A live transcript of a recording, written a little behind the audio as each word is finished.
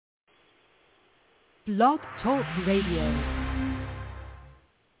Blog Talk Radio.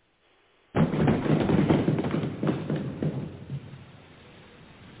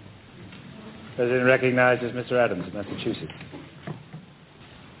 President recognizes Mr. Adams of Massachusetts.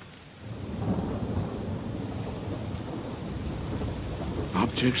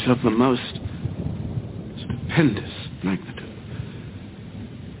 Objects of the most stupendous magnitude.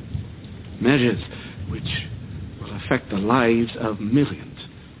 Measures which will affect the lives of millions,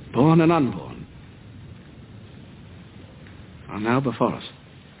 born and unborn, are now before us.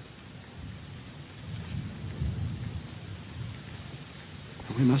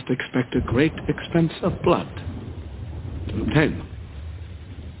 We must expect a great expense of blood to obtain them.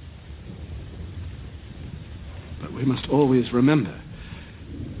 But we must always remember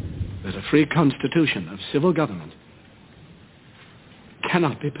that a free constitution of civil government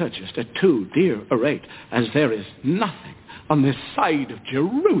cannot be purchased at too dear a rate, as there is nothing on this side of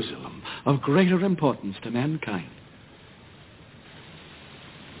Jerusalem of greater importance to mankind.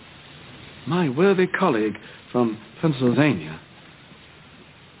 My worthy colleague from Pennsylvania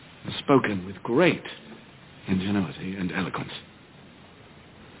has spoken with great ingenuity and eloquence.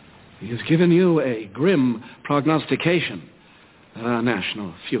 He has given you a grim prognostication of our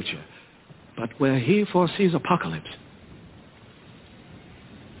national future, but where he foresees apocalypse,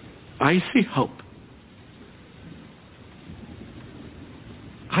 I see hope.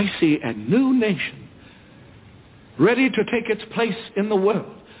 I see a new nation ready to take its place in the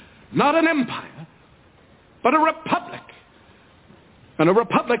world. Not an empire, but a republic. And a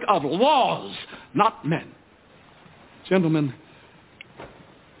republic of laws, not men. Gentlemen,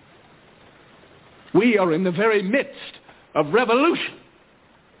 we are in the very midst of revolution.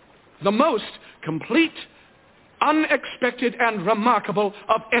 The most complete, unexpected, and remarkable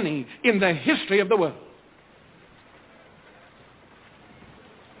of any in the history of the world.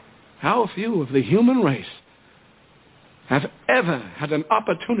 How few of the human race have ever had an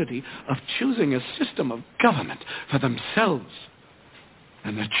opportunity of choosing a system of government for themselves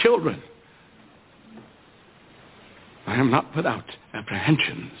and their children. I am not without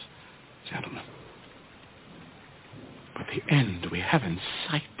apprehensions, gentlemen. But the end we have in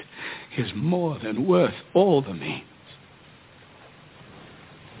sight is more than worth all the means.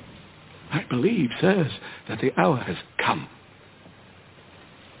 I believe, sirs, that the hour has come.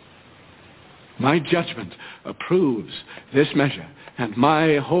 My judgment approves this measure, and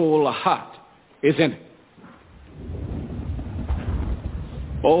my whole heart is in it.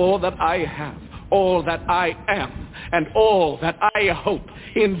 All that I have, all that I am, and all that I hope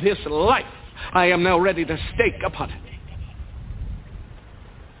in this life, I am now ready to stake upon it.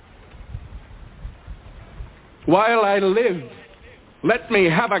 While I live, let me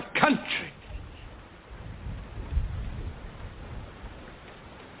have a country.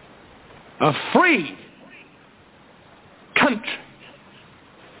 A free country.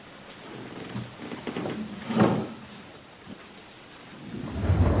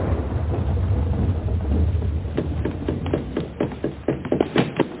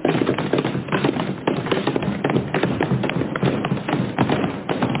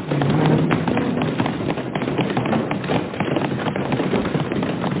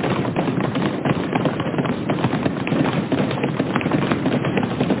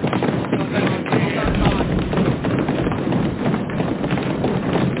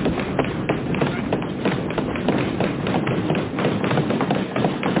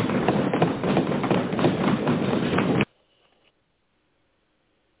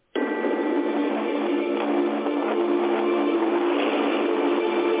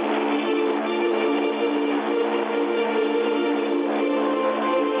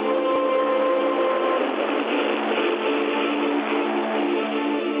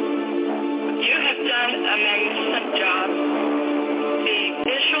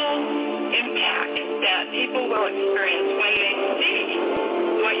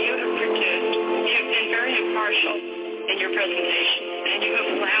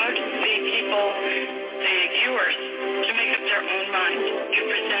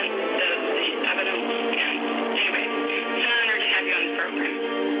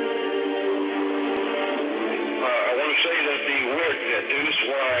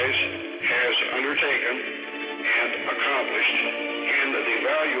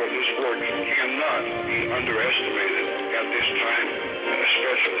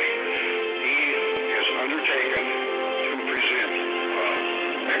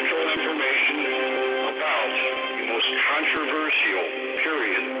 Controversial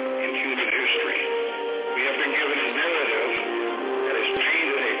period in human history. We have been given a narrative that has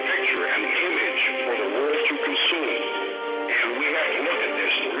painted a picture, an image for the world to consume. And we have to look at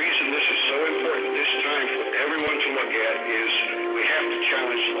this. The reason this is so important, this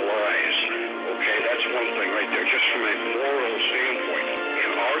a moral standpoint.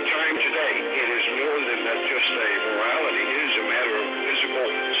 In our time today, it is more than just a morality. It is a matter of physical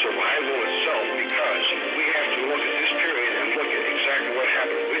survival itself, because we have to look at this period and look at exactly what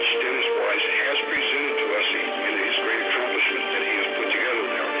happened, which Dennis Wise has presented to us in his great accomplishment that he has put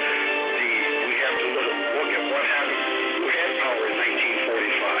together there. We have to look at what happened. Who had power in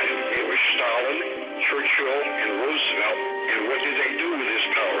 1945? It was Stalin, Churchill, and Roosevelt. And what did they do with this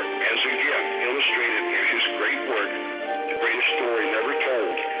power? As again illustrated in his great work, The Greatest Story Never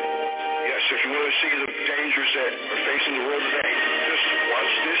Told. Yes, if you want to see the dangers that are facing the world today, just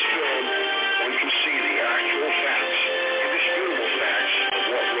watch this film. One can see the actual facts, indisputable facts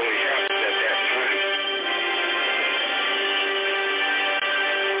of what really happened at that time.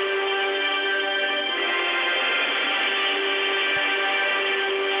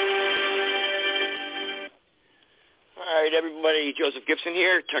 All right, everybody, Joseph Gibson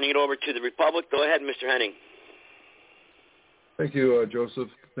here, turning it over to the Republic. Go ahead, Mr. Henning. Thank you, Joseph.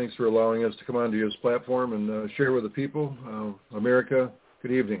 Thanks for allowing us to come onto this platform and share with the people. America,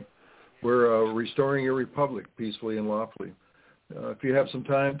 good evening. We're restoring your republic peacefully and lawfully. If you have some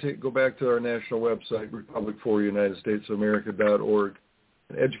time, go back to our national website, republicforunitedstatesamerica.org,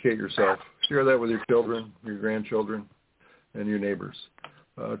 and educate yourself. Share that with your children, your grandchildren, and your neighbors.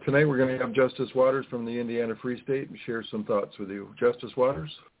 Tonight we're going to have Justice Waters from the Indiana Free State and share some thoughts with you. Justice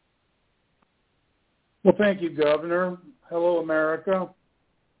Waters? Well, thank you, Governor. Hello, America.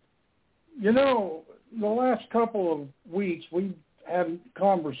 You know, the last couple of weeks, we've had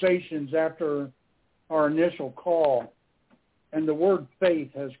conversations after our initial call, and the word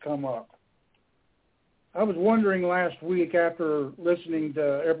faith has come up. I was wondering last week after listening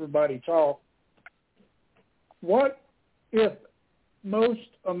to everybody talk, what if most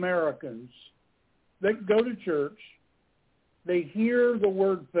Americans that go to church, they hear the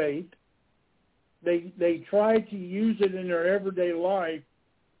word faith, they try to use it in their everyday life,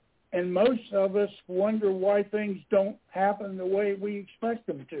 and most of us wonder why things don't happen the way we expect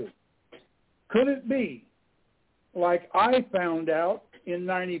them to. Could it be, like I found out in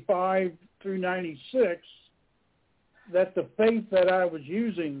 95 through 96, that the faith that I was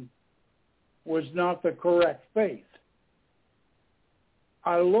using was not the correct faith?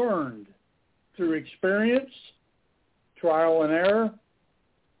 I learned through experience, trial and error,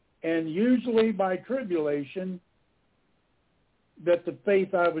 and usually by tribulation, that the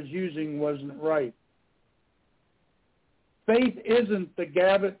faith I was using wasn't right. Faith isn't the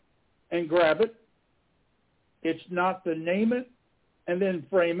gab it and grab it. It's not the name it and then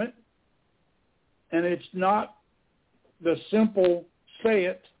frame it. And it's not the simple say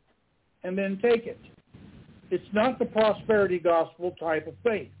it and then take it. It's not the prosperity gospel type of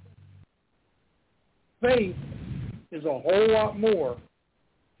faith. Faith is a whole lot more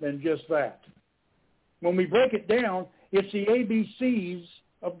than just that. When we break it down, it's the ABCs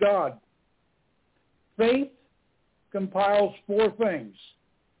of God. Faith compiles four things.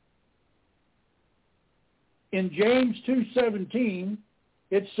 In James 2:17,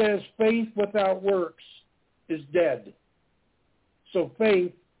 it says faith without works is dead. So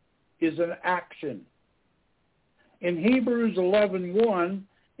faith is an action. In Hebrews 11:1,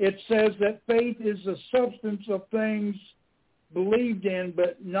 it says that faith is the substance of things believed in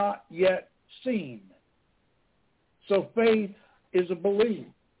but not yet seen. So faith is a belief.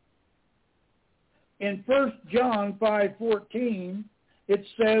 In 1 John 5:14, it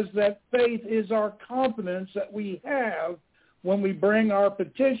says that faith is our confidence that we have when we bring our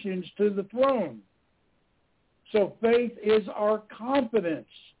petitions to the throne. So faith is our confidence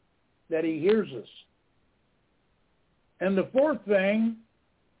that he hears us. And the fourth thing,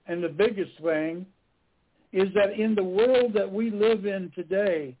 and the biggest thing, is that in the world that we live in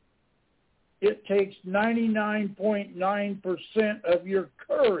today, it takes 99.9% of your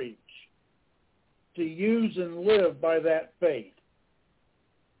courage to use and live by that faith.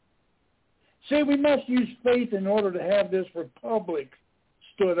 See, we must use faith in order to have this republic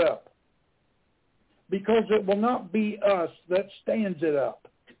stood up, because it will not be us that stands it up.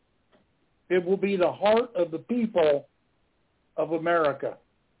 It will be the heart of the people of America.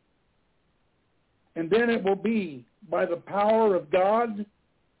 And then it will be by the power of God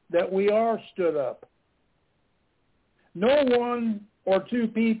that we are stood up. No one or two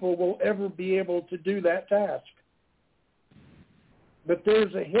people will ever be able to do that task. But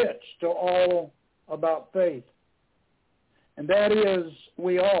there's a hitch to all about faith. And that is,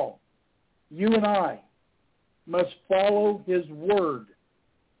 we all, you and I, must follow his word.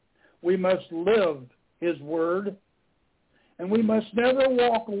 We must live his word. And we must never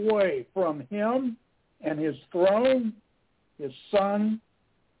walk away from him and his throne, his Son,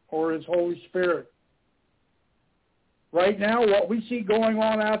 or his Holy Spirit. Right now, what we see going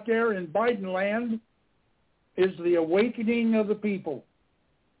on out there in Biden land is the awakening of the people.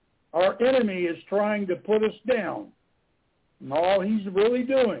 Our enemy is trying to put us down. And all he's really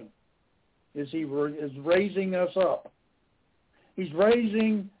doing is is raising us up. He's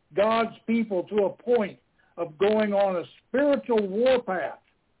raising God's people to a point of going on a spiritual warpath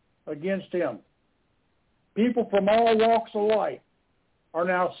against him. People from all walks of life are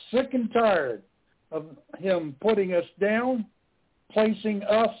now sick and tired of him putting us down, placing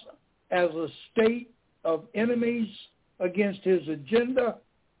us as a state of enemies against his agenda,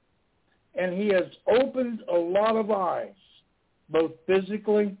 and he has opened a lot of eyes, both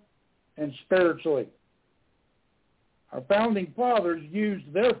physically and spiritually. Our founding fathers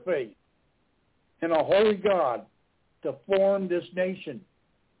used their faith in a holy God to form this nation.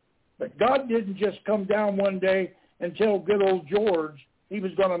 But God didn't just come down one day and tell good old George he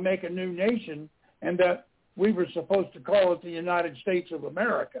was going to make a new nation and that we were supposed to call it the United States of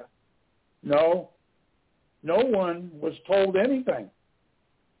America. No, no one was told anything.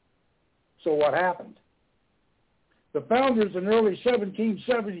 So what happened? The founders in early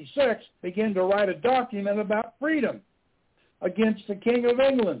 1776 began to write a document about freedom against the King of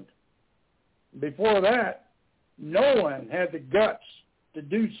England. Before that, no one had the guts to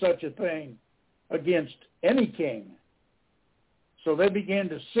do such a thing against any king. So they began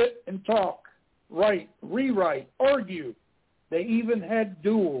to sit and talk, write, rewrite, argue. They even had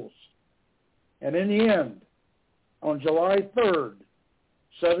duels. And in the end, on July 3rd,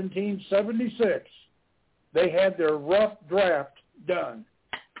 1776, they had their rough draft done.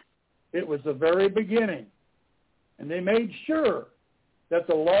 It was the very beginning. And they made sure that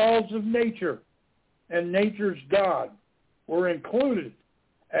the laws of nature and nature's God were included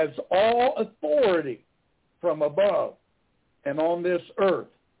as all authority from above and on this earth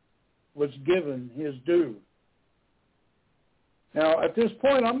was given his due. Now, at this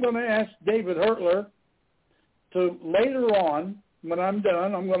point, I'm going to ask David Hertler to later on, when I'm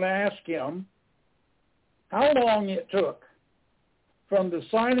done, I'm going to ask him how long it took from the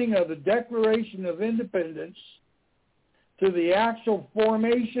signing of the Declaration of Independence to the actual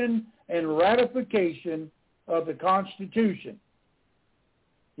formation and ratification of the Constitution.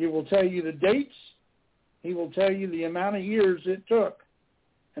 He will tell you the dates. He will tell you the amount of years it took.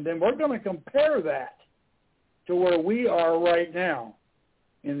 And then we're going to compare that to where we are right now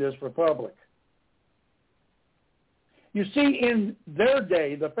in this republic. You see, in their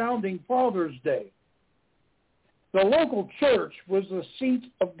day, the Founding Fathers' day, the local church was the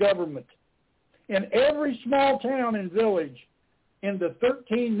seat of government. In every small town and village in the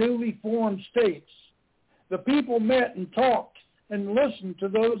 13 newly formed states, the people met and talked and listened to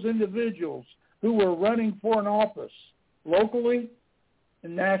those individuals who were running for an office, locally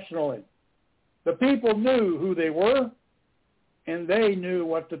and nationally. The people knew who they were, and they knew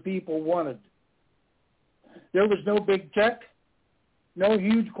what the people wanted. There was no big tech, no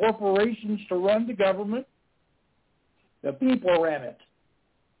huge corporations to run the government. The people ran it,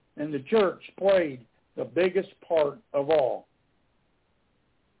 and the church played the biggest part of all.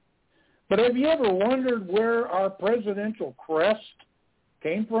 But have you ever wondered where our presidential crest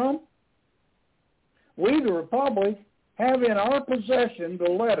came from? We, the Republic, have in our possession the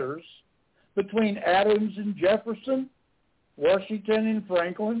letters between Adams and Jefferson, Washington and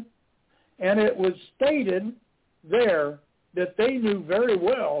Franklin, and it was stated there that they knew very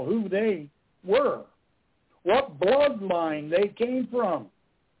well who they were, what bloodline they came from,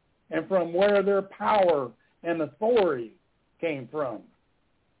 and from where their power and authority came from.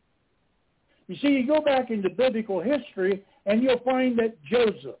 You see, you go back into biblical history, and you'll find that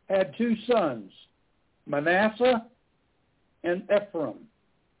Joseph had two sons, Manasseh and Ephraim.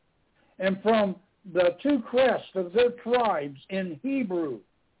 And from the two crests of their tribes in Hebrew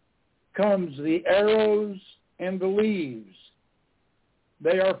comes the arrows and the leaves.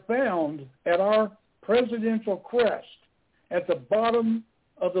 They are found at our presidential crest at the bottom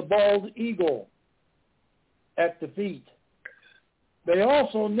of the bald eagle at the feet. They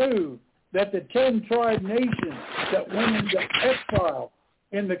also knew that the 10 tribe nations that went into exile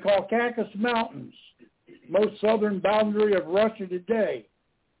in the Caucasus Mountains, most southern boundary of Russia today,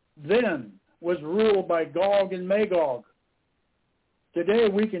 then was ruled by Gog and Magog. Today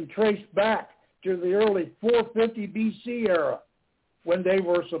we can trace back to the early 450 BC era when they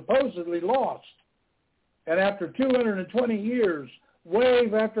were supposedly lost. And after 220 years,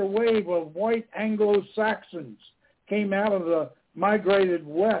 wave after wave of white Anglo-Saxons came out of the migrated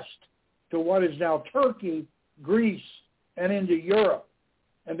west to what is now Turkey, Greece, and into Europe,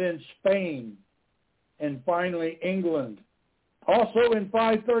 and then Spain, and finally, England. Also in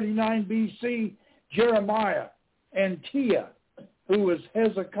 539 BC, Jeremiah and Tia, who was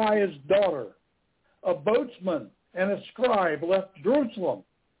Hezekiah's daughter. A boatsman and a scribe left Jerusalem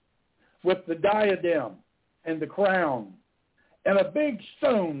with the diadem and the crown, and a big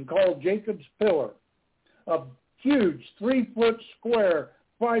stone called Jacob's Pillar, a huge 3-foot square,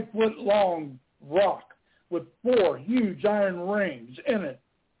 5-foot long rock with 4 huge iron rings in it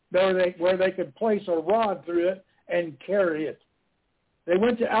where they could place a rod through it and carry it. They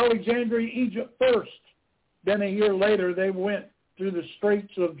went to Alexandria, Egypt first. Then a year later, they went through the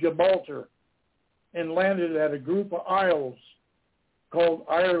Straits of Gibraltar and landed at a group of isles called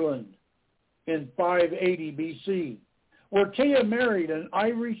Ireland in 580 BC, where Tia married an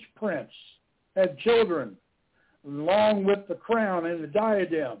Irish prince, had children, along with the crown and the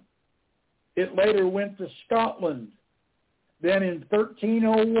diadem. It later went to Scotland. Then in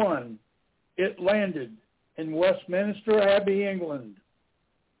 1301, it landed in Westminster Abbey, England,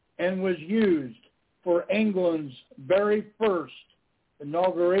 and was used for England's very first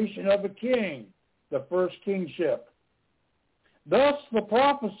inauguration of a king, the first kingship. Thus, the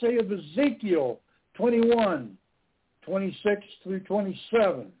prophecy of Ezekiel 21, 26 through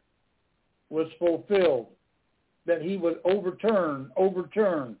 27 was fulfilled, that he would overturn,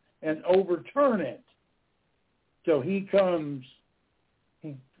 and overturn it till he comes,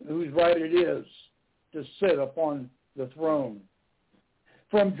 whose right it is, to sit upon the throne.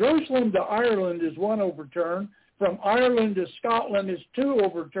 From Jerusalem to Ireland is 1 overturn. From Ireland to Scotland is 2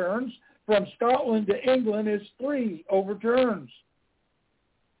 overturns. From Scotland to England is 3 overturns.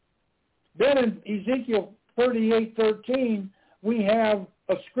 Then in Ezekiel 38:13, we have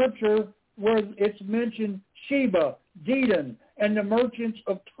a scripture where it's mentioned Sheba, Dedan, and the merchants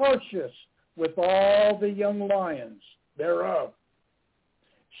of Tarshish with all the young lions thereof.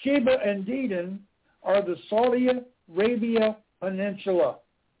 Sheba and Dedan are the Saudi Arabia Peninsula.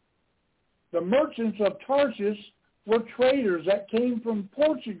 The merchants of Tarshish were traders that came from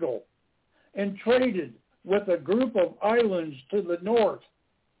Portugal and traded with a group of islands to the north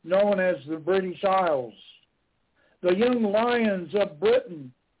known as the British Isles. The young lions of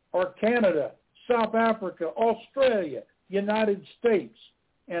Britain are Canada, South Africa, Australia, United States,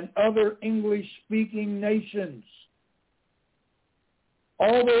 and other English-speaking nations.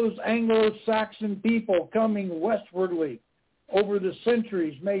 All those Anglo-Saxon people coming westwardly over the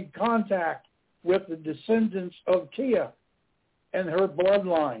centuries made contact with the descendants of Tia and her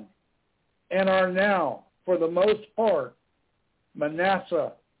bloodline, and are now, for the most part,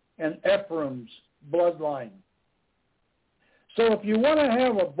 Manasseh and Ephraim's bloodline. So if you want to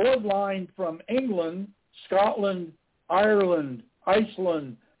have a bloodline from England, Scotland, Ireland,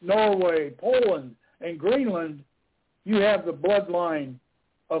 Iceland, Norway, Poland, and Greenland, you have the bloodline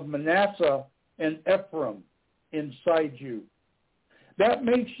of Manasseh and Ephraim inside you. That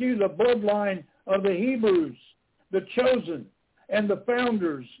makes you the bloodline of the Hebrews, the chosen, and the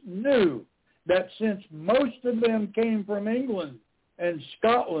founders knew that since most of them came from England and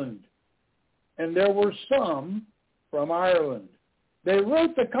Scotland, and there were some from Ireland, they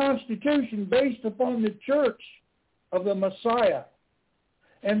wrote the Constitution based upon the church of the Messiah.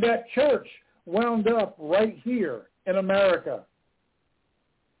 And that church wound up right here in America.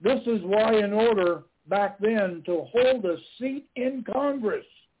 This is why in order back then to hold a seat in Congress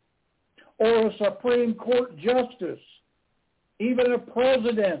or a Supreme Court justice, even a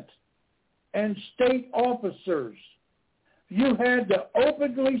president and state officers, you had to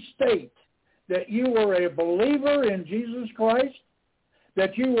openly state that you were a believer in Jesus Christ,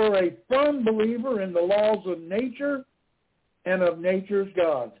 that you were a firm believer in the laws of nature and of nature's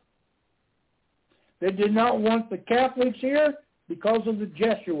God. They did not want the Catholics here because of the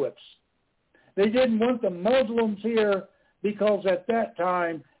Jesuits. They didn't want the Muslims here because at that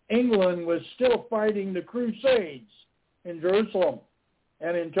time England was still fighting the Crusades in Jerusalem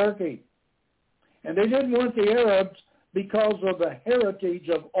and in Turkey. And they didn't want the Arabs because of the heritage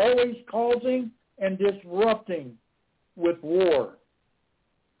of always causing and disrupting with war.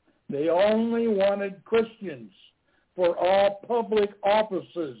 They only wanted Christians for all public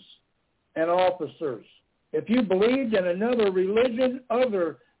offices and officers. If you believed in another religion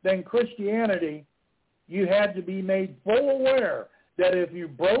other than Christianity, you had to be made full aware that if you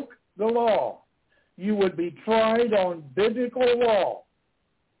broke the law, you would be tried on biblical law,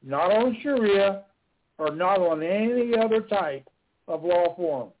 not on Sharia or not on any other type of law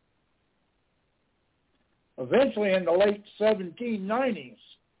form. Eventually, in the late 1790s,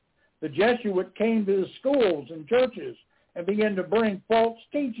 the Jesuit came to the schools and churches and began to bring false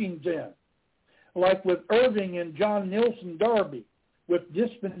teachings in, like with Irving and John Nielsen Darby, with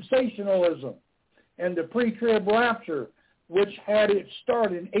dispensationalism and the pre-trib rapture, which had its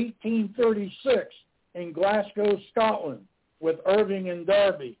start in 1836 in Glasgow, Scotland, with Irving and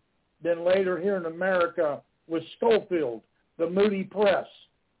Darby, then later here in America with Schofield, the Moody Press,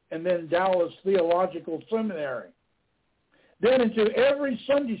 and then Dallas Theological Seminary. Then into every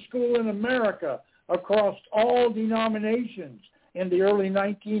Sunday school in America across all denominations in the early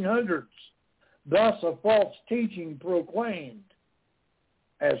 1900s, thus a false teaching proclaimed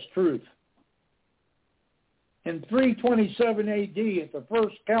as truth. In 327 A.D., at the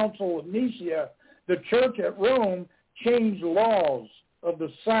First Council of Nicaea, the church at Rome changed laws of the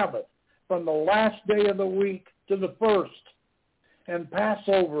Sabbath from the last day of the week to the first, and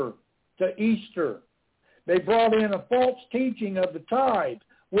Passover to Easter. They brought in a false teaching of the tithe,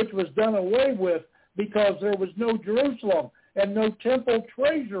 which was done away with because there was no Jerusalem and no temple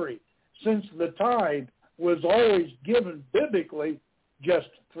treasury, since the tithe was always given biblically just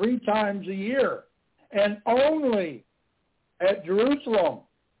 3 times a year, and only at Jerusalem,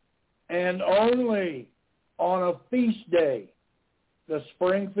 and only on a feast day, the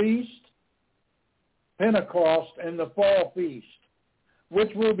spring feast, Pentecost, and the fall feast,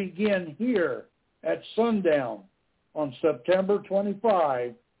 which will begin here at sundown on September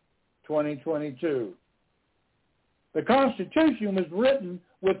 25, 2022. The Constitution was written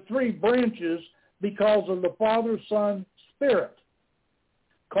with 3 branches because of the Father, Son, Spirit,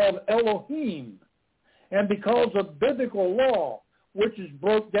 called Elohim, and because of biblical law, which is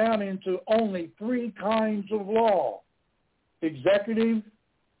broke down into only 3 kinds of law: executive,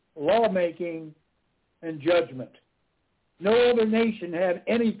 lawmaking, and judgment. No other nation had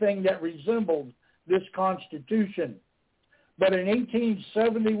anything that resembled this Constitution. But in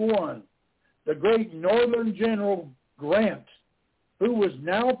 1871, the great Northern General Grant, who was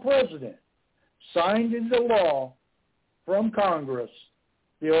now president, signed into law from Congress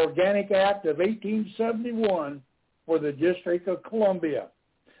the Organic Act of 1871 for the District of Columbia,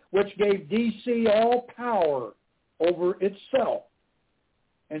 which gave D.C. all power over itself.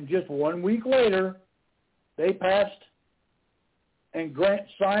 And just 1 week later, they passed and Grant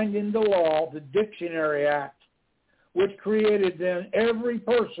signed into law the Dictionary Act, which created then every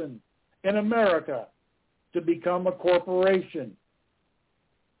person in America to become a corporation.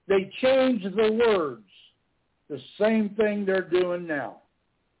 They changed the words, the same thing they're doing now.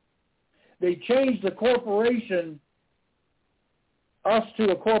 They changed the corporation, us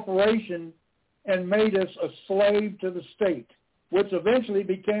to a corporation, and made us a slave to the state, which eventually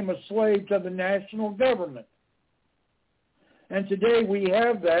became a slave to the national government. And today we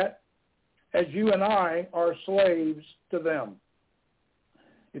have that, as you and I are slaves to them.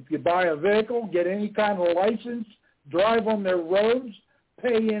 If you buy a vehicle, get any kind of license, drive on their roads,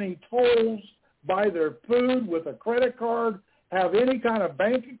 pay any tolls, buy their food with a credit card, have any kind of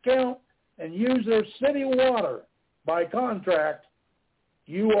bank account, and use their city water by contract,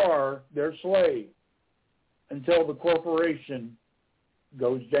 you are their slave until the corporation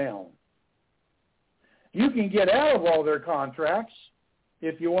goes down. You can get out of all their contracts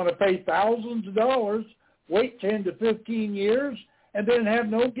if you want to pay thousands of dollars, wait 10 to 15 years, and then have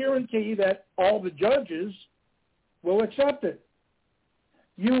no guarantee that all the judges will accept it.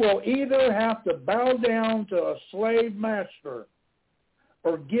 You will either have to bow down to a slave master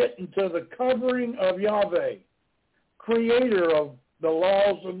or get into the covering of Yahweh, creator of the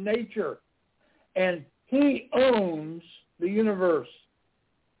laws of nature, and he owns the universe.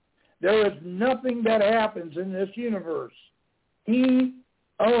 There is nothing that happens in this universe. He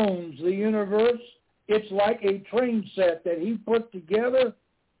owns the universe. It's like a train set that he put together.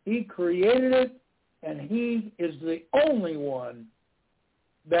 He created it, and he is the only one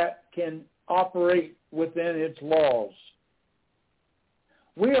that can operate within its laws.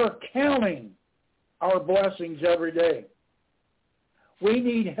 We are counting our blessings every day. We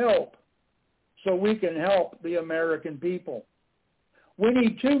need help so we can help the American people. We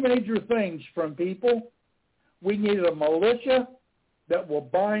need 2 major things from people. We need a militia that will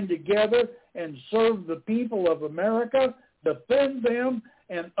bind together and serve the people of America, defend them,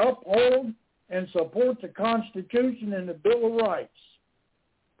 and uphold and support the Constitution and the Bill of Rights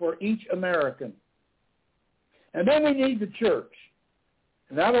for each American. And then we need the church.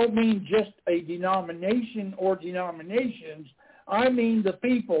 And I don't mean just a denomination or denominations. I mean the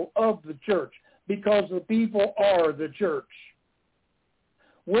people of the church, because the people are the church.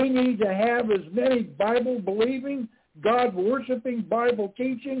 We need to have as many Bible-believing, God-worshiping,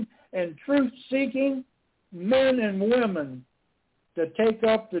 Bible-teaching, and truth-seeking men and women to take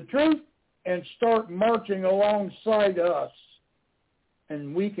up the truth and start marching alongside us.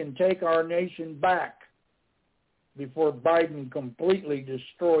 And we can take our nation back before Biden completely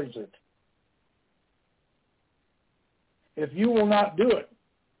destroys it. If you will not do it,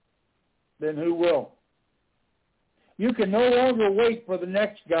 then who will? You can no longer wait for the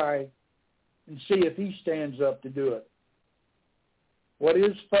next guy and see if he stands up to do it. What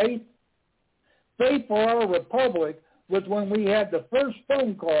is faith? Faith for our republic was when we had the first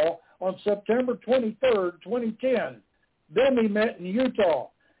phone call on September 23rd, 2010. Then we met in Utah,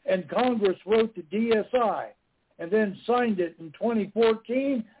 and Congress wrote the DSI, and then signed it in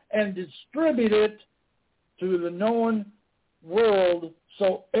 2014 and distributed it to the known world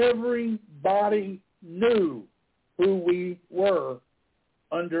so everybody knew who we were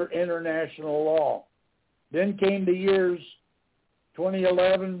under international law. Then came the years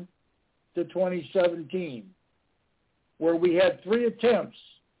 2011 to 2017, where we had 3 attempts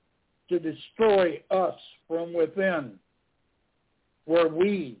to destroy us from within, where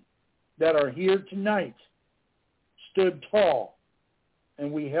we that are here tonight stood tall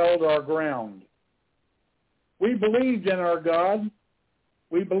and we held our ground. We believed in our God.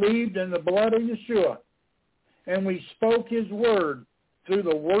 We believed in the blood of Yeshua, and we spoke his word through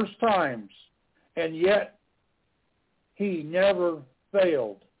the worst times, and yet he never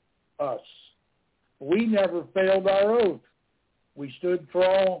failed us. We never failed our oath. We stood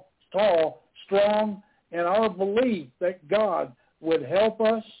tall, strong in our belief that God would help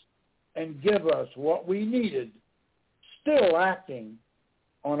us and give us what we needed, still acting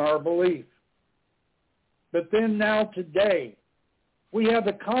on our belief. But then now today, we have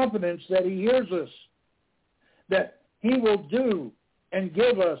the confidence that he hears us, that he will do and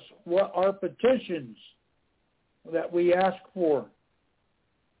give us what our petitions that we ask for.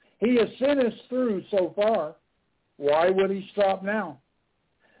 He has sent us through so far. Why would he stop now?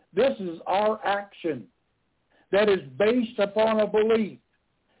 This is our action that is based upon a belief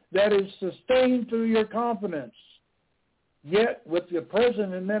that is sustained through your confidence. Yet with the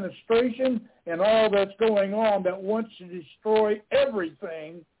present administration and all that's going on that wants to destroy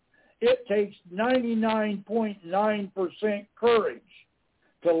everything, it takes 99.9% courage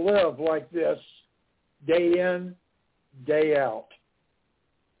to live like this day in, day out.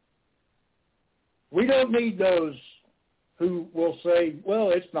 We don't need those who will say,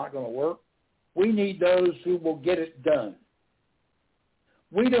 well, it's not going to work. We need those who will get it done.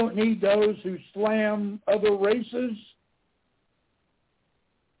 We don't need those who slam other races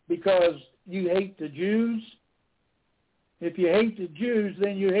because you hate the Jews. If you hate the Jews,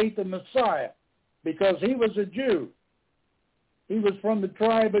 then you hate the Messiah because he was a Jew. He was from the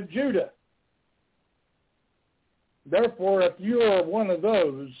tribe of Judah. Therefore, if you are one of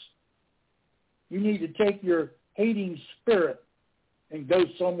those, you need to take your hating spirit and go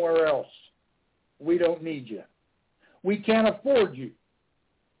somewhere else. We don't need you. We can't afford you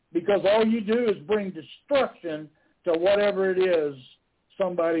because all you do is bring destruction to whatever it is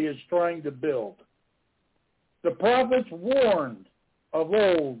somebody is trying to build. The prophets warned of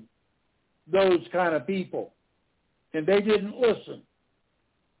old those kind of people, and they didn't listen.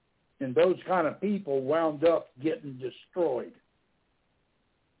 And those kind of people wound up getting destroyed.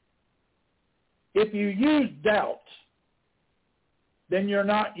 If you use doubt, then you're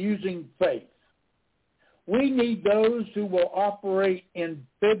not using faith. We need those who will operate in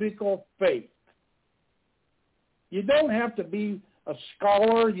biblical faith. You don't have to be a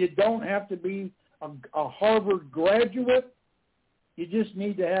scholar. You don't have to be a Harvard graduate. You just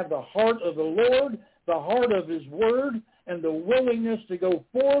need to have the heart of the Lord, the heart of his word, and the willingness to go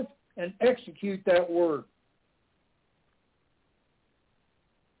forth and execute that word.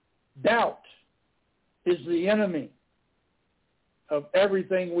 Doubt is the enemy of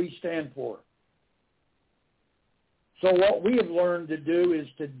everything we stand for. So what we have learned to do is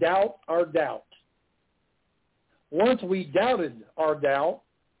to doubt our doubt. Once we doubted our doubt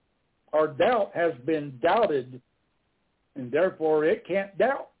has been doubted, and therefore it can't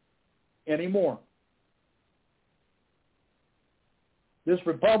doubt anymore. This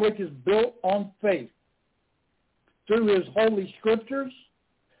republic is built on faith through his holy scriptures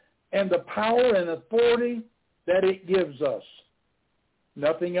and the power and authority that it gives us.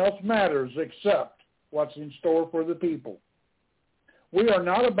 Nothing else matters except what's in store for the people. We are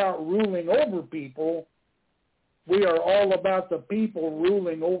not about ruling over people. We are all about the people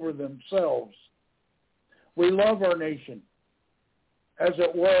ruling over themselves. We love our nation as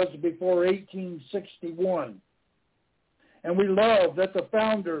it was before 1861. And we love that the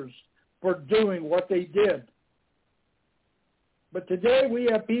founders were doing what they did. But today we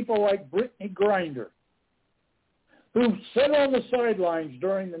have people like Brittany Griner, who sat on the sidelines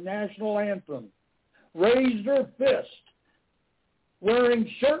during the national anthem, raised her fist, wearing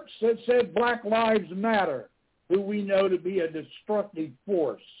shirts that said Black Lives Matter, who we know to be a destructive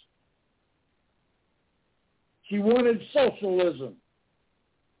force. She wanted socialism.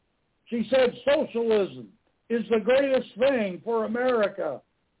 She said socialism is the greatest thing for America.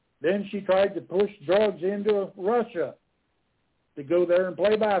 Then she tried to push drugs into Russia to go there and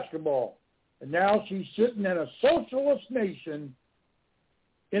play basketball. And now she's sitting in a socialist nation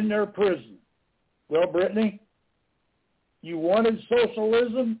in their prison. Well, Brittany, you wanted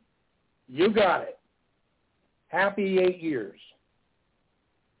socialism, you got it. Happy 8 years.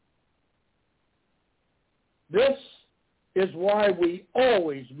 This is why we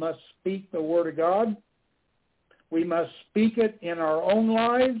always must speak the Word of God. We must speak it in our own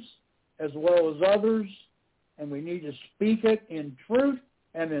lives as well as others, and we need to speak it in truth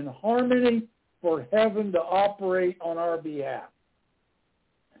and in harmony for heaven to operate on our behalf.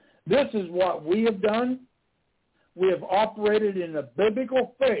 This is what we have done. We have operated in a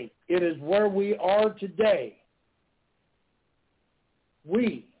biblical faith. It is where we are today.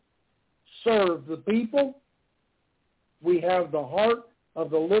 We serve the people. We have the heart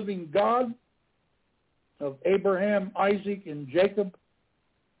of the living God, of Abraham, Isaac, and Jacob.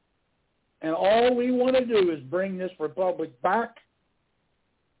 And all we want to do is bring this republic back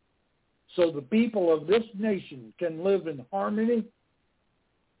so the people of this nation can live in harmony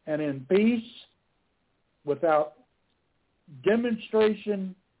and in peace without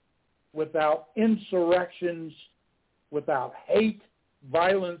demonstration, without insurrections, without hate,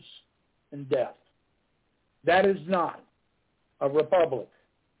 violence, and death. That is not a republic.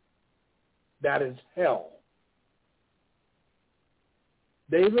 That is hell.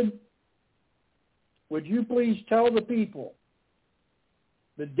 David, would you please tell the people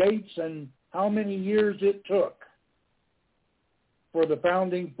the dates and how many years it took for the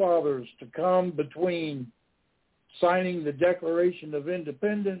Founding Fathers to come between signing the Declaration of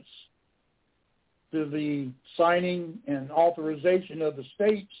Independence to the signing and authorization of the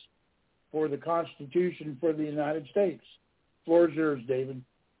states for the Constitution for the United States? The floor is yours, David.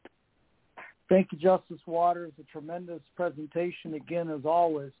 Thank you, Justice Waters. A tremendous presentation again, as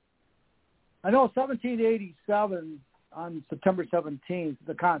always. I know 1787, on September 17th,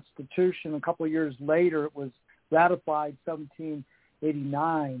 the Constitution, a couple of years later, it was ratified,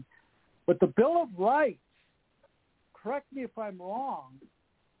 1789. But the Bill of Rights, correct me if I'm wrong,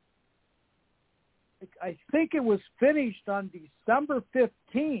 I think it was finished on December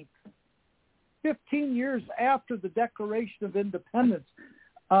 15th, 15 years after the Declaration of Independence,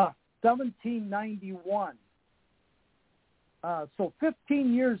 1791. So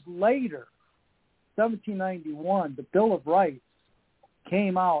 15 years later, 1791, the Bill of Rights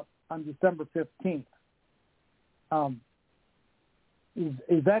came out on December 15th.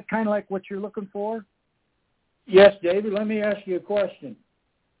 Is that kind of like what you're looking for? Yes, David. Let me ask you a question.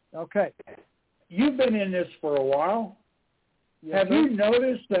 Okay. You've been in this for a while. Yes, have you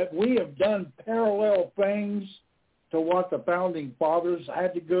noticed that we have done parallel things to what the Founding Fathers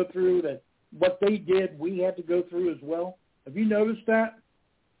had to go through, that what they did, we had to go through as well? Have you noticed that?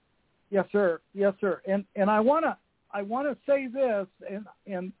 Yes, sir. Yes, sir. And I want to say this,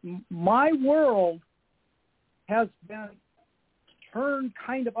 and my world has been turned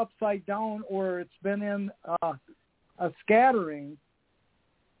kind of upside down, or it's been in a scattering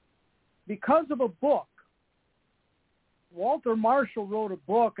because of a book. Walter Marshall wrote a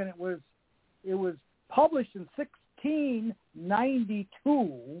book, and it was published in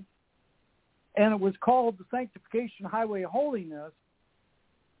 1692, and it was called The Sanctification Highway of Holiness.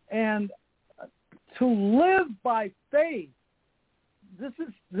 And to live by faith, this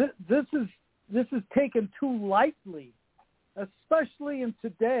is taken too lightly, especially in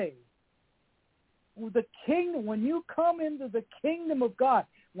today. The kingdom, when you come into the kingdom of God,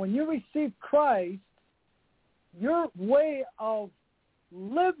 when you receive Christ, your way of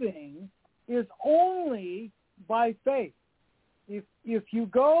living is only by faith. If you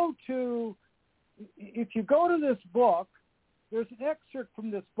go to this book, there's an excerpt from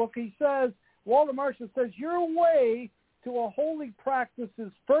this book. He says, Walter Marshall says, your way to a holy practice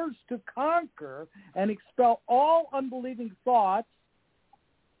is first to conquer and expel all unbelieving thoughts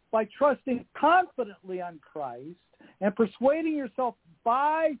by trusting confidently on Christ and persuading yourself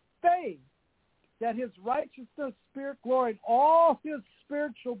by faith that his righteousness, spirit, glory, and all his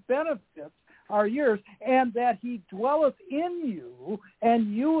spiritual benefits are yours, and that he dwelleth in you,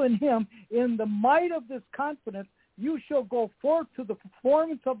 and you in him. In the might of this confidence, you shall go forth to the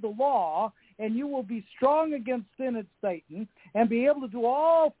performance of the law, and you will be strong against sin and Satan, and be able to do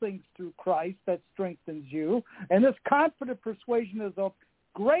all things through Christ that strengthens you. And this confident persuasion is of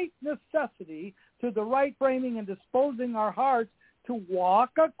great necessity to the right framing and disposing our hearts to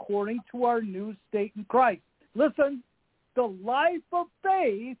walk according to our new state in Christ. Listen, the life of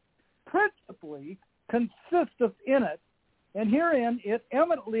faith principally consisteth in it, and herein it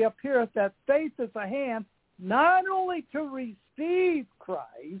eminently appeareth that faith is a hand not only to receive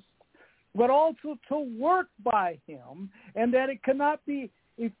Christ, but also to work by him, and that it cannot be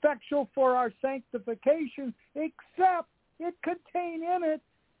effectual for our sanctification, except it contain in it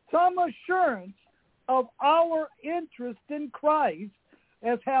some assurance of our interest in Christ,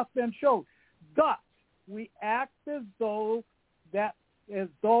 as hath been shown. Thus, we act as those that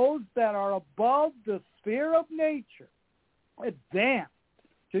are above the sphere of nature, advanced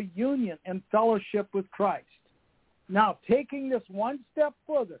to union and fellowship with Christ. Now, taking this one step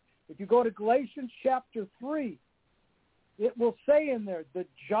further, if you go to Galatians chapter 3, it will say in there, the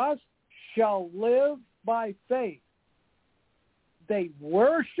just shall live by faith. They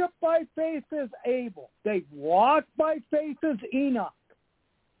worship by faith as Abel. They walk by faith as Enoch.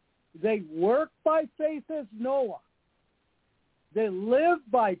 They work by faith as Noah. They live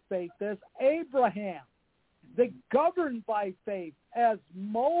by faith as Abraham. They govern by faith as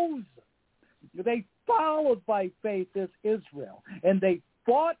Moses. They followed by faith as Israel. And they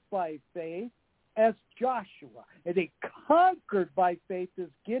fought by faith as Joshua. And they conquered by faith as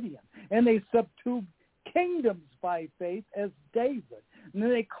Gideon. And they subdued kingdoms by faith as David. And then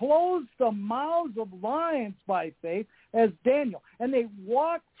they closed the mouths of lions by faith as Daniel. And they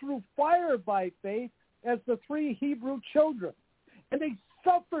walked through fire by faith as the 3 Hebrew children. And they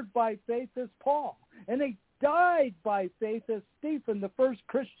suffered by faith as Paul. And they died by faith as Stephen, the first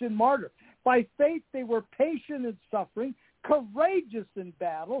Christian martyr. By faith they were patient in suffering, courageous in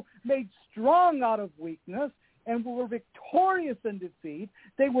battle, made strong out of weakness, and were victorious in defeat.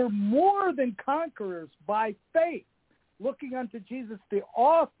 They were more than conquerors by faith, looking unto Jesus, the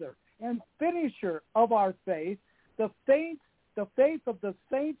author and finisher of our faith. The faith of the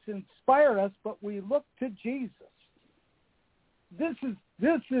saints inspire us, but we look to Jesus. This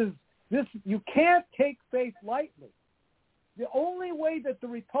you can't take faith lightly. The only way that the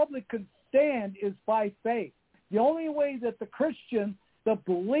republic can stand is by faith. The only way that the Christian, the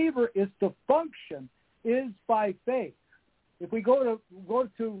believer, is to function is by faith. If we go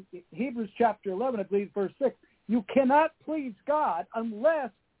to Hebrews chapter 11, I believe verse 6, you cannot please God unless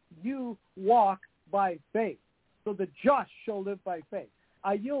you walk by faith. So the just shall live by faith.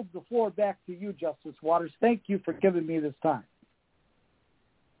 I yield the floor back to you, Justice Waters. Thank you for giving me this time.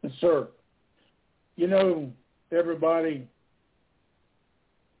 Yes, sir. You know, everybody,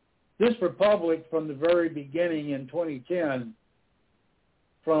 this republic from the very beginning in 2010,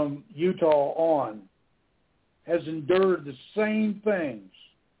 from Utah on, has endured the same things,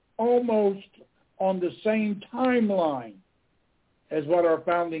 almost on the same timeline as what our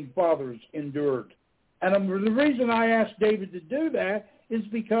founding fathers endured. And the reason I asked David to do that is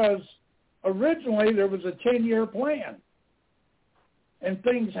because originally there was a 10-year plan. And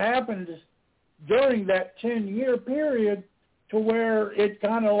things happened during that 10-year period to where it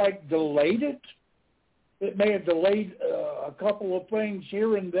kind of like delayed it. It may have delayed a couple of things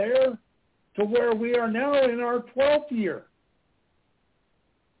here and there to where we are now in our 12th year.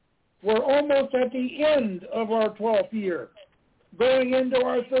 We're almost at the end of our 12th year, going into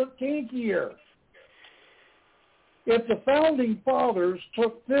our 13th year. If the founding fathers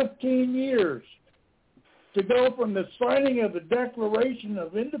took 15 years to go from the signing of the Declaration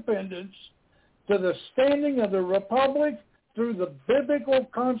of Independence to the standing of the Republic through the biblical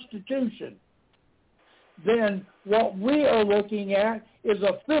Constitution, then what we are looking at is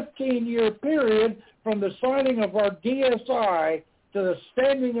a 15-year period from the signing of our DSI to the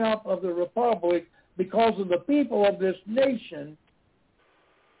standing up of the Republic because of the people of this nation,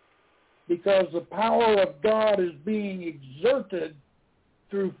 because the power of God is being exerted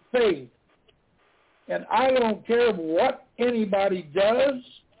through faith. And I don't care what anybody does.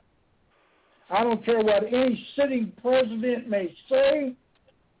 I don't care what any sitting president may say.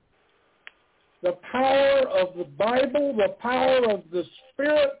 The power of the Bible, the power of the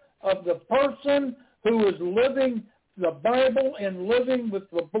Spirit of the person who is living the Bible and living with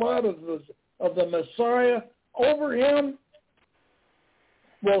the blood of the Messiah over him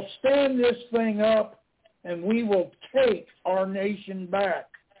will stand this thing up, and we will take our nation back.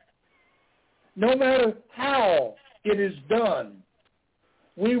 No matter how it is done,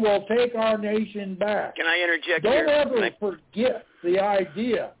 we will take our nation back. Can I interject Don't here? ever forget the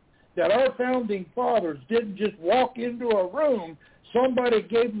idea that our founding fathers didn't just walk into a room, somebody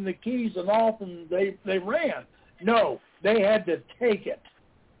gave them the keys and off and they ran. No, they had to take it.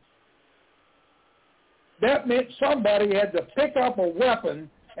 That meant somebody had to pick up a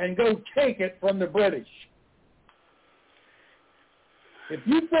weapon and go take it from the British. If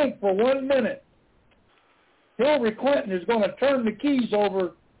you think for 1 minute Hillary Clinton is going to turn the keys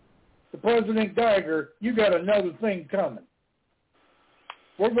over to President Geiger, you got another thing coming.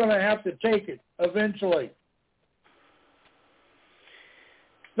 We're going to have to take it eventually.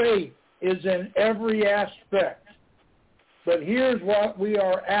 faith is in every aspect. But here's what we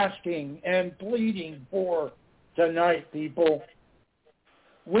are asking and pleading for tonight, people.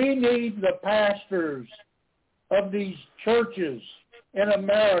 We need the pastors of these churches in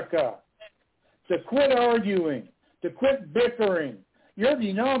America to quit arguing, to quit bickering. Your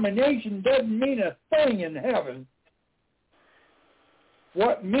denomination doesn't mean a thing in heaven.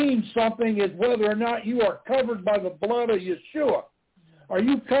 What means something is whether or not you are covered by the blood of Yeshua. Are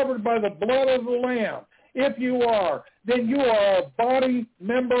you covered by the blood of the Lamb? If you are, then you are a body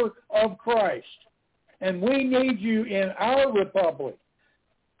member of Christ. And we need you in our republic.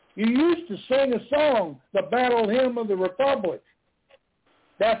 You used to sing a song, the Battle Hymn of the Republic.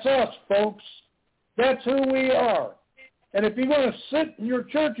 That's us, folks. That's who we are. And if you're going to sit in your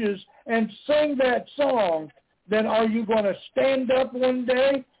churches and sing that song, then are you going to stand up one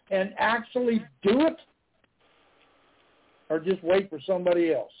day and actually do it? Or just wait for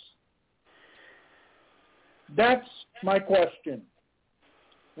somebody else? That's my question.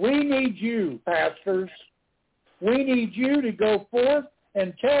 We need you, pastors. We need you to go forth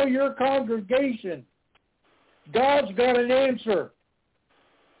and tell your congregation, God's got an answer.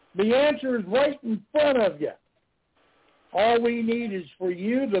 The answer is right in front of you. All we need is for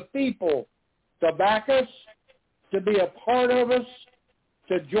you, the people, to back us, to be a part of us,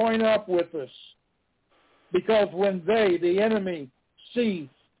 to join up with us. Because when they, the enemy, see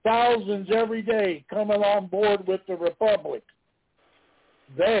thousands every day coming on board with the Republic,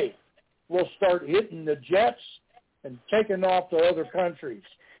 they will start hitting the jets and taking off to other countries.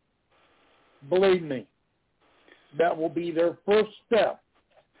 Believe me, that will be their first step,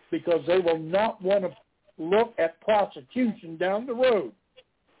 because they will not want to look at prosecution down the road.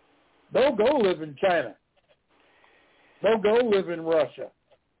 They'll go live in China. They'll go live in Russia.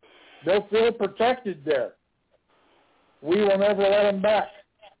 They'll feel protected there. We will never let them back.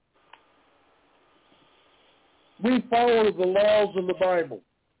 We follow the laws of the Bible.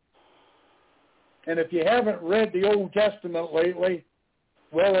 And if you haven't read the Old Testament lately,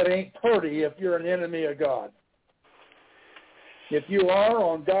 well, it ain't pretty if you're an enemy of God. If you are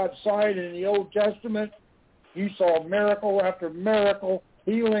on God's side in the Old Testament, you saw miracle after miracle,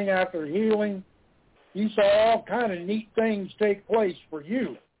 healing after healing. You saw all kind of neat things take place for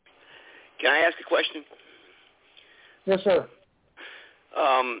you. Can I ask a question? Yes, sir.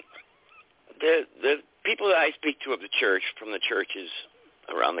 The people that I speak to of the church, from the churches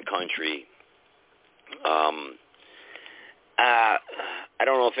around the country, I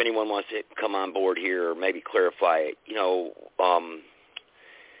don't know if anyone wants to come on board here or maybe clarify it.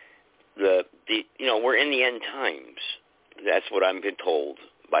 We're in the end times. That's what I've been told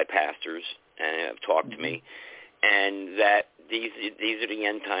by pastors and have talked to me, and that these are the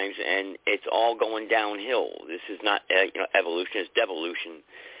end times, and it's all going downhill. This is not evolution; it's devolution.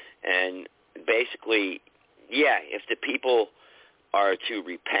 And basically, if the people are to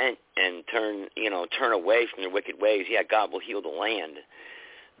repent and turn away from their wicked ways, God will heal the land.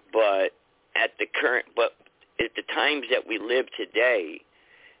 But at the times that we live today,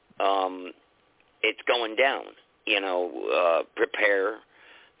 it's going down. Prepare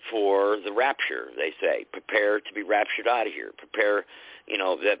for the rapture, they say. Prepare to be raptured out of here. Prepare,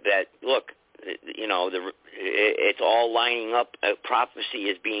 it's all lining up. Prophecy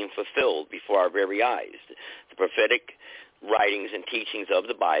is being fulfilled before our very eyes. The prophetic writings and teachings of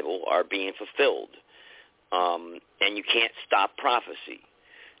the Bible are being fulfilled. And you can't stop prophecy,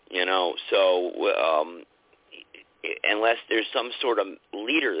 unless there's some sort of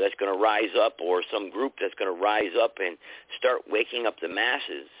leader that's going to rise up, or some group that's going to rise up and start waking up the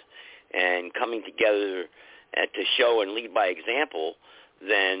masses and coming together to show and lead by example,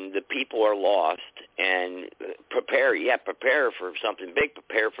 then the people are lost. And prepare for something big,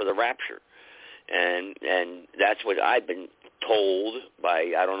 prepare for the rapture. And that's what I've been told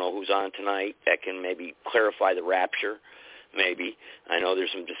by, I don't know who's on tonight that can maybe clarify the rapture. Maybe. I know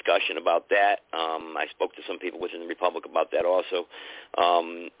there's some discussion about that. I spoke to some people within the Republic about that also.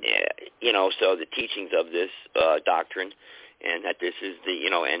 So the teachings of this doctrine, and that this is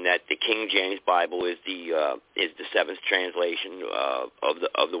and that the King James Bible is the seventh translation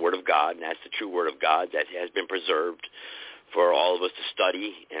of the Word of God, and that's the true Word of God that has been preserved for all of us to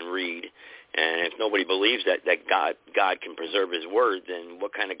study and read. And if nobody believes that God can preserve His Word, then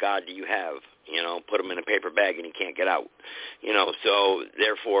what kind of God do you have? Put him in a paper bag and he can't get out. So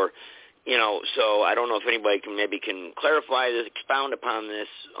therefore, so I don't know if anybody can clarify this, expound upon this,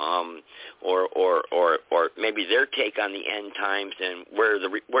 or maybe their take on the end times and where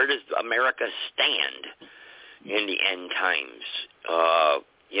does America stand in the end times?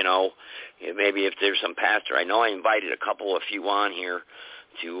 Maybe if there's some pastor. I know I invited a few on here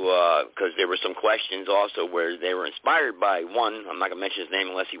because there were some questions also where they were inspired by one. I'm not going to mention his name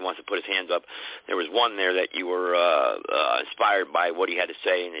unless he wants to put his hands up. There was one there that you were inspired by what he had to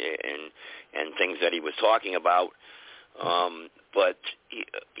say and things that he was talking about. But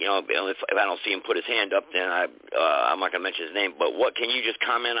if I don't see him put his hand up, then I'm not going to mention his name. But what can you just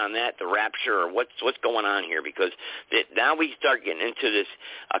comment on that, the rapture, or what's going on here? Because now we start getting into this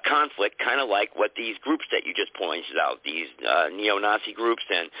conflict, kind of like what these groups that you just pointed out, these neo-Nazi groups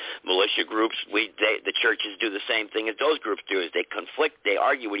and militia groups. The churches do the same thing as those groups do, is they conflict, they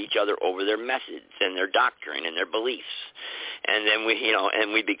argue with each other over their methods and their doctrine and their beliefs, and then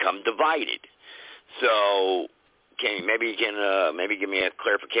we become divided. So. Maybe you can give me a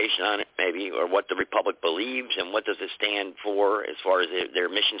clarification on it, maybe, or what the Republic believes and what does it stand for as far as their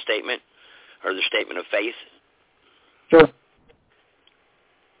mission statement or their statement of faith? Sure.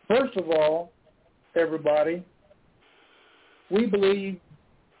 First of all, everybody, we believe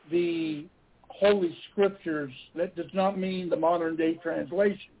the Holy Scriptures. That does not mean the modern-day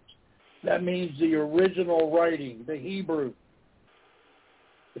translations. That means the original writing, the Hebrew.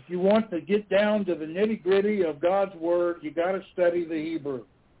 If you want to get down to the nitty-gritty of God's Word, you got to study the Hebrew.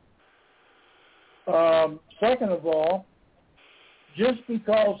 Second of all, just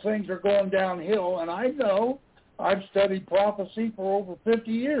because things are going downhill, and I know I've studied prophecy for over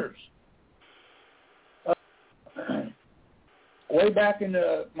 50 years. Way back in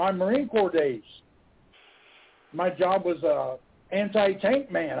my Marine Corps days, my job was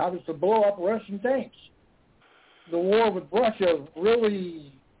anti-tank man. I was to blow up Russian tanks. The war with Russia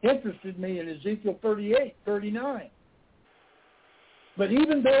really interested me in Ezekiel 38, 39. But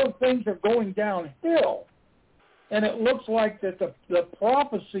even though things are going downhill, and it looks like that the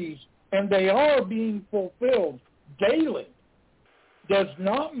prophecies, and they are being fulfilled daily, does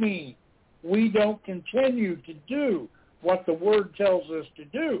not mean we don't continue to do what the Word tells us to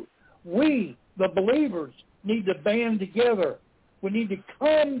do. We, the believers, need to band together. We need to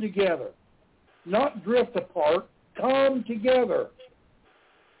come together, not drift apart, come together.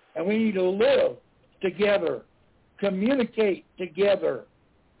 And we need to live together, communicate together,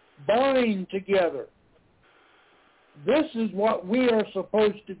 bind together. This is what we are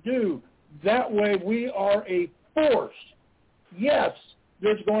supposed to do. That way we are a force. Yes,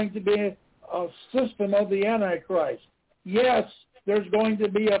 there's going to be a system of the Antichrist. Yes, there's going to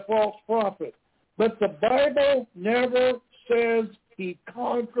be a false prophet. But the Bible never says he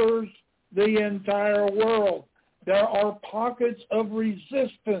conquers the entire world. There are pockets of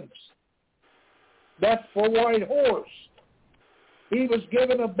resistance. That's the white horse. He was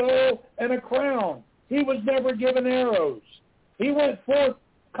given a bow and a crown. He was never given arrows. He went forth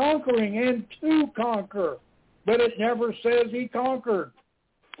conquering and to conquer, but it never says he conquered.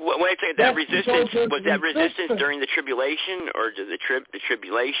 Wait a second. That resistance, was that resistance during the tribulation, or the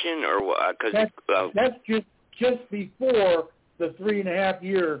tribulation, or that's just before the 3.5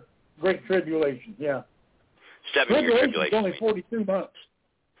 year Great Tribulation? Yeah. 7-year tribulation. It's only 42 months.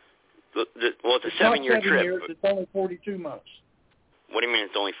 It's a 7-year trip. Years, it's only 42 months. What do you mean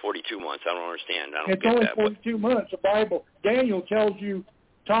it's only 42 months? I don't understand. It's only 42 months. The Bible, Daniel tells you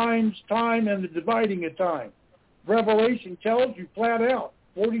time, and the dividing of time. Revelation tells you flat out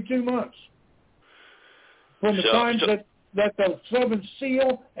 42 months. From the time that the seventh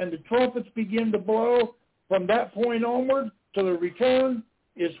seal and the trumpets begin to blow, from that point onward to the return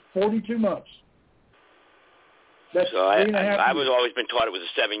is 42 months. That's I was always been taught it was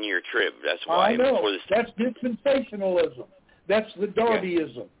a 7-year trib. That's why. I know. That's dispensationalism. That's the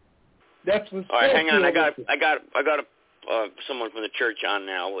Darbyism. Yeah. That's the. All right, hang on. I got someone from the church on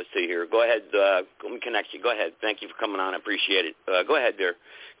now. Let's see here. Go ahead. Let me connect you. Go ahead. Thank you for coming on. I appreciate it. Go ahead there.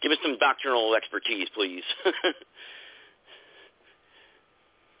 Give us some doctrinal expertise, please.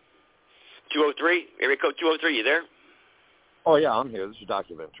 203, area code 203. You there? Oh yeah, I'm here. This is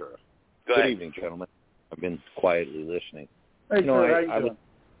Dr. Ventura. Go ahead. Good evening, gentlemen. I've been quietly listening. Hey, sir, how you doing?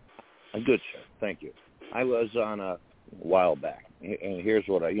 I'm good, sir. Thank you. I was on a while back, and here's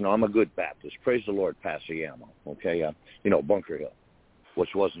what I'm a good Baptist. Praise the Lord, Pasayamo. Okay, Bunker Hill, which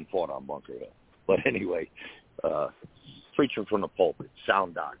wasn't fought on Bunker Hill. But anyway, preaching from the pulpit,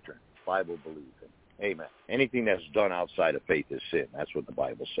 sound doctrine, Bible believing. Amen. Anything that's done outside of faith is sin. That's what the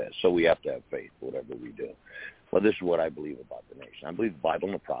Bible says. So we have to have faith, whatever we do. Well, this is what I believe about the nation. I believe the Bible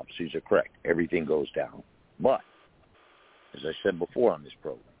and the prophecies are correct. Everything goes down. But, as I said before on this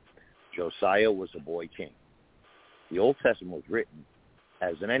program, Josiah was a boy king. The Old Testament was written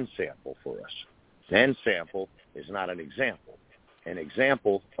as an end sample for us. An end sample is not an example. An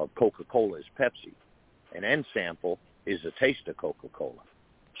example of Coca-Cola is Pepsi. An end sample is a taste of Coca-Cola.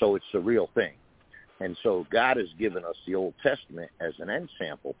 So it's the real thing. And so God has given us the Old Testament as an end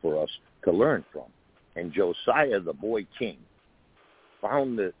sample for us to learn from. And Josiah, the boy king,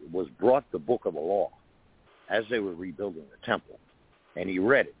 was brought the book of the law as they were rebuilding the temple. And he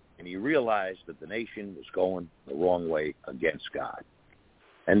read it. And he realized that the nation was going the wrong way against God.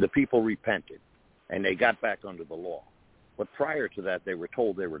 And the people repented. And they got back under the law. But prior to that, they were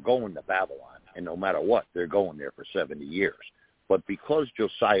told they were going to Babylon. And no matter what, they're going there for 70 years. But because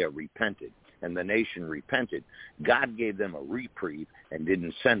Josiah repented and the nation repented, God gave them a reprieve and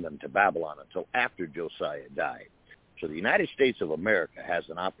didn't send them to Babylon until after Josiah died. So the United States of America has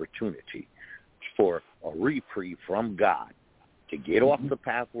an opportunity for a reprieve from God to get off the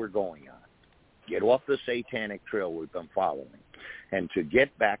path we're going on, get off the satanic trail we've been following, and to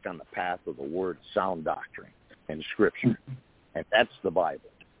get back on the path of the word, sound doctrine, and Scripture. And that's the Bible.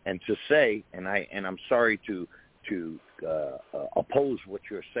 And to say, and I'm sorry to oppose what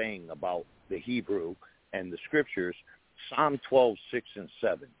you're saying about the Hebrew and the Scriptures, Psalm 12, 6 and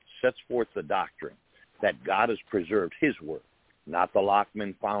 7 sets forth the doctrine that God has preserved his word, not the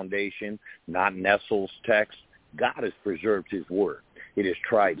Lockman Foundation, not Nestle's text. God has preserved his word. It is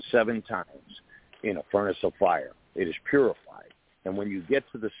tried 7 times in a furnace of fire. It is purified. And when you get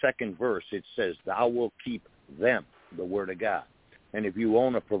to the second verse, it says, thou wilt keep them, the word of God. And if you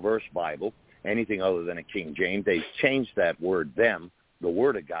own a perverse Bible, anything other than a King James, they changed that word, them, the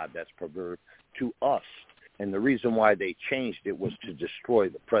word of God that's perverse, to us. And the reason why they changed it was to destroy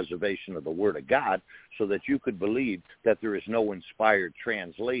the preservation of the word of God so that you could believe that there is no inspired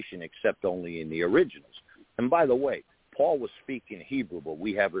translation except only in the originals. And by the way, Paul was speaking Hebrew, but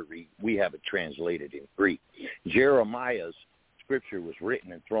we have it translated in Greek. Jeremiah's Scripture was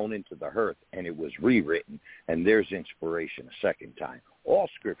written and thrown into the earth, and it was rewritten, and there's inspiration a second time. All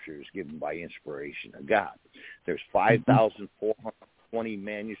Scripture is given by inspiration of God. There's 5,420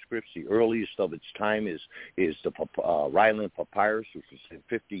 manuscripts. The earliest of its time is the Ryland Papyrus, which is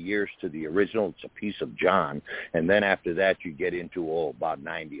 50 years to the original. It's a piece of John. And then after that, you get into about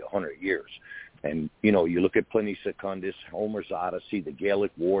 90, 100 years. And, you look at Pliny Secundus, Homer's Odyssey, the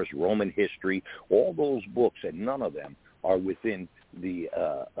Gallic Wars, Roman history, all those books, and none of them are within the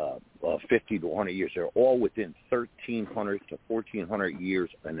 50 to 100 years. They're all within 1,300 to 1,400 years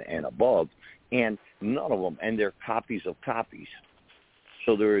and above, and none of them, and they're copies of copies.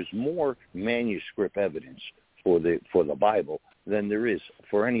 So there is more manuscript evidence for the Bible than there is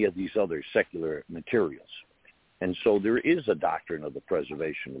for any of these other secular materials. And so there is a doctrine of the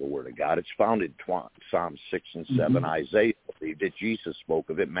preservation of the Word of God. It's found in Psalm 6 and 7. Isaiah believed it. Jesus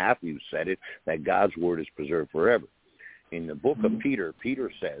spoke of it. Matthew said it, that God's Word is preserved forever. In the book of Peter, Peter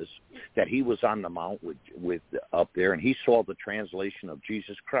says that he was on the mount with up there, and he saw the translation of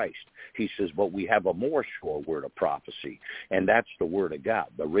Jesus Christ. He says, but we have a more sure word of prophecy, and that's the Word of God,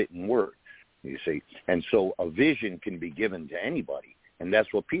 the written Word, you see. And so a vision can be given to anybody. And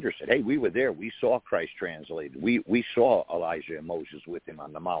that's what Peter said. Hey, we were there. We saw Christ translated. We saw Elijah and Moses with him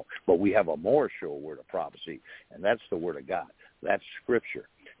on the mount. But we have a more sure word of prophecy, and that's the Word of God. That's Scripture.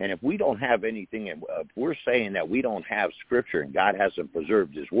 And if we don't have anything, if we're saying that we don't have Scripture and God hasn't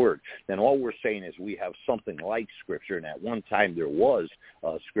preserved his word, then all we're saying is we have something like Scripture, and at one time there was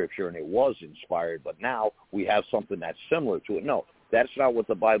Scripture and it was inspired, but now we have something that's similar to it. No, that's not what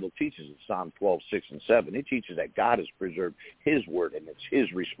the Bible teaches in Psalm 12, 6 and 7. It teaches that God has preserved his word, and it's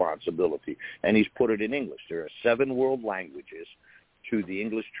his responsibility, and he's put it in English. There are 7 world languages to the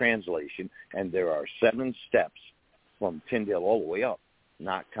English translation, and there are 7 steps from Tyndale all the way up,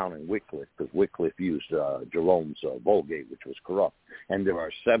 not counting Wycliffe, because Wycliffe used Jerome's Vulgate, which was corrupt. And there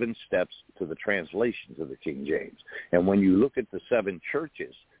are 7 steps to the translations of the King James. And when you look at the 7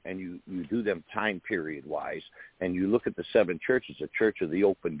 churches, and you do them time period-wise, and you look at the 7 churches, the Church of the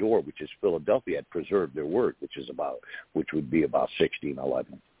Open Door, which is Philadelphia, had preserved their word, which would be about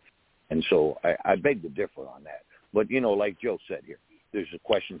 1611. And so I beg to differ on that. But, like Joe said here, there's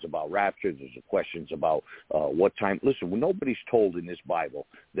questions about rapture. There's questions about what time. Listen, nobody's told in this Bible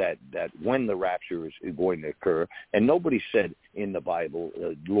that when the rapture is going to occur. And nobody said in the Bible,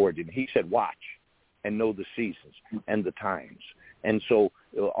 Lord, and he said, watch and know the seasons and the times. And so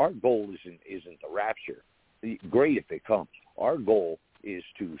our goal isn't the rapture. Great if it comes. Our goal is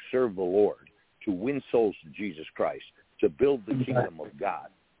to serve the Lord, to win souls to Jesus Christ, to build the kingdom of God,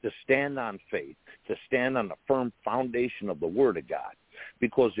 to stand on faith, to stand on the firm foundation of the Word of God.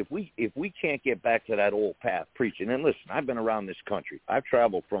 Because if we can't get back to that old path preaching, and listen, I've been around this country. I've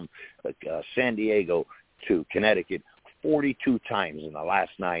traveled from San Diego to Connecticut 42 times in the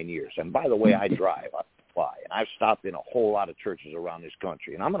last 9 years. And by the way, I drive. apply. And I've stopped in a whole lot of churches around this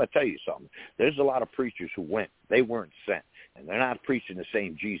country. And I'm going to tell you something. There's a lot of preachers who went. They weren't sent. And they're not preaching the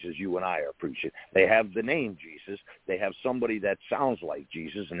same Jesus you and I are preaching. They have the name Jesus. They have somebody that sounds like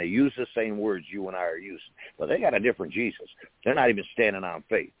Jesus, and they use the same words you and I are using. But they got a different Jesus. They're not even standing on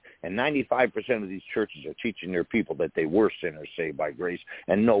faith. And 95% of these churches are teaching their people that they were sinners saved by grace.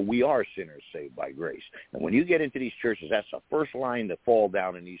 And no, we are sinners saved by grace. And when you get into these churches, that's the first line to fall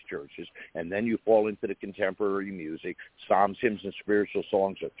down in these churches. And then you fall into the contemporary music. Psalms, hymns, and spiritual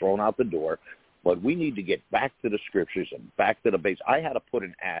songs are thrown out the door. But we need to get back to the scriptures and back to the base. I had to put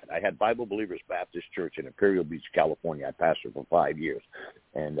an ad. I had Bible Believers Baptist Church in Imperial Beach, California. I pastored for 5 years.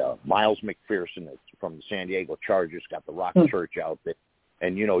 And Miles McPherson from the San Diego Chargers got the Rock Church out there.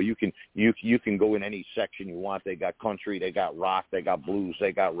 And, you know, you can go in any section you want. They got country, they got rock, they got blues,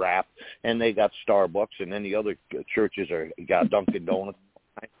 they got rap, and they got Starbucks. And then the other churches got Dunkin' Donuts,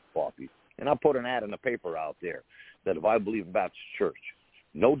 coffee. And I put an ad in the paper out there that if I believe in Baptist Church,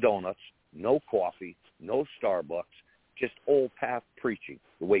 no donuts, no coffee, no Starbucks, just old path preaching,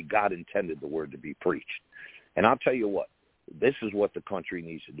 the way God intended the word to be preached. And I'll tell you what, this is what the country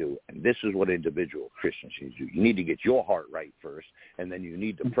needs to do, and this is what individual Christians need to do. You need to get your heart right first, and then you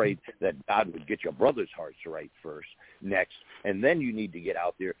need to pray that God would get your brother's hearts right first, next, and then you need to get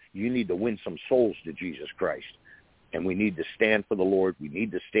out there. You need to win some souls to Jesus Christ. And we need to stand for the Lord. We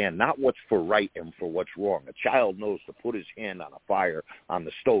need to stand not what's for right and for what's wrong. A child knows to put his hand on a fire on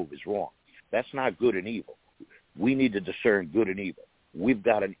the stove is wrong. That's not good and evil. We need to discern good and evil. We've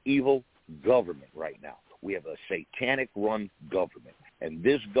got an evil government right now. We have a satanic-run government. And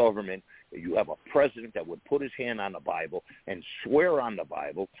this government, you have a president that would put his hand on the Bible and swear on the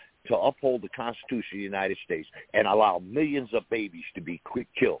Bible to uphold the Constitution of the United States and allow millions of babies to be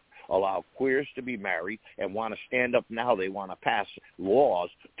killed, allow queers to be married, and want to stand up now. They want to pass laws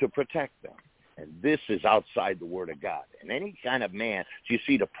to protect them. And this is outside the Word of God. And any kind of man, you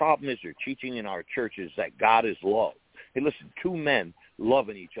see, the problem is they're teaching in our churches that God is love. Hey, listen, two men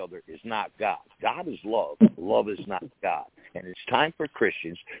loving each other is not God. God is love. Love is not God. And it's time for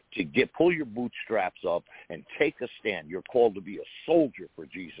Christians to pull your bootstraps up and take a stand. You're called to be a soldier for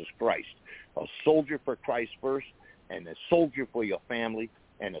Jesus Christ, a soldier for Christ first, and a soldier for your family,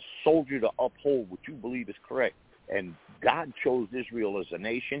 and a soldier to uphold what you believe is correct. And God chose Israel as a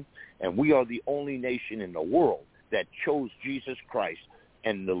nation, and we are the only nation in the world that chose Jesus Christ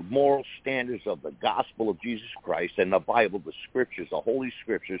and the moral standards of the gospel of Jesus Christ and the Bible, the scriptures, the Holy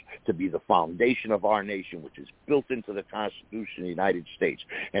Scriptures, to be the foundation of our nation, which is built into the Constitution of the United States.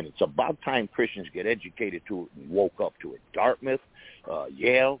 And it's about time Christians get educated to it and woke up to it. Dartmouth,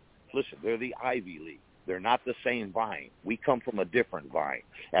 Yale, listen, they're the Ivy League. They're not the same vine. We come from a different vine.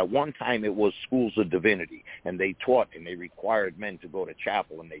 At one time, it was schools of divinity, and they taught and they required men to go to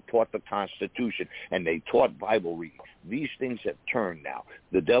chapel, and they taught the Constitution, and they taught Bible reading. These things have turned now.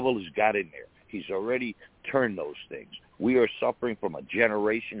 The devil has got in there. He's already turned those things. We are suffering from a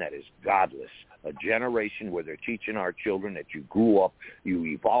generation that is godless, a generation where they're teaching our children that you grew up, you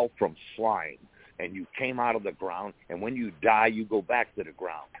evolved from slime, and you came out of the ground, and when you die, you go back to the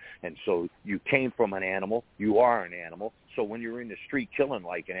ground. And so you came from an animal, you are an animal, so when you're in the street killing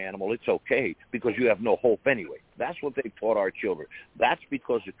like an animal, it's okay because you have no hope anyway. That's what they taught our children. That's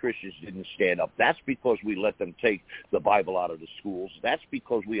because the Christians didn't stand up. That's because we let them take the Bible out of the schools. That's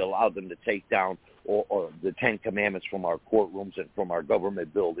because we allowed them to take down or the Ten Commandments from our courtrooms and from our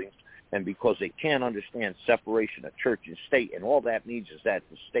government buildings. And because they can't understand separation of church and state, and all that means is that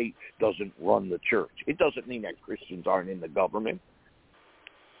the state doesn't run the church. It doesn't mean that Christians aren't in the government.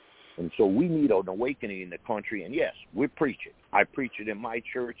 And so we need an awakening in the country, and yes, we're preaching. I preach it in my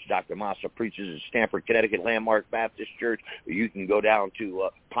church. Dr. Massa preaches in Stamford, Connecticut, Landmark Baptist Church. You can go down to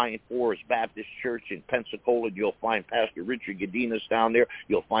Pine Forest Baptist Church in Pensacola, and you'll find Pastor Richard Godinez down there.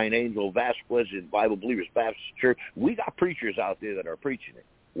 You'll find Angel Vasquez in Bible Believers Baptist Church. We got preachers out there that are preaching it.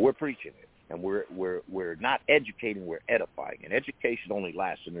 We're preaching it. And we're not educating, we're edifying. And education only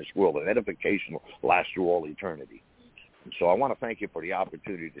lasts in this world, and edification will last through all eternity. And so I want to thank you for the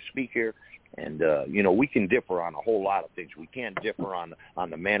opportunity to speak here. And, we can differ on a whole lot of things. We can't differ on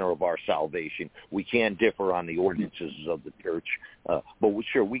the manner of our salvation. We can't differ on the ordinances of the church. But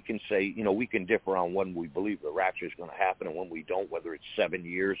we can say, we can differ on when we believe the rapture is going to happen and when we don't, whether it's 7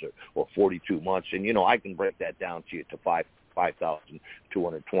 years or 42 months. And, I can break that down to you to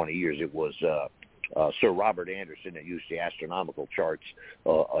 5,220 years. It was Sir Robert Anderson that used the astronomical charts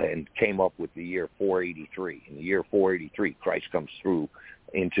and came up with the year 483. In the year 483, Christ comes through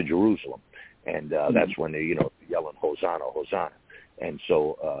into Jerusalem, and that's when they're yelling Hosanna, Hosanna. And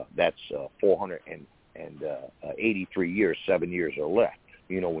so that's 483 years, 7 years are left.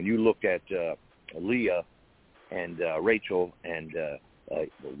 When you look at Leah and Rachel, and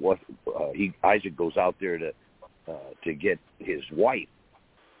Isaac goes out there to get his wife,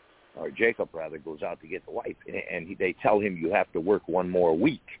 or Jacob rather goes out to get the wife, and they tell him you have to work one more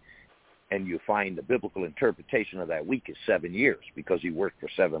week, and you find the biblical interpretation of that week is 7 years because he worked for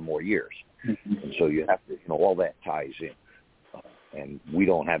 7 more years, and so you have to, all that ties in. And we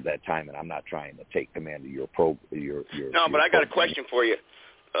don't have that time, and I'm not trying to take command of your No, but I got a question for you,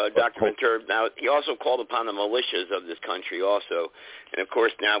 Dr. Ventura. Now, he also called upon the militias of this country also, and of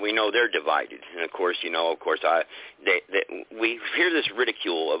course now we know they're divided. And of course, we hear this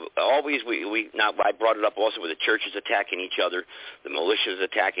ridicule of always. I brought it up also with the churches attacking each other, the militias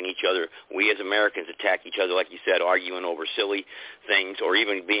attacking each other. We as Americans attack each other, like you said, arguing over silly things or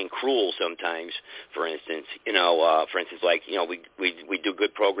even being cruel sometimes. For instance, we do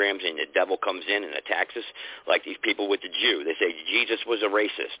good programs and the devil comes in and attacks us, like these people with the Jew. They say Jesus was a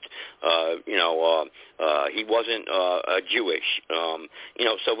racist. He wasn't Jewish.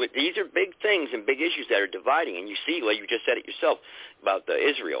 So these are big things and big issues that are dividing. And you see, like you just said it yourself about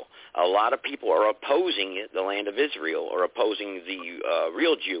Israel. A lot of people are opposing the land of Israel or opposing the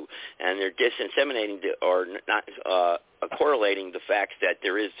real Jew, and they're disseminating or not correlating the fact that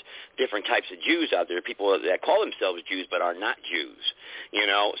there is different types of Jews out there, people that call themselves Jews but are not Jews.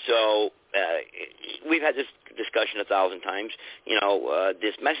 So we've had this discussion 1,000 times.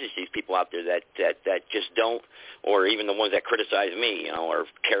 This message to these people out there that just don't, or even the ones that criticize me, or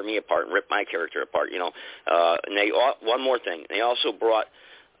tear me apart and rip my character apart. And they one more thing, they also brought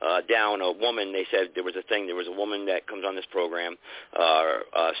down a woman. They said there was a woman that comes on this program,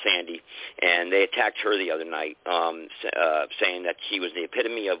 Sandy, and they attacked her the other night, saying that she was the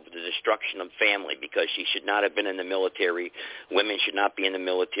epitome of the destruction of family because she should not have been in the military. Women should not be in the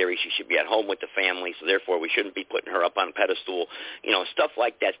military. She should be at home with the family, so therefore we shouldn't be putting her up on a pedestal. Stuff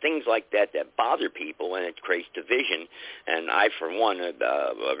like that, things like that bother people, and it creates division. And I, for one,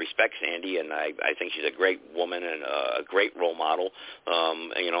 respect Sandy, and I think she's a great woman and a great role model.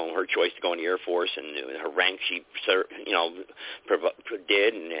 Her choice to go in the Air Force and her rank she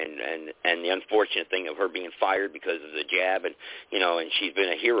did, and the unfortunate thing of her being fired because of the jab, and she's been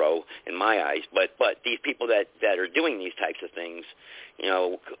a hero in my eyes. But these people that are doing these types of things,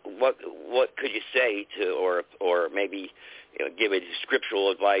 what could you say to, or maybe give a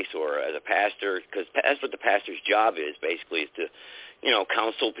scriptural advice, or as a pastor, because that's what the pastor's job is, basically, is to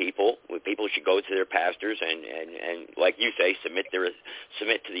counsel people. People should go to their pastors and like you say, submit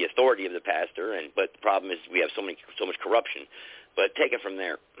to the authority of the pastor. But the problem is we have so much corruption. But take it from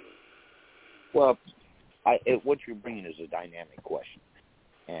there. Well, what you're bringing is a dynamic question,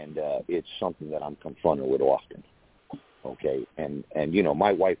 and it's something that I'm confronted with often. Okay, and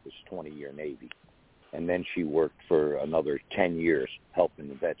my wife was 20-year Navy, and then she worked for another 10 years helping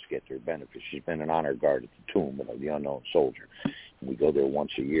the vets get their benefits. She's been an honor guard at the Tomb of the Unknown Soldier. We go there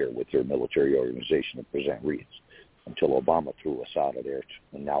once a year with her military organization to present wreaths until Obama threw us out of there,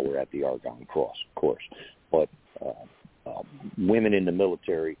 and now we're at the Argonne Cross, of course. But women in the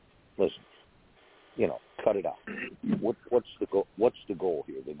military, listen, cut it out. What's the goal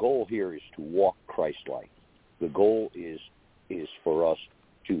here? The goal here is to walk Christ-like. The goal is for us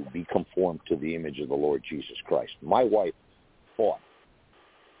to be conformed to the image of the Lord Jesus Christ. My wife fought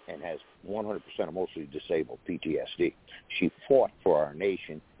and has 100% emotionally disabled PTSD. She fought for our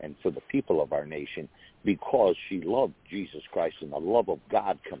nation and for the people of our nation because she loved Jesus Christ, and the love of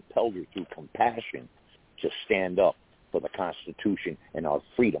God compelled her through compassion to stand up for the Constitution and our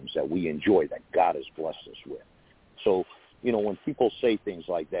freedoms that we enjoy, that God has blessed us with. So, when people say things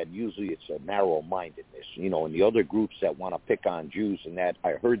like that, usually it's a narrow-mindedness. And the other groups that want to pick on Jews and that,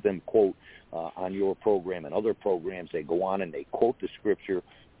 I heard them quote on your program and other programs, they go on and they quote the scripture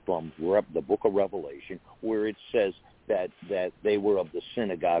from the book of Revelation where it says that they were of the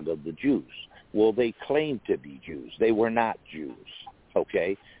synagogue of the Jews. Well, they claimed to be Jews. They were not Jews,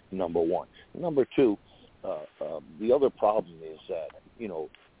 okay, number one. Number two, the other problem is that,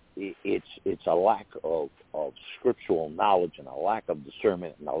 it's a lack of scriptural knowledge and a lack of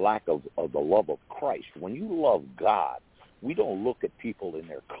discernment and a lack of the love of Christ. When you love God, we don't look at people in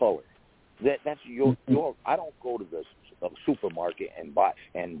their color. That's your. I don't go to the supermarket and buy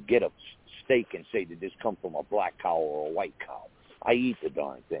and get a steak and say, did this come from a black cow or a white cow? I eat the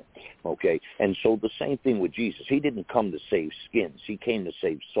darn thing, okay? And so the same thing with Jesus. He didn't come to save skins. He came to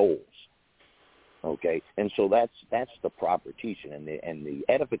save souls, okay? And so that's the proper teaching. And the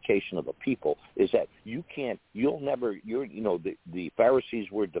edification of the people is that the Pharisees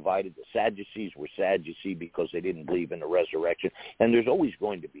were divided. The Sadducees were Sadducee because they didn't believe in the resurrection. And there's always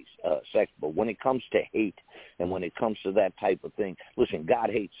going to be sex. But when it comes to hate and when it comes to that type of thing, listen, God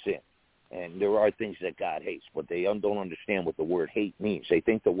hates sin. And there are things that God hates, but they don't understand what the word hate means. They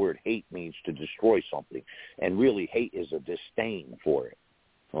think the word hate means to destroy something, and really hate is a disdain for it,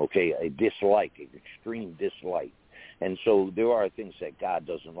 okay, a dislike, an extreme dislike. And so there are things that God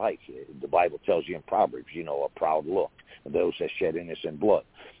doesn't like. The Bible tells you in Proverbs, a proud look, those that shed innocent blood,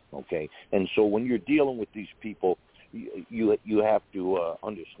 okay. And so when you're dealing with these people, you have to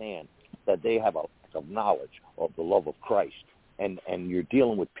understand that they have a lack of knowledge of the love of Christ. And you're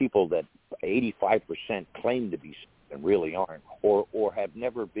dealing with people that 85% claim to be and really aren't, or have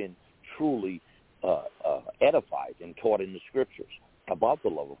never been truly edified and taught in the Scriptures about the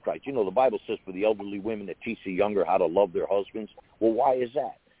love of Christ. The Bible says for the elderly women that teach the younger how to love their husbands. Well, why is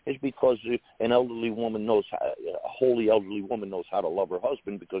that? It's because an elderly woman a holy elderly woman knows how to love her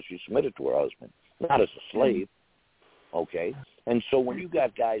husband because she's submitted to her husband, not as a slave. Okay, and so when you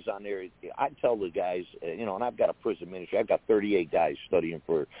got guys on there, I tell the guys, and I've got a prison ministry. I've got 38 guys studying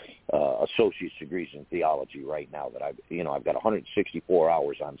for associate's degrees in theology right now. That I've got 164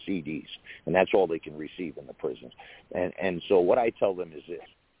 hours on CDs, and that's all they can receive in the prisons. And so what I tell them is this: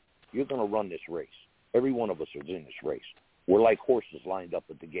 you're going to run this race. Every one of us is in this race. We're like horses lined up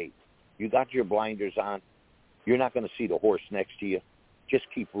at the gate. You got your blinders on. You're not going to see the horse next to you. Just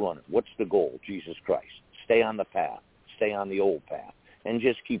keep running. What's the goal? Jesus Christ. Stay on the path. Stay on the old path and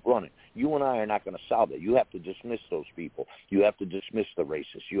just keep running. You and I are not going to solve it. You have to dismiss those people. You have to dismiss the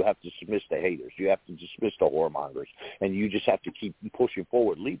racists. You have to dismiss the haters. You have to dismiss the whoremongers. And you just have to keep pushing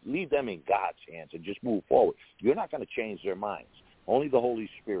forward. Leave them in God's hands and just move forward. You're not going to change their minds. Only the Holy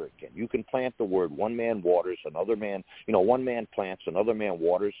Spirit can. You can plant the word. One man waters, another man, one man plants, another man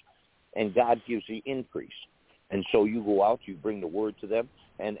waters, and God gives the increase. And so you go out, you bring the word to them.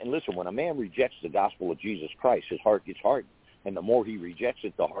 And listen, when a man rejects the gospel of Jesus Christ, his heart gets hardened. And the more he rejects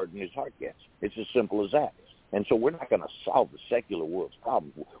it, the harder his heart gets. It's as simple as that. And so we're not going to solve the secular world's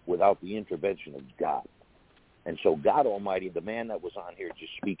problem without the intervention of God. And so God Almighty, the man that was on here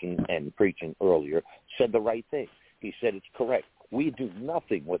just speaking and preaching earlier, said the right thing. He said it's correct. We do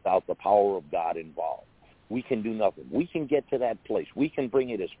nothing without the power of God involved. We can do nothing. We can get to that place. We can bring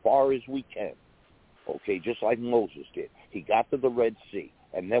it as far as we can. Okay, just like Moses did. He got to the Red Sea.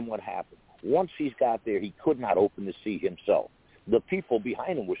 And then what happened? Once he's got there, he could not open the sea himself. The people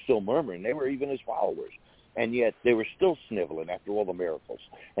behind him were still murmuring. They were even his followers. And yet they were still sniveling after all the miracles.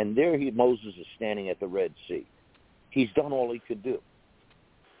 And there Moses is standing at the Red Sea. He's done all he could do.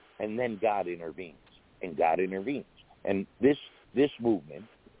 And then God intervenes. And God intervenes. And this movement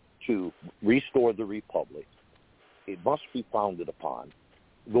to restore the republic, it must be founded upon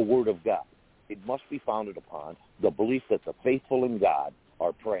the Word of God. It must be founded upon the belief that the faithful in God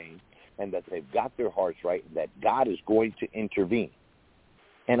are praying and that they've got their hearts right and that God is going to intervene.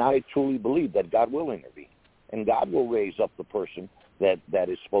 And I truly believe that God will intervene. And God will raise up the person that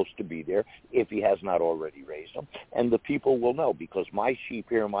is supposed to be there if he has not already raised them. And the people will know because my sheep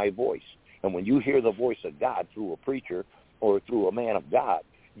hear my voice. And when you hear the voice of God through a preacher or through a man of God,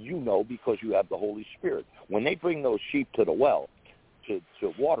 you know because you have the Holy Spirit. When they bring those sheep to the well to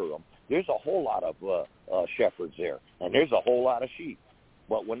water them, there's a whole lot of shepherds there, and there's a whole lot of sheep.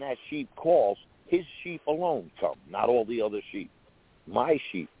 But when that sheep calls, his sheep alone come, not all the other sheep. My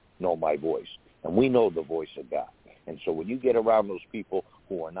sheep know my voice, and we know the voice of God. And so when you get around those people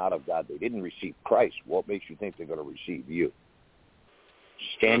who are not of God, they didn't receive Christ, what makes you think they're going to receive you?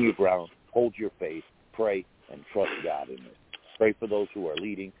 Stand your ground, hold your faith, pray, and trust God in it. Pray for those who are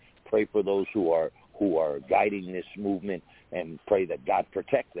leading. Pray for those who are guiding this movement, and pray that God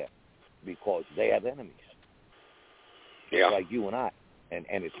protect them because they have enemies. Yeah. Like you and I. And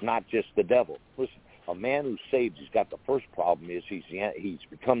it's not just the devil. Listen, a man who's saved, he's got the first problem is he's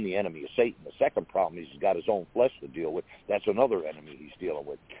become the enemy of Satan. The second problem is he's got his own flesh to deal with. That's another enemy he's dealing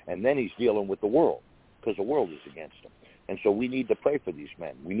with. And then he's dealing with the world because the world is against him. And so we need to pray for these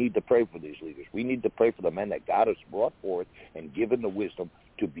men. We need to pray for these leaders. We need to pray for the men that God has brought forth and given the wisdom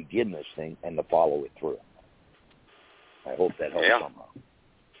to begin this thing and to follow it through. I hope that helps somehow.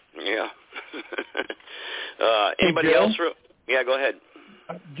 Yeah. Anybody else? Yeah, go ahead.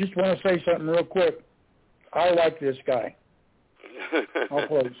 I just want to say something real quick. I like this guy. I'll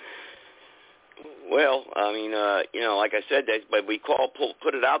close. Well, I mean, like I said, but we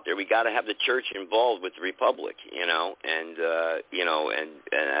put it out there. We got to have the church involved with the republic, or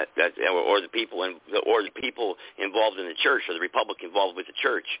the people involved in the church, or the republic involved with the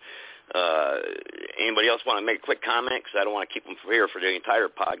church. Anybody else want to make a quick comment? Because I don't want to keep them here for the entire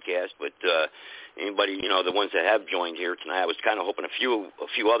podcast. But anybody, the ones that have joined here tonight, I was kind of hoping a few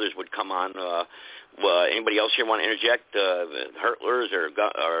others would come on. Anybody else here want to interject? Hertlers or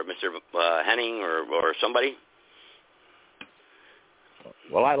Mr. Henning or somebody?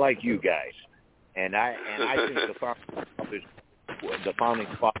 Well, I like you guys, and I think the founding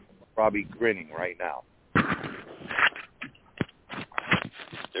fathers are probably grinning right now.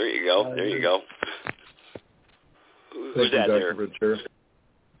 There you go. There you go. Who's that there? Thank you, Dr.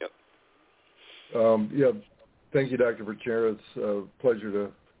 Verchera. Yep. Thank you, Dr. Verchera. It's a pleasure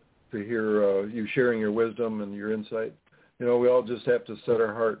to hear you sharing your wisdom and your insight. We all just have to set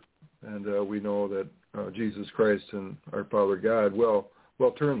our heart, and we know that Jesus Christ and our Father God will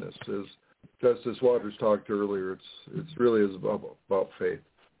turn this. As Justice Waters talked earlier, it's really is about faith.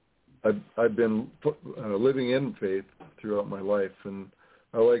 I've been living in faith throughout my life, and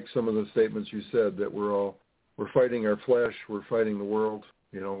I like some of the statements you said that we're fighting our flesh, we're fighting the world,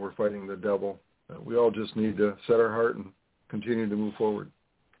 we're fighting the devil. We all just need to set our heart and continue to move forward.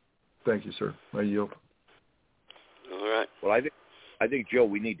 Thank you, sir. I yield. All right. Well, I think, Joe,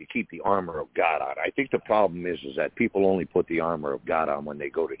 we need to keep the armor of God on. I think the problem is that people only put the armor of God on when they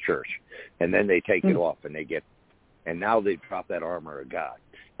go to church, and then they take it off, and now they drop that armor of God.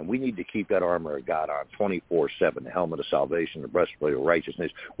 And we need to keep that armor of God on 24/7, the helmet of salvation, the breastplate of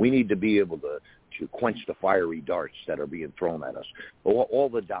righteousness. We need to be able to quench the fiery darts that are being thrown at us, all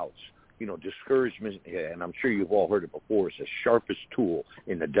the doubts. Discouragement, and I'm sure you've all heard it before, is the sharpest tool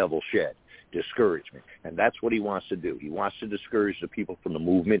in the devil's shed, discouragement. And that's what he wants to do. He wants to discourage the people from the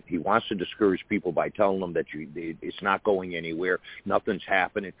movement. He wants to discourage people by telling them that it's not going anywhere, nothing's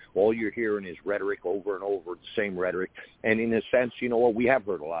happening. All you're hearing is rhetoric over and over, the same rhetoric. And in a sense, we have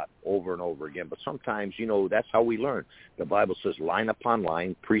heard a lot over and over again. But sometimes, that's how we learn. The Bible says line upon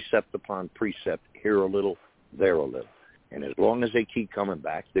line, precept upon precept, here a little, there a little. And as long as they keep coming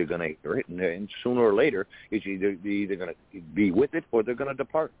back, they're going to hear it. And sooner or later, it's either going to be with it or they're going to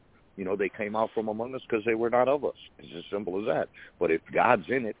depart. They came out from among us because they were not of us. It's as simple as that. But if God's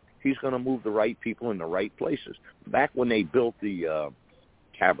in it, he's going to move the right people in the right places. Back when they built the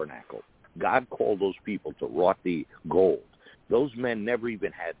tabernacle, God called those people to wrought the gold. Those men never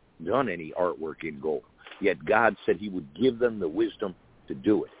even had done any artwork in gold. Yet God said he would give them the wisdom to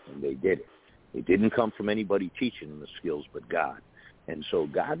do it, and they did it. It didn't come from anybody teaching them the skills but God. And so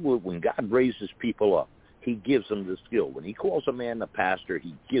when God raises people up, he gives them the skill. When he calls a man a pastor,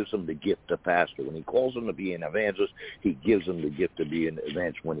 he gives them the gift to pastor. When he calls them to be an evangelist, he gives them the gift to be an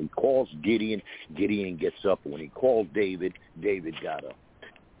evangelist. When he calls Gideon, Gideon gets up. When he called David, David got up.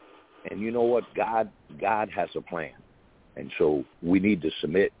 And you know what? God has a plan. And so we need to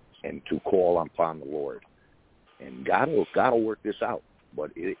submit and to call upon the Lord. And God will work this out.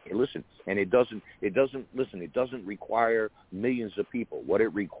 But listen, and it doesn't require millions of people. What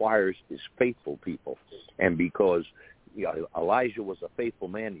it requires is faithful people. And because Elijah was a faithful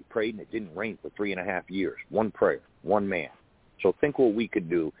man, he prayed and it didn't rain for 3.5 years. One prayer, one man. So think what we could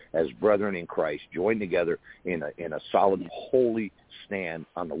do as brethren in Christ, join together in a solid, holy stand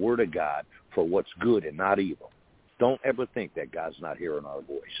on the Word of God for what's good and not evil. Don't ever think that God's not hearing our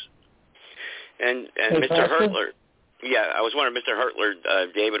voice. And Mr. Hurtler. Yeah, I was wondering, Mr. Hurtler,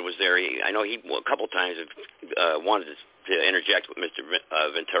 David was there. I know he a couple times wanted to interject with Mr.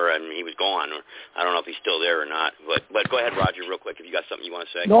 Ventura, and he was gone. Or I don't know if he's still there or not. But go ahead, Roger, real quick, if you got something you want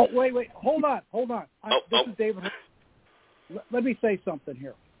to say. No, wait. Hold on. This is David. Let me say something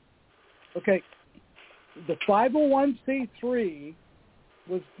here. Okay, the 501c3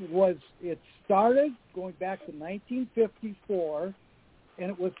 it started going back to 1954,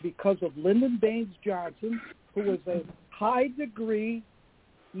 and it was because of Lyndon Baines Johnson, who was a high-degree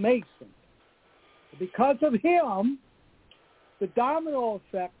Mason. Because of him, the domino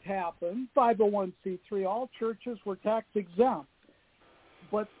effect happened. 501c3, all churches were tax-exempt.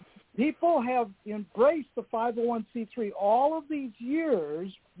 But people have embraced the 501c3 all of these years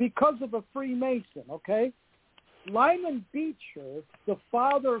because of a Freemason, okay? Lyman Beecher, the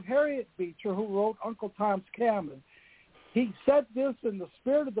father of Harriet Beecher, who wrote Uncle Tom's Cabin, he said this in The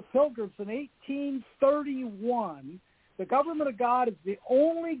Spirit of the Pilgrims in 1831. The government of God is the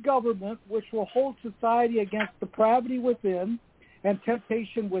only government which will hold society against depravity within and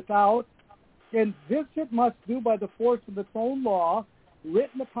temptation without, and this it must do by the force of its own law,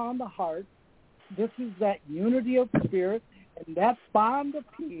 written upon the heart. This is that unity of spirit and that bond of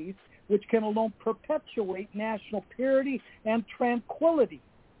peace which can alone perpetuate national purity and tranquility.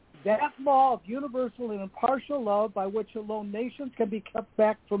 That law of universal and impartial love by which alone nations can be kept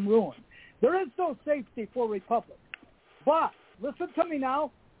back from ruin. There is no safety for republic. But, listen to me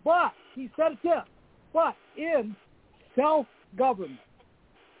now, but, he said this, but in self-government,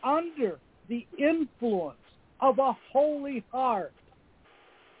 under the influence of a holy heart,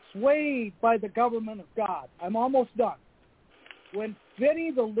 swayed by the government of God. I'm almost done. When Finney,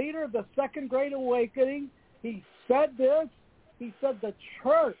 the leader of the Second Great Awakening, he said this, He said the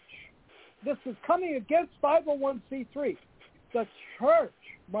church, this is coming against 501c3. The church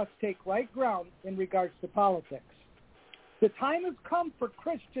must take right ground in regards to politics. The time has come for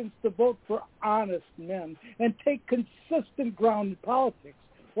Christians to vote for honest men and take consistent ground in politics,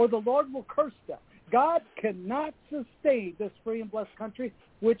 or the Lord will curse them. God cannot sustain this free and blessed country,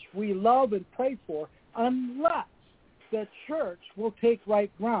 which we love and pray for, unless the church will take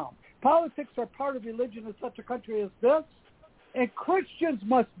right ground. Politics are part of religion in such a country as this, and Christians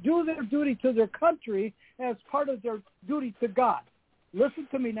must do their duty to their country as part of their duty to God. Listen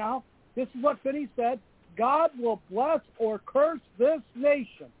to me now. This is what Finney said. God will bless or curse this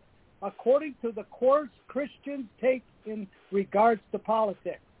nation according to the course Christians take in regards to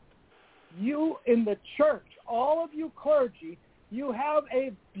politics. You in the church, all of you clergy, you have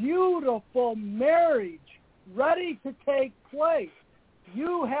a beautiful marriage ready to take place.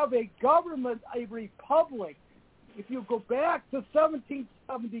 You have a government, a republic. If you go back to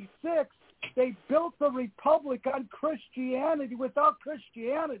 1776, they built the republic on Christianity. Without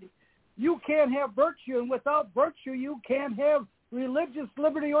Christianity, you can't have virtue, and without virtue, you can't have religious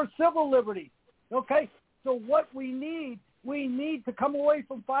liberty or civil liberty. Okay? So what we need to come away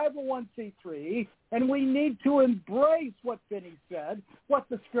from 501c3, and we need to embrace what Finney said, what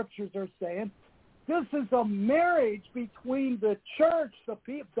the scriptures are saying. This is a marriage between the church,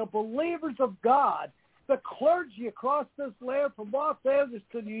 the believers of God, the clergy across this land from Los Angeles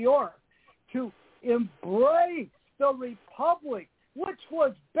to New York, to embrace the republic, which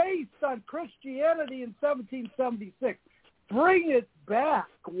was based on Christianity in 1776. Bring it back.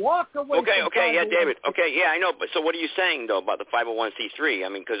 Walk away. Okay, yeah, David. Okay, yeah, I know. But so what are you saying, though, about the 501c3? I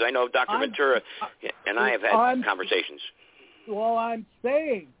mean, because I know Dr. Ventura and I have had conversations. Well, I'm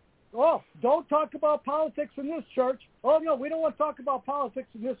saying, don't talk about politics in this church. Oh, no, we don't want to talk about politics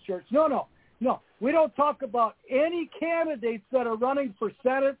in this church. No. We don't talk about any candidates that are running for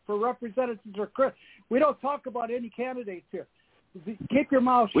Senate, for representatives, or we don't talk about any candidates here. Keep your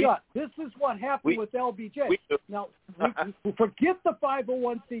mouth shut. This is what happened with LBJ. Now, forget the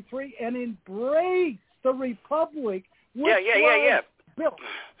 501c3 and embrace the republic. Yeah. Built.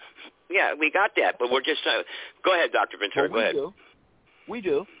 Yeah, we got that, but we're just go ahead, Dr. Ventura. Go ahead. We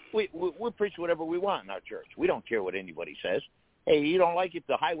do. We preach whatever we want in our church. We don't care what anybody says. Hey, you don't like it?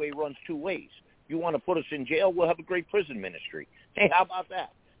 The highway runs two ways. You want to put us in jail? We'll have a great prison ministry. Hey, how about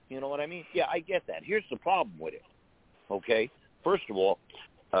that? You know what I mean? Yeah, I get that. Here's the problem with it. Okay? First of all,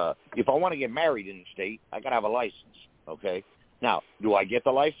 if I want to get married in the state, I got to have a license. Okay? Now, do I get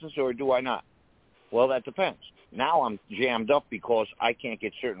the license or do I not? Well, that depends. Now I'm jammed up because I can't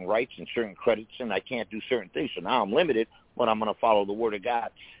get certain rights and certain credits, and I can't do certain things. So now I'm limited, but I'm going to follow the Word of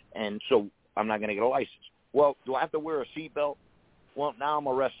God, and so I'm not going to get a license. Well, do I have to wear a seatbelt? Well, now I'm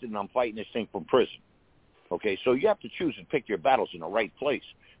arrested and I'm fighting this thing from prison. Okay, so you have to choose and pick your battles in the right place.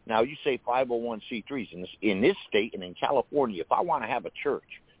 Now, you say 501c3s. In this state and in California, if I want to have a church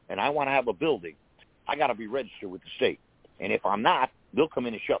and I want to have a building, I got to be registered with the state. And if I'm not, they'll come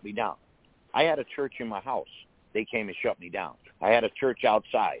in and shut me down. I had a church in my house. They came and shut me down. I had a church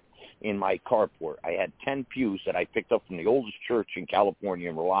outside in my carport. I had 10 pews that I picked up from the oldest church in California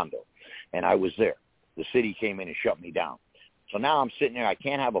in Rolando, and I was there. The city came in and shut me down. So now I'm sitting there. I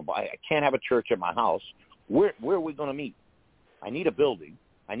can't have a church at my house. Where are we going to meet? I need a building.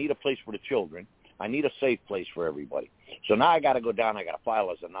 I need a place for the children. I need a safe place for everybody. So now I got to go down. I got to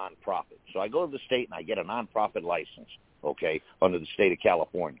file as a nonprofit. So I go to the state and I get a nonprofit license, okay, under the state of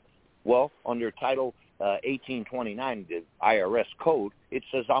California. Well, under Title 1829, the IRS code, it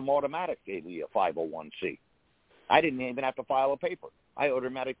says I'm automatically a 501c. I didn't even have to file a paper. I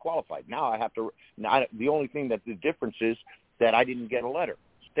automatically qualified. Now I have to. The only thing that the difference is that I didn't get a letter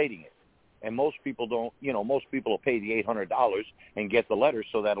stating it. And most people don't, most people will pay the $800 and get the letter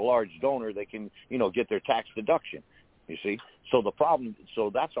so that a large donor, they can, get their tax deduction, you see. So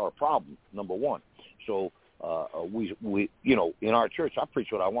that's our problem, number one. So we in our church, I preach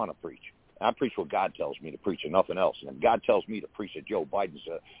what I want to preach. I preach what God tells me to preach and nothing else. And if God tells me to preach that Joe Biden's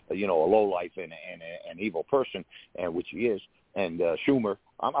a lowlife and an evil person, and which he is, and Schumer,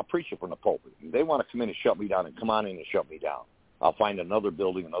 I'm a preacher from the pulpit. If they want to come in and shut me down, and come on in and shut me down. I'll find another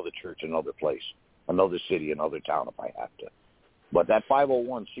building, another church, another place, another city, another town if I have to. But that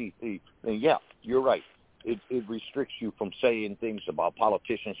 501c3, yeah, you're right. It restricts you from saying things about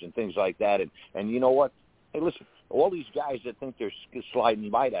politicians and things like that. And you know what? Hey, listen, all these guys that think they're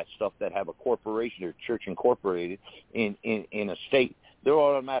sliding by that stuff that have a corporation or church incorporated in a state, they're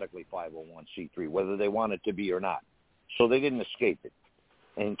automatically 501c3, whether they want it to be or not. So they didn't escape it,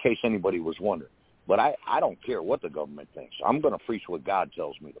 in case anybody was wondering. But I don't care what the government thinks. I'm going to preach what God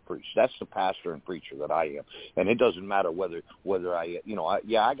tells me to preach. That's the pastor and preacher that I am. And it doesn't matter whether I,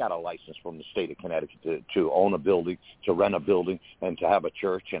 I got a license from the state of Connecticut to own a building, to rent a building, and to have a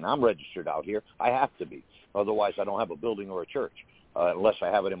church. And I'm registered out here. I have to be. Otherwise, I don't have a building or a church unless I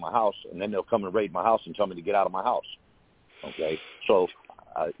have it in my house. And then they'll come and raid my house and tell me to get out of my house. Okay? So,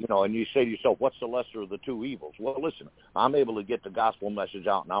 and you say to yourself, what's the lesser of the two evils? Well, listen, I'm able to get the gospel message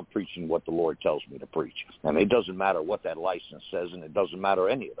out, and I'm preaching what the Lord tells me to preach. And it doesn't matter what that license says, and it doesn't matter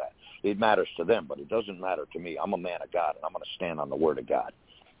any of that. It matters to them, but it doesn't matter to me. I'm a man of God, and I'm going to stand on the word of God.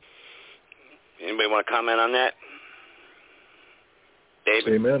 Anybody want to comment on that?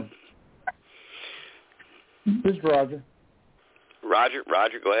 David? Amen. This is Roger. Roger,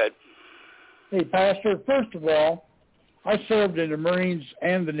 go ahead. Hey, Pastor, first of all, I served in the Marines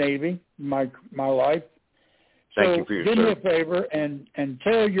and the Navy in my life. Thank you for your service. service. Do me a favor and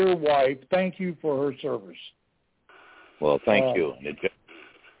tell your wife thank you for her service. Well, thank you. And it just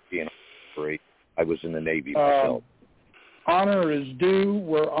being great. I was in the Navy myself. Honor is due.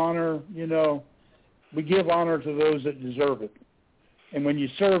 Where honor, we give honor to those that deserve it. And when you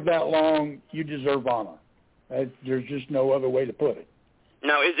serve that long, you deserve honor. There's just no other way to put it.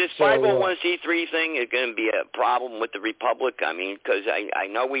 Now, is this 501c3 thing going to be a problem with the Republic? I mean, because I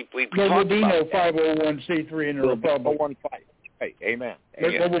know we've talked about there will be no 501c3 in the Republic. Hey, amen.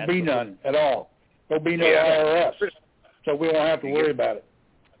 There will be none at all. There will be no IRS, so we won't have to worry about it.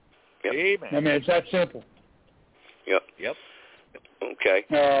 Yep. Amen. I mean, it's that simple. Yep. Okay.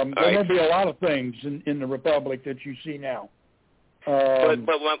 There will be a lot of things in the Republic that you see now. But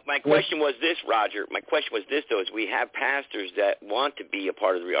my question was this, Roger. My question was this, though, is we have pastors that want to be a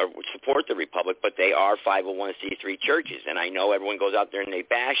part of or support the Republic, but they are 501c3 churches, and I know everyone goes out there and they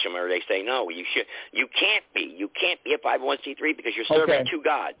bash them or they say, no, you can't be a 501c3 because you're serving two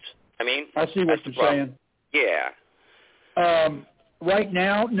gods. I mean, I see what you're saying. Yeah. Right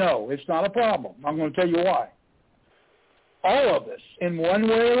now, no, it's not a problem. I'm going to tell you why. All of us, in one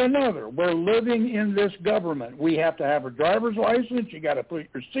way or another, we're living in this government. We have to have a driver's license. You got to put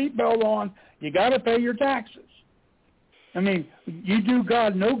your seatbelt on. You got to pay your taxes. I mean, you do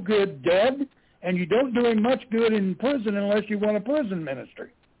God no good dead, and you don't do him much good in prison unless you want a prison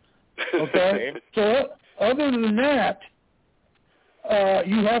ministry. Okay? So other than that,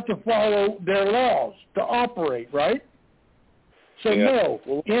 you have to follow their laws to operate, right? So no,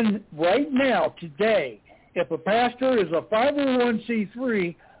 right now, today, if a pastor is a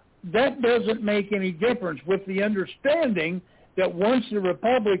 501c3, that doesn't make any difference, with the understanding that once the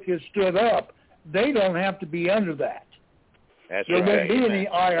Republic is stood up, they don't have to be under that. There won't be any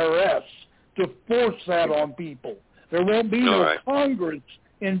IRS to force that on people. There won't be no Congress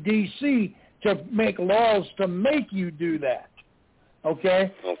in D.C. to make laws to make you do that. Okay?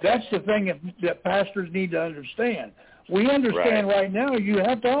 That's the thing that pastors need to understand. We understand right now you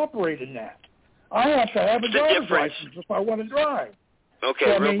have to operate in that. I have to have a driver's license if I want to drive. Okay,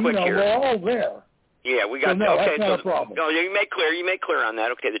 so, real quick here. We're all there. Yeah, we got that. Okay, that's not a problem. No, you make clear on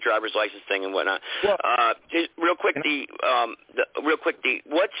that. Okay, the driver's license thing and whatnot. Well, just real quick,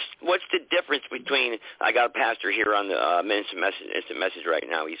 what's the difference between? I got a pastor here on the instant message right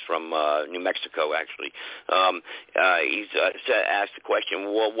now. He's from New Mexico, actually. He's asked the question.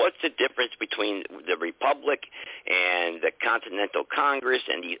 Well, what's the difference between the Republic and the Continental Congress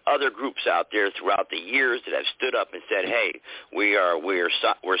and the other groups out there throughout the years that have stood up and said, "Hey, we're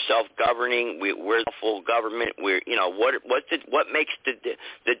self-governing. We're full government." What makes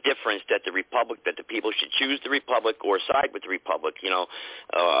the difference that the Republic, that the people should choose the Republic or side with the Republic?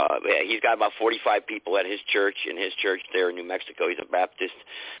 He's got about 45 people at his church there in New Mexico. He's a Baptist.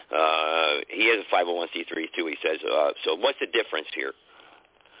 He is a 501c3 too, he says. So what's the difference here?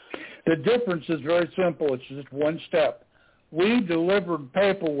 The difference is very simple. It's just one step. We delivered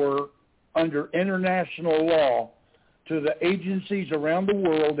paperwork under international law to the agencies around the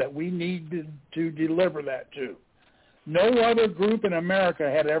world that we needed to deliver that to. No other group in America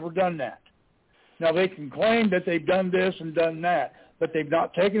had ever done that. Now, they can claim that they've done this and done that, but they've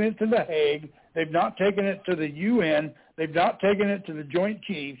not taken it to The Hague, they've not taken it to the UN, they've not taken it to the Joint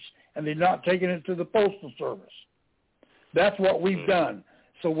Chiefs, and they've not taken it to the Postal Service. That's what we've done.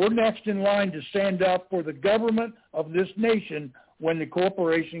 So we're next in line to stand up for the government of this nation when the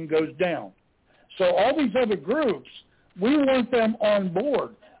corporation goes down. So all these other groups, we want them on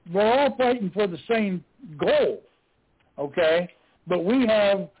board. We're all fighting for the same goal, okay? But we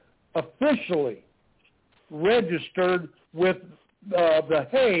have officially registered with The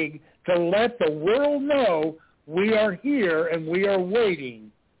Hague to let the world know we are here and we are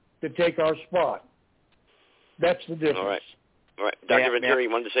waiting to take our spot. That's the difference. All right. Dr. Venturi, you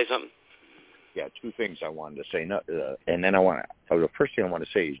wanted to say something? two things I wanted to say. And then the first thing I want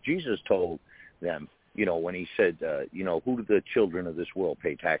to say is Jesus told them, when he said, who do the children of this world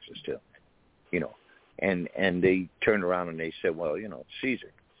pay taxes to? And they turned around and they said, well,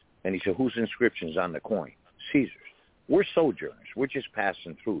 Caesar. And he said, whose inscription's on the coin? Caesar's. We're sojourners. We're just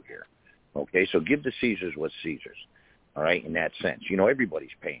passing through here. Okay, so give to Caesar's what's Caesar's. All right, in that sense. Everybody's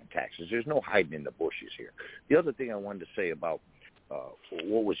paying taxes. There's no hiding in the bushes here. The other thing I wanted to say about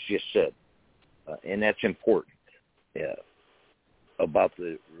what was just said, and that's important, about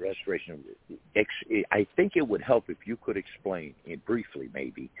the restoration. I think it would help if you could explain it briefly,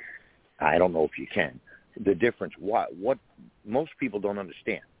 maybe. I don't know if you can. The difference, what most people don't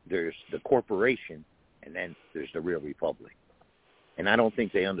understand. There's the corporation, and then there's the real republic. And I don't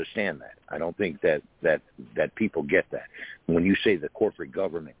think they understand that. I don't think that people get that. When you say the corporate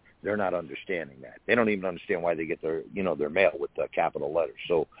government, they're not understanding that. They don't even understand why they get their mail with the capital letters.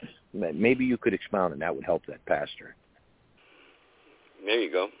 So maybe you could expound, and that would help that pastor. There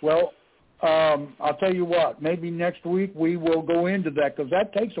you go. Well, I'll tell you what. Maybe next week we will go into that, because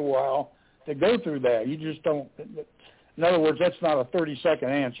that takes a while to go through that. You just don't. In other words, that's not a 30-second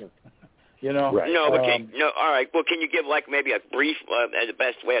answer. Right. No, but all right. Well, can you give maybe a brief, the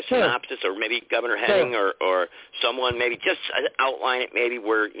best way, a synopsis, or maybe Governor Henning or someone, maybe just outline it, maybe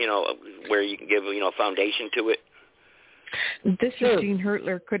where you can give a foundation to it. This is Jean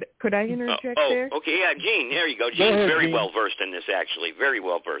Hertler. Could I interject there? Okay, yeah, Jean. There you go. Jean's very well versed in this, actually. Very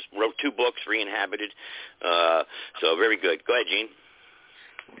well versed. Wrote 2 books, Re-Inhabited. So very good. Go ahead, Jean.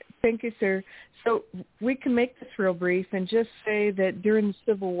 Thank you, sir. So we can make this real brief and just say that during the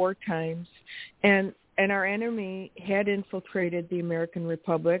Civil War times, and our enemy had infiltrated the American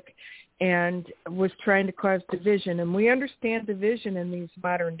Republic and was trying to cause division. And we understand division in these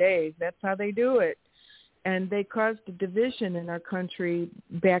modern days. That's how they do it. And they caused a division in our country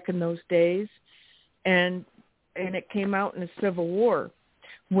back in those days, and it came out in a Civil War.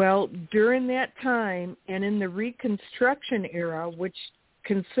 Well, during that time and in the Reconstruction era, which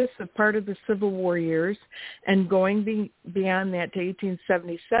consists of part of the Civil War years and going beyond that to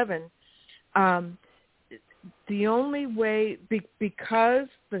 1877, the only way, because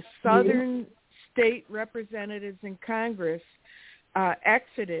the Southern state representatives in Congress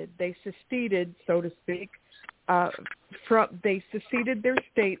exited, they seceded, so to speak, they seceded their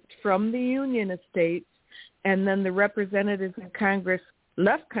states from the Union of states, and then the representatives in Congress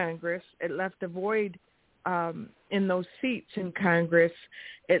left Congress. It left a void in those seats in Congress.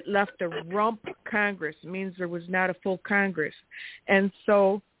 It left a rump Congress. It means there was not a full Congress. And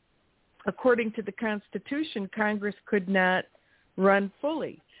so, according to the Constitution, Congress could not run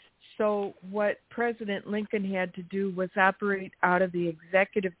fully. So what President Lincoln had to do was operate out of the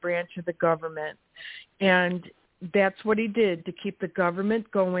executive branch of the government. And that's what he did, to keep the government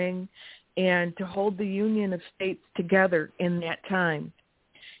going and to hold the Union of States together in that time.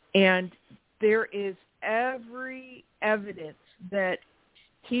 And there is every evidence that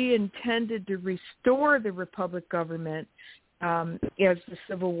he intended to restore the Republic government as the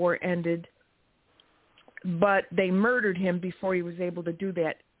Civil War ended, but they murdered him before he was able to do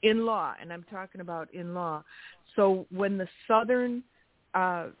that in law, and I'm talking about in law. So when the Southern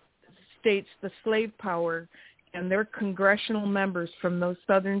states, the slave power, and their congressional members from those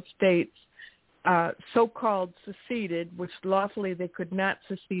Southern states so-called seceded, which lawfully they could not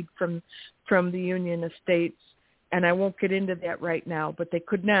secede from the Union of States, and I won't get into that right now, but they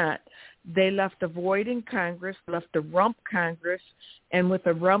could not. They left a void in Congress, left a rump Congress, and with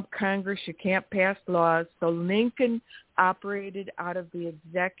a rump Congress you can't pass laws, so Lincoln operated out of the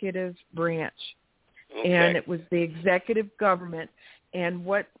executive branch. Okay. And it was the executive government, and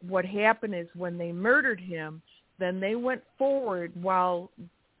what happened is when they murdered him, then they went forward while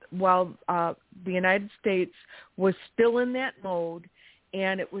the United States was still in that mode,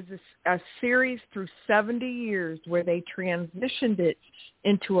 and it was a series through 70 years where they transitioned it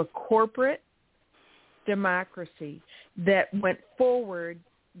into a corporate democracy that went forward,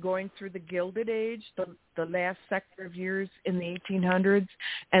 going through the Gilded Age, the last sector of years in the 1800s,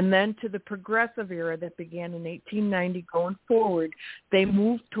 and then to the Progressive era that began in 1890 going forward. They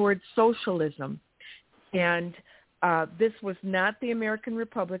moved towards socialism. And this was not the American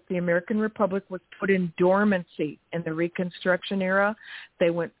Republic. The American Republic was put in dormancy in the Reconstruction era. They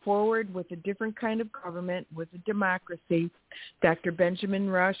went forward with a different kind of government, with a democracy. Dr. Benjamin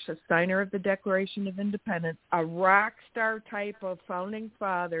Rush, a signer of the Declaration of Independence, a rock star type of founding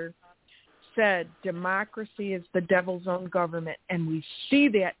father, said democracy is the devil's own government. And we see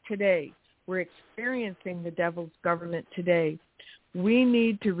that today. We're experiencing the devil's government today. We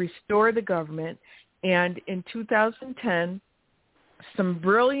need to restore the government. And in 2010, some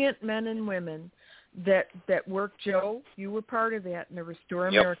brilliant men and women that worked. Joe, you were part of that in the Restore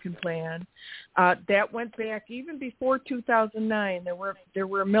American Plan. That went back even before 2009. There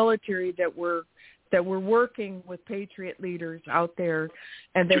were military that were working with Patriot leaders out there,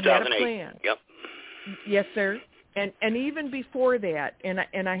 and they had a plan. Yep. Yes, sir. And even before that,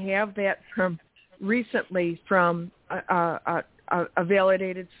 and I have that from recently from a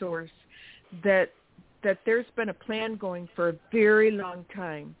validated source that there's been a plan going for a very long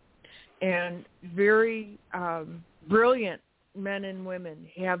time, and very brilliant men and women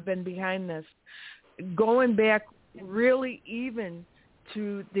have been behind this, going back really even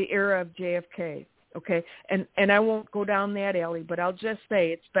to the era of JFK. Okay, and I won't go down that alley, but I'll just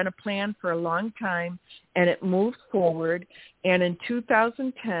say it's been a plan for a long time, and it moves forward. And in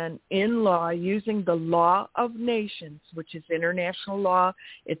 2010, in law, using the law of nations, which is international law,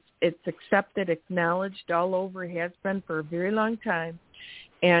 it's accepted, acknowledged all over, it has been for a very long time,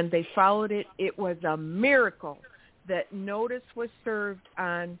 and they followed it. It was a miracle that notice was served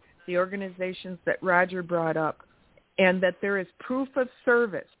on the organizations that Roger brought up, and that there is proof of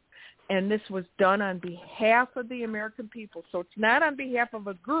service. And this was done on behalf of the American people. So it's not on behalf of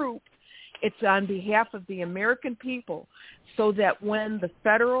a group. It's on behalf of the American people, so that when the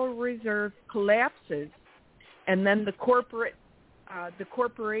Federal Reserve collapses and then the corporation,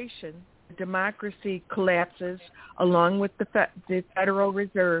 democracy collapses along with the Federal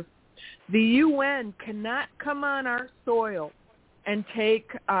Reserve, the UN cannot come on our soil and take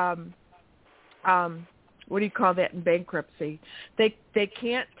what do you call that in bankruptcy? They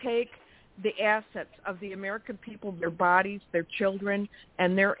can't take the assets of the American people, their bodies, their children,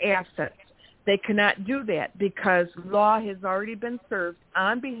 and their assets. They cannot do that because law has already been served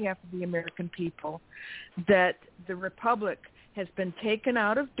on behalf of the American people, that the Republic has been taken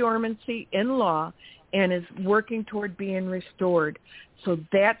out of dormancy in law and is working toward being restored. So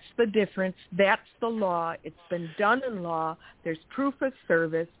that's the difference. That's the law. It's been done in law. There's proof of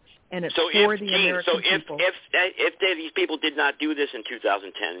service. And it's for the American people. If these people did not do this in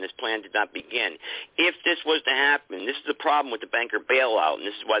 2010 and this plan did not begin, if this was to happen, this is the problem with the banker bailout, and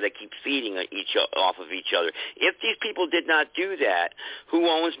this is why they keep feeding off of each other. If these people did not do that,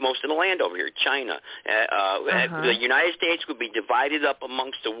 who owns most of the land over here? China. The United States would be divided up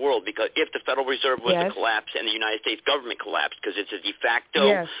amongst the world, because if the Federal Reserve was to collapse and the United States government collapsed, because it's a de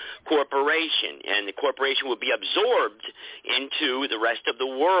facto corporation, and the corporation would be absorbed into the rest of the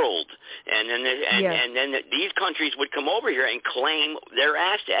world. And then these countries would come over here and claim their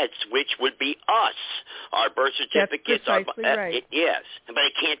assets, which would be us, our birth certificates. That's precisely right. Yes, but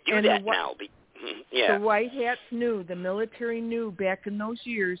they can't do that now. The White Hats knew, the military knew back in those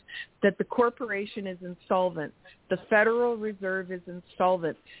years that the corporation is insolvent. The Federal Reserve is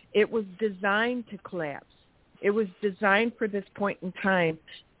insolvent. It was designed to collapse. It was designed for this point in time,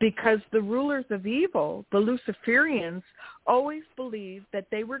 because the rulers of evil, the Luciferians, always believed that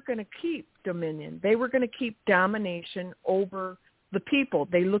they were going to keep dominion. They were going to keep domination over the people.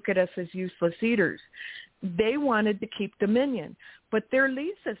 They look at us as useless eaters. They wanted to keep dominion, but their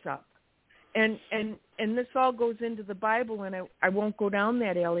lease is up. And this all goes into the Bible, and I won't go down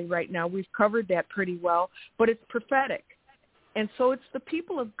that alley right now. We've covered that pretty well, but it's prophetic. And so it's the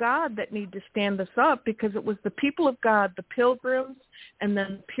people of God that need to stand this up, because it was the people of God, the Pilgrims and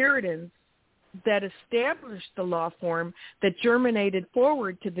then the Puritans, that established the law form that germinated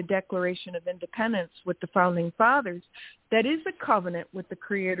forward to the Declaration of Independence with the Founding Fathers. That is a covenant with the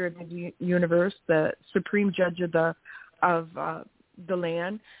Creator of the universe, the Supreme Judge of the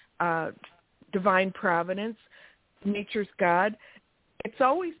land, divine providence, nature's God. It's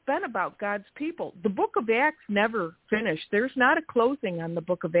always been about God's people. The book of Acts never finished. There's not a closing on the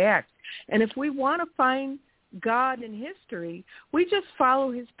book of Acts. And if we want to find God in history, we just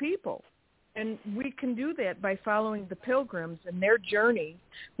follow his people. And we can do that by following the Pilgrims and their journey,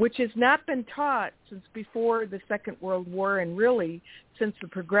 which has not been taught since before the Second World War, and really since the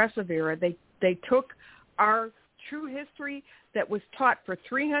Progressive era. They took our true history that was taught for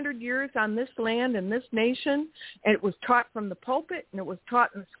 300 years on this land and this nation, and it was taught from the pulpit, and it was taught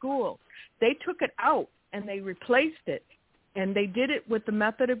in the schools. They took it out and they replaced it, and they did it with the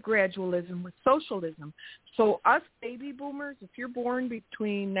method of gradualism, with socialism. So us baby boomers, if you're born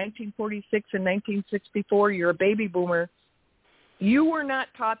between 1946 and 1964, you're a baby boomer. You were not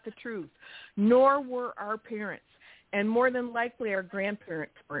taught the truth, nor were our parents, and more than likely our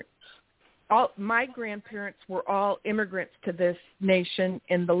grandparents weren't. My grandparents were all immigrants to this nation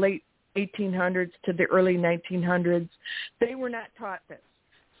in the late 1800s to the early 1900s. They were not taught this.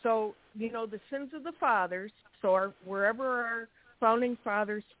 So, the sins of the fathers, wherever our founding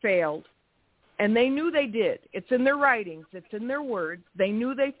fathers failed, And they knew they did. It's in their writings. It's in their words. They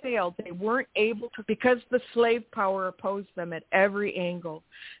knew they failed. They weren't able to, because the slave power opposed them at every angle.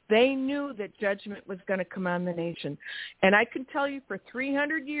 They knew that judgment was going to come on the nation. And I can tell you, for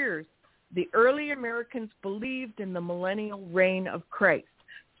 300 years, the early Americans believed in the millennial reign of Christ.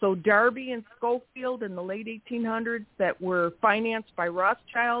 So Darby and Schofield in the late 1800s that were financed by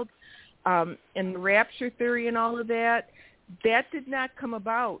Rothschild, and the rapture theory and all of that, that did not come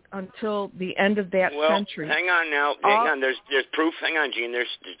about until the end of that century. Hang on now. Hang on. There's proof. Hang on, Gene. There's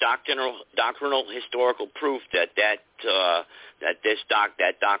doctrinal historical proof that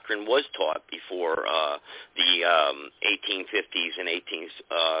doctrine was taught before the 1850s and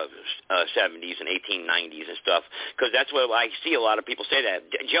 1870s and 1890s and stuff. Because that's what I see a lot of people say that.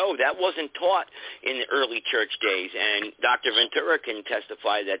 Joe, that wasn't taught in the early church days, and Dr. Ventura can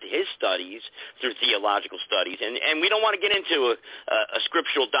testify that his studies, through theological studies, and we don't want to get into a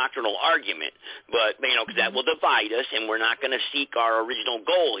scriptural doctrinal argument, but because that will divide us, and we're not going to seek our original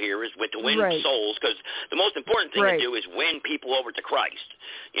goal here is with to win souls, because the most important thing to do is win people over to Christ.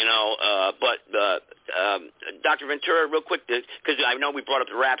 But Dr. Ventura, real quick, because I know we brought up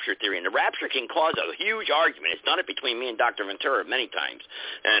the rapture theory, and the rapture can cause a huge argument. It's done it between me and Dr. Ventura many times,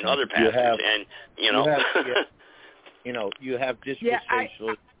 and other pastors, you have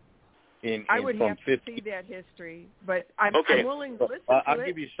dispensationalists. I would have to see that history, but I'm willing to listen to I'll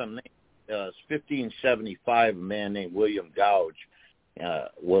give you some names. 1575, a man named William Gouge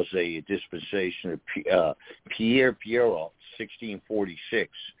was a dispensation of Pierre Pierrot,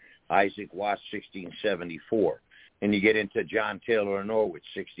 1646, Isaac Watts, 1674. And you get into John Taylor Norwich,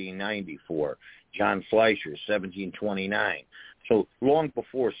 1694, John Fleischer, 1729. So long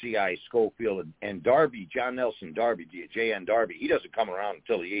before C.I. Schofield and Darby, John Nelson Darby, J.N. Darby, he doesn't come around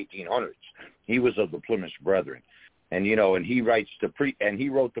until the 1800s. He was of the Plymouth Brethren. And, and he writes he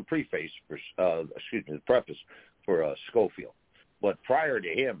wrote the preface for, the preface for Schofield. But prior to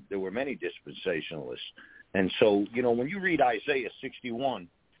him, there were many dispensationalists. And so, when you read Isaiah 61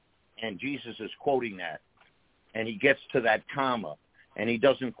 and Jesus is quoting that, and he gets to that comma, and he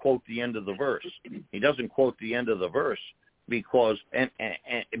doesn't quote the end of the verse. He doesn't quote the end of the verse because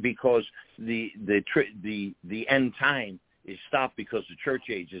because the end time is stopped because the church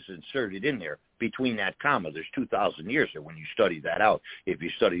age is inserted in there between that comma. There's 2,000 years there when you study that out. If you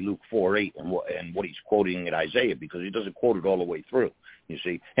study Luke 4:8 and what he's quoting in Isaiah, because he doesn't quote it all the way through. You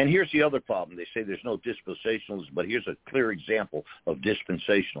see, and here's the other problem. They say there's no dispensationalism, but here's a clear example of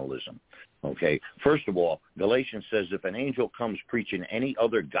dispensationalism. Okay, first of all, Galatians says if an angel comes preaching any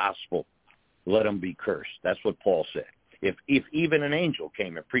other gospel, let him be cursed. That's what Paul said. If even an angel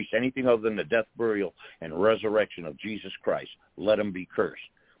came and preached anything other than the death, burial, and resurrection of Jesus Christ, let him be cursed.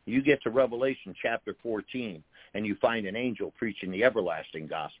 You get to Revelation chapter 14, and you find an angel preaching the everlasting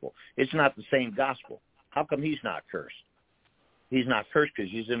gospel. It's not the same gospel. How come he's not cursed? He's not cursed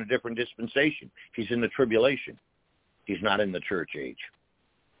because he's in a different dispensation. He's in the tribulation. He's not in the church age.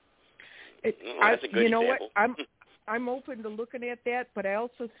 That's a good example. What? I'm open to looking at that, but I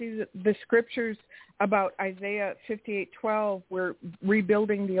also see the scriptures about Isaiah 58:12, we're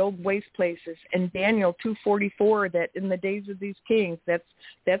rebuilding the old waste places, and Daniel 2:44, that in the days of these kings,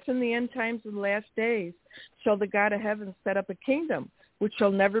 that's in the end times of the last days, shall the God of heaven set up a kingdom which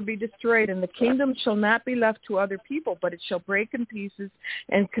shall never be destroyed, and the kingdom shall not be left to other people, but it shall break in pieces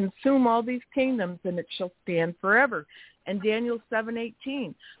and consume all these kingdoms, and it shall stand forever. And Daniel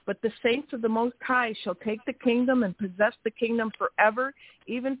 7:18, but the saints of the Most High shall take the kingdom and possess the kingdom forever,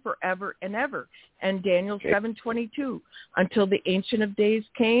 even forever and ever. And Daniel 7:22, until the Ancient of Days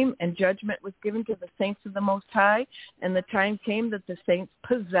came and judgment was given to the saints of the Most High, and the time came that the saints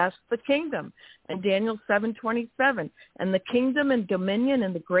possessed the kingdom. And Daniel 7:27, and the kingdom and dominion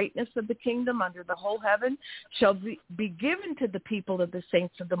and the greatness of the kingdom under the whole heaven shall be given to the people of the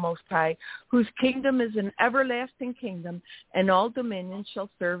saints of the Most High, whose kingdom is an everlasting kingdom, and all dominions shall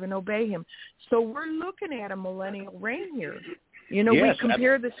serve and obey him. So we're looking at a millennial reign here. Yes, we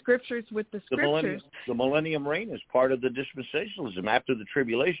compare the scriptures with the scriptures. The millennium reign is part of the dispensationalism. After the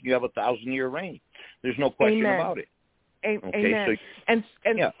tribulation, you have 1,000-year reign. There's no question about it. Amen.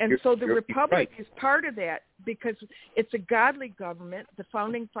 So the republic is part of that because it's a godly government. The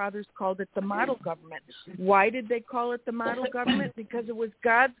founding fathers called it the model government. Why did they call it the model government? Because it was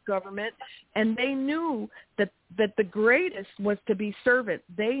God's government, and they knew that the greatest was to be servant.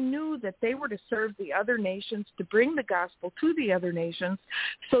 They knew that they were to serve the other nations, to bring the gospel to the other nations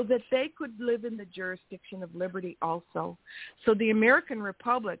so that they could live in the jurisdiction of liberty also. So the American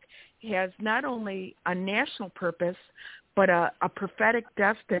Republic has not only a national purpose, but a prophetic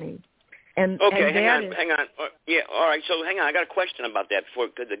destiny. And okay, and hang on. Yeah, all right. So hang on. I got a question about that for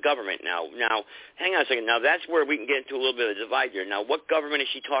the government now. Now, hang on a second. Now, that's where we can get into a little bit of a divide here. Now, what government is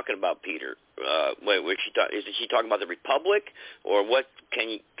she talking about, Peter? Is she talking about the Republic, or what? Can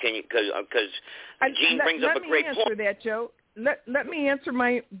you? Because Gene brings up a great point. Let me answer that, Joe. Let me answer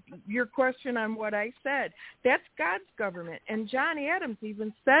your question on what I said. That's God's government, and John Adams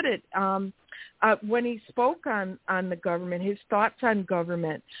even said it when he spoke on the government, his thoughts on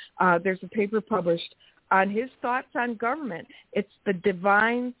government. There's a paper published on his thoughts on government. It's the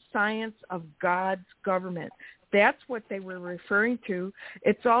divine science of God's government. That's what they were referring to.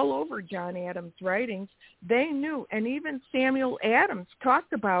 It's all over John Adams' writings. They knew, and even Samuel Adams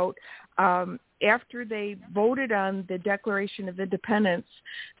talked about after they voted on the Declaration of Independence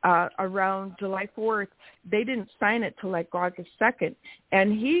around July 4th, they didn't sign it till like August 2nd.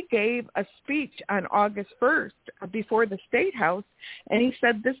 And he gave a speech on August 1st before the State House, and he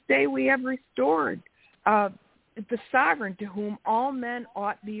said, "This day we have restored the sovereign to whom all men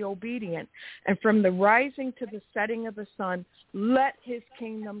ought be obedient. And from the rising to the setting of the sun, let his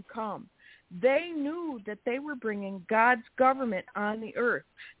kingdom come." They knew that they were bringing God's government on the earth.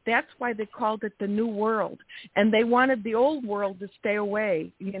 That's why they called it the New World. And they wanted the old world to stay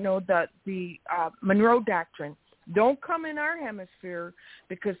away, the Monroe Doctrine. Don't come in our hemisphere,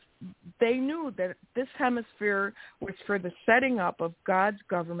 because they knew that this hemisphere was for the setting up of God's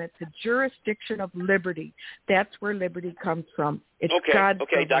government, the jurisdiction of liberty. That's where liberty comes from. It's God's government.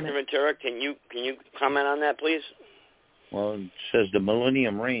 Okay, Dr. Ventura, can you comment on that, please? Well, it says the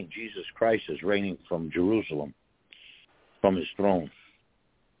millennium reign, Jesus Christ is reigning from Jerusalem, from his throne.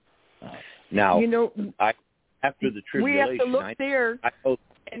 Now, after the tribulation, we have to look there.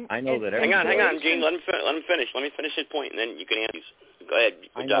 I know that. Hang on, Gene. Let him finish. Let me finish his point, and then you can answer. Go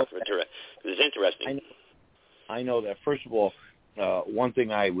ahead, Dr. Ventura. This is interesting. I know that. First of all, one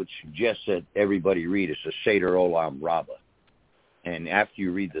thing I would suggest that everybody read is the Seder Olam Rabbah. And after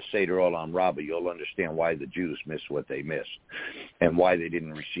you read the Seder Olam Rabbah, you'll understand why the Jews missed what they missed and why they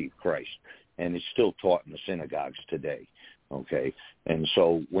didn't receive Christ. And it's still taught in the synagogues today, okay? And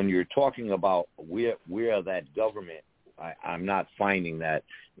so when you're talking about where that government, I'm not finding that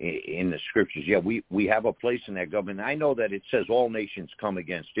in the scriptures. Yeah, we have a place in that government. I know that it says all nations come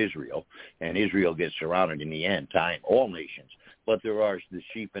against Israel, and Israel gets surrounded in the end time, all nations. But there are the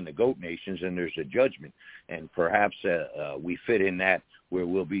sheep and the goat nations, and there's a judgment. And perhaps we fit in that where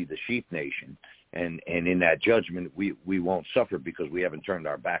we'll be the sheep nation. And in that judgment, we won't suffer because we haven't turned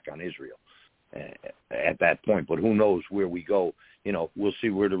our back on Israel at that point. But who knows where we go. We'll see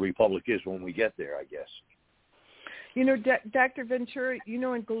where the Republic is when we get there, I guess. Dr. Ventura,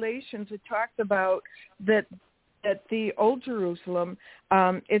 in Galatians it talks about that the Old Jerusalem,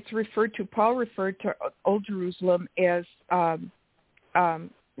 Paul referred to Old Jerusalem as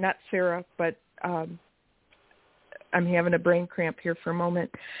not Sarah, but I'm having a brain cramp here for a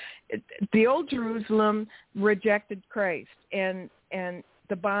moment. The Old Jerusalem rejected Christ, and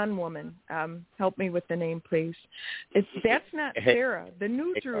the bondwoman, help me with the name, please. That's not Sarah. The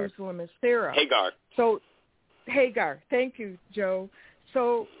New Jerusalem is Sarah. Hagar. So Hagar. Thank you, Joe.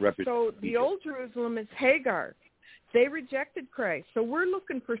 So the Old Jerusalem is Hagar. They rejected Christ. So we're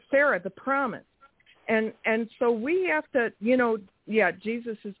looking for Sarah, the promise. And so we have to,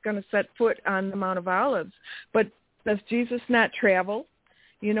 Jesus is going to set foot on the Mount of Olives, but does Jesus not travel?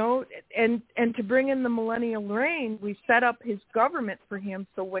 And to bring in the millennial reign, we set up his government for him,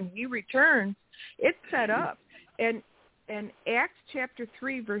 so when he returns, it's set up. And Acts chapter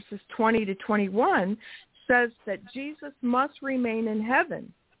 3, verses 20 to 21 says that Jesus must remain in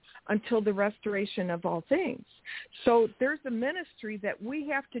heaven until the restoration of all things. So there's a ministry that we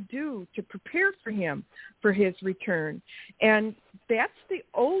have to do to prepare for him for his return. And that's the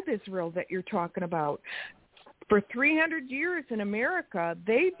old Israel that you're talking about. For 300 years in America,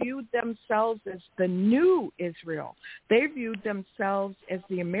 they viewed themselves as the new Israel. They viewed themselves as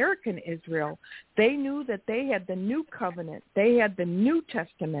the American Israel. They knew that they had the new covenant. They had the New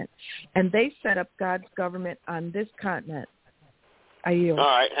Testament. And they set up God's government on this continent. I yield. All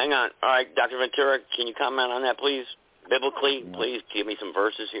right, hang on. All right, Dr. Ventura, can you comment on that, please? Biblically, please give me some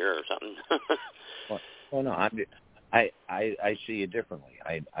verses here or something. Well, no, I see it differently.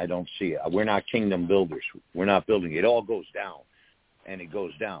 I don't see it. We're not kingdom builders. We're not building. It all goes down, and it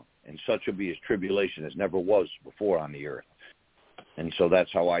goes down. And such will be his tribulation as never was before on the earth. And so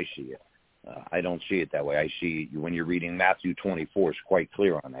that's how I see it. I don't see it that way. I see when you're reading Matthew 24, it's quite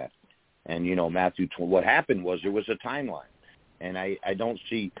clear on that. And, Matthew, what happened was there was a timeline. And I don't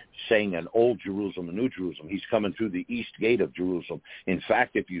see saying an old Jerusalem, a new Jerusalem. He's coming through the east gate of Jerusalem. In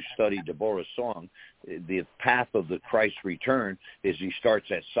fact, if you study Deborah's song, the path of the Christ's return is he starts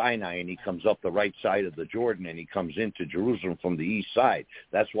at Sinai and he comes up the right side of the Jordan and he comes into Jerusalem from the east side.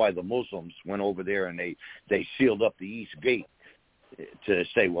 That's why the Muslims went over there and they sealed up the east gate to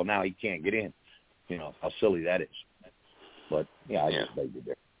say, well, now he can't get in. You know, how silly that is. But, yeah, I just begged you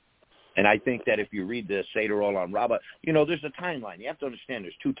there. And I think that if you read the Seder Olam Rabbah, you know, there's a timeline. You have to understand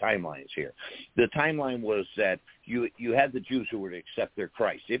there's two timelines here. The timeline was that you had the Jews who were to accept their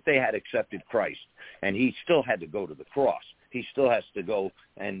Christ. If they had accepted Christ, and he still had to go to the cross, he still has to go,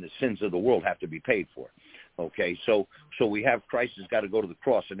 and the sins of the world have to be paid for. Okay, so we have Christ has got to go to the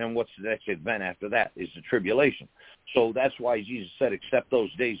cross, and then what's the next event after that is the tribulation. So that's why Jesus said, except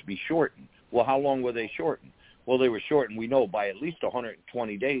those days be shortened. Well, how long were they shortened? Well, they were shortened, we know, by at least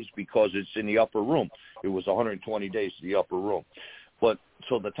 120 days because it's in the upper room. It was 120 days to the upper room. But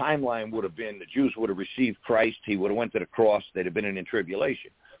so the timeline would have been the Jews would have received Christ. He would have went to the cross. They'd have been in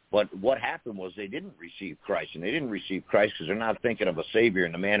tribulation. But what happened was they didn't receive Christ, and they didn't receive Christ because they're not thinking of a Savior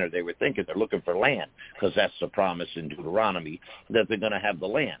in the manner they were thinking. They're looking for land because that's the promise in Deuteronomy that they're going to have the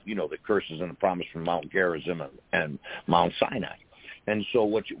land. You know, the curses and the promise from Mount Gerizim and Mount Sinai. And so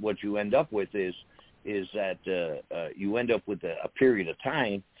what you end up with is that you end up with a period of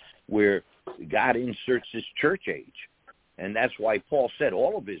time where God inserts this church age. And that's why Paul said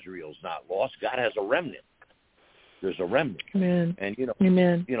all of Israel's not lost. God has a remnant. There's a remnant. Amen. And,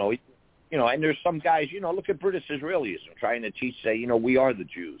 Amen. And there's some guys, look at British Israelism trying to teach, say, we are the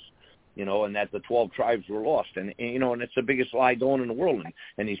Jews, and that the 12 tribes were lost. And it's the biggest lie going in the world.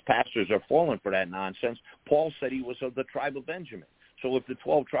 And these pastors are falling for that nonsense. Paul said he was of the tribe of Benjamin. So if the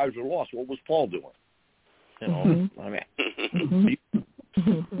 12 tribes were lost, what was Paul doing? I mean,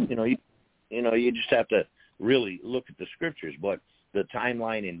 you just have to really look at the scriptures, but the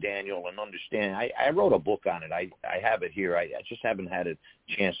timeline in Daniel and understand. I wrote a book on it. I have it here. I just haven't had a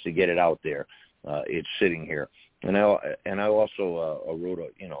chance to get it out there. It's sitting here, and I also wrote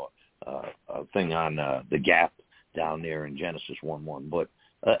a thing on the gap down there in Genesis 1:1. But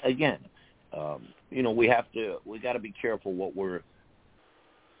again, we got to be careful where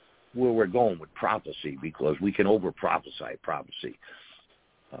we're going with prophecy because we can over prophesy prophecy.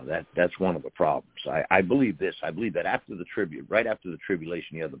 That's one of the problems. I believe this. I believe that right after the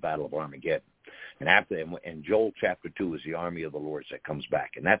tribulation, you have the Battle of Armageddon, and Joel chapter 2 is the army of the Lord that comes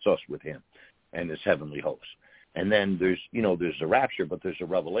back, and that's us with him and his heavenly host. And then there's the rapture, but there's a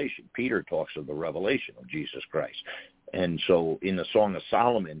revelation. Peter talks of the revelation of Jesus Christ, and so in the Song of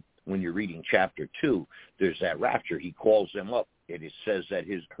Solomon, when you're reading chapter 2, there's that rapture. He calls them up. It says that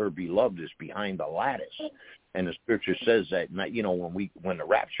her beloved is behind the lattice. And the scripture says that, when the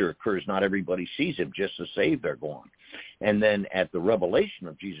rapture occurs, not everybody sees him, just the saved are gone. And then at the revelation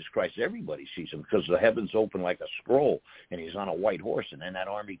of Jesus Christ, everybody sees him because the heavens open like a scroll, and he's on a white horse. And then that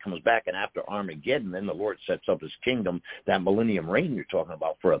army comes back, and after Armageddon, then the Lord sets up his kingdom, that millennium reign you're talking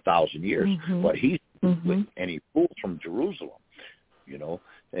about, for 1,000 years. Mm-hmm. But and he rules from Jerusalem.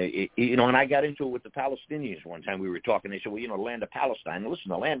 And I got into it with the Palestinians one time. We were talking. They said, well, the land of Palestine. Listen,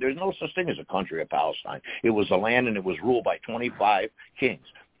 the land, there's no such thing as a country of Palestine. It was a land, and it was ruled by 25 kings.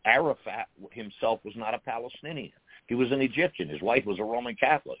 Arafat himself was not a Palestinian. He was an Egyptian. His wife was a Roman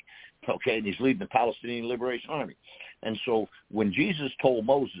Catholic. Okay, and he's leading the Palestinian Liberation Army. And so when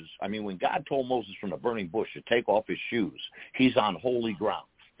when God told Moses from the burning bush to take off his shoes, he's on holy ground.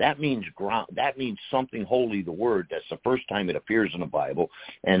 That means something holy, the word. That's the first time it appears in the Bible.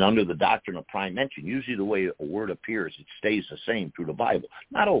 And under the doctrine of prime mention, usually the way a word appears, it stays the same through the Bible.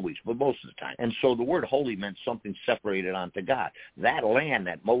 Not always, but most of the time. And so the word holy meant something separated unto God. That land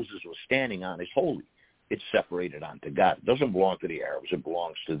that Moses was standing on is holy. It's separated unto God. It doesn't belong to the Arabs. It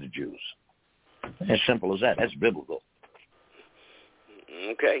belongs to the Jews. As simple as that. That's biblical.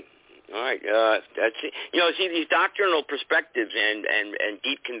 Okay. All right, that's these doctrinal perspectives and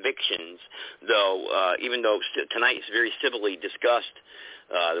deep convictions, though, even though tonight is very civilly discussed,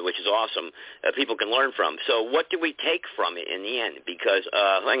 which is awesome, people can learn from. So what do we take from it in the end? Because,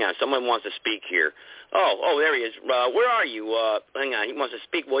 hang on, someone wants to speak here. Oh, there he is. Where are you? Hang on, he wants to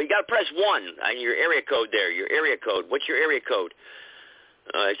speak. Well, you got to press 1 on your area code there, your area code. What's your area code?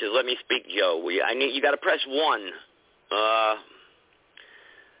 It says, let me speak, Joe. You got to press 1.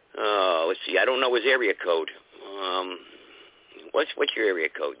 Let's see. I don't know his area code. What's your area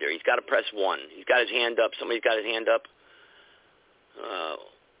code there? He's got to press 1. He's got his hand up. Somebody's got his hand up.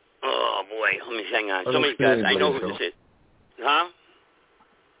 Oh boy. Let me hang on. Somebody's got. I know who this is. Huh?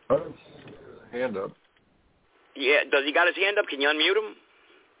 Hand up. Yeah. Does he got his hand up? Can you unmute him?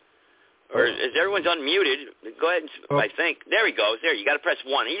 Or is everyone's unmuted? Go ahead. I think. There he goes. There, you got to press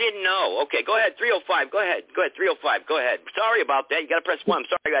 1. He didn't know. Okay, go ahead. 305. Go ahead. 305. Go ahead. Sorry about that. You got to press 1. I'm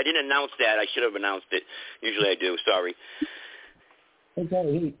sorry. I didn't announce that. I should have announced it. Usually I do. Sorry.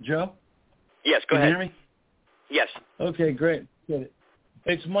 Okay. Hey, Joe? Yes, go ahead. Can you hear me? Yes. Okay, great. Good.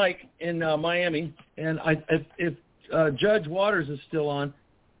 It's Mike in Miami, and if Judge Waters is still on,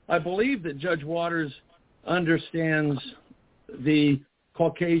 I believe that Judge Waters understands the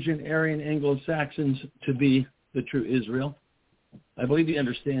Caucasian, Aryan, Anglo-Saxons to be the true Israel. I believe he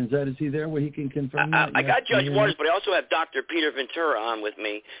understands that. Is he there where he can confirm that? I got Judge Waters, but I also have Dr. Peter Ventura on with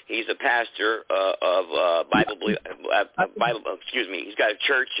me. He's a pastor of Bible. Excuse me. He's got a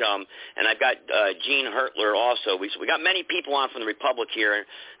church, and I've got Gene Hertler also. We got many people on from the Republic here,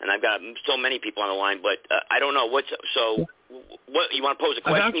 and I've got so many people on the line. But I don't know what you want to pose a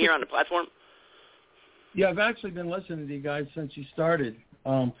question here on the platform? Yeah, I've actually been listening to you guys since you started.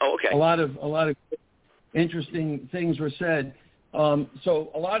 Okay. A lot of interesting things were said. So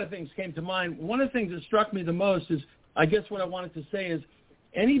a lot of things came to mind. One of the things that struck me the most is, I guess what I wanted to say is,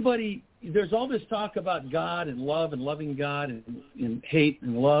 there's all this talk about God and love and loving God and hate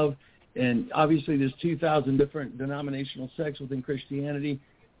and love, and obviously there's 2,000 different denominational sects within Christianity.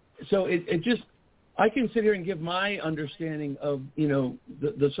 So I can sit here and give my understanding of,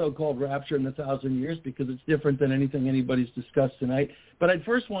 the so-called rapture in the 1,000 years, because it's different than anything anybody's discussed tonight. But I'd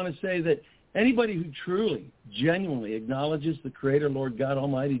first want to say that anybody who truly, genuinely acknowledges the Creator, Lord God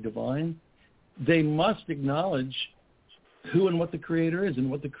Almighty Divine, they must acknowledge who and what the Creator is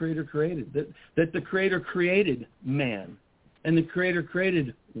and what the Creator created. That the Creator created man, and the Creator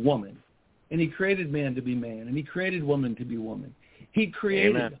created woman, and He created man to be man, and He created woman to be woman. He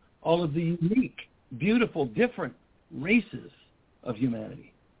created all of the unique, beautiful, different races of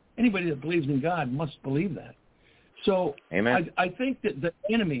humanity. Anybody that believes in God must believe that. So I think that the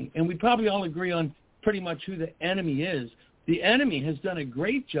enemy, and we probably all agree on pretty much who the enemy is, the enemy has done a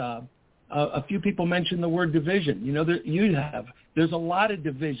great job. A few people mentioned the word division. There's a lot of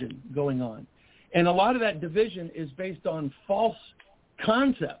division going on. And a lot of that division is based on false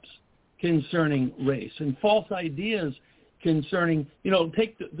concepts concerning race and false ideas concerning,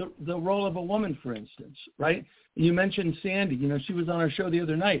 take the role of a woman, for instance, right? You mentioned Sandy. She was on our show the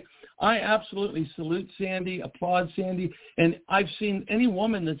other night. I absolutely salute Sandy, applaud Sandy, and I've seen any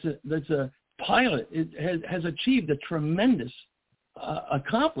woman that's a pilot has achieved a tremendous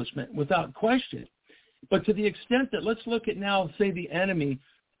accomplishment without question. But to the extent that, let's look at now, say, the enemy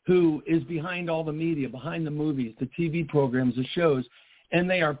who is behind all the media, behind the movies, the TV programs, the shows, and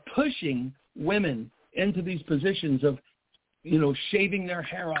they are pushing women into these positions of, shaving their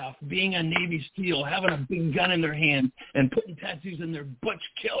hair off, being a Navy SEAL, having a big gun in their hand, and putting tattoos in their butch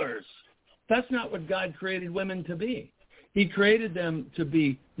killers. That's not what God created women to be. He created them to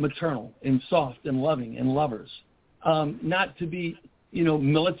be maternal and soft and loving and lovers, not to be,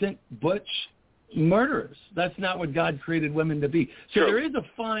 militant, butch murderers. That's not what God created women to be. So there is a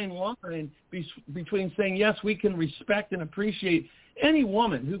fine line between saying, yes, we can respect and appreciate any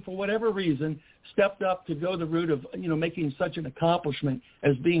woman who, for whatever reason, stepped up to go the route of, making such an accomplishment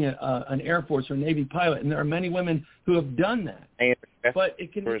as being an Air Force or Navy pilot. And there are many women who have done that. But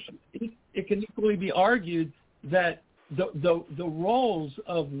it can equally be argued that the roles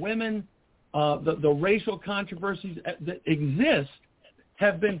of women, the racial controversies that exist,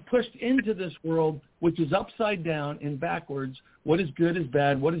 have been pushed into this world, which is upside down and backwards. What is good is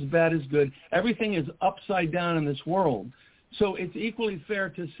bad. What is bad is good. Everything is upside down in this world. So it's equally fair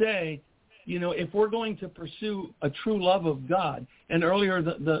to say, if we're going to pursue a true love of God, and earlier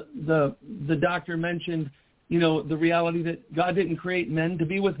the doctor mentioned, the reality that God didn't create men to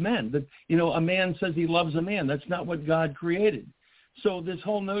be with men, that, a man says he loves a man. That's not what God created. So this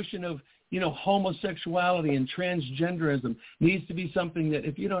whole notion of, homosexuality and transgenderism needs to be something that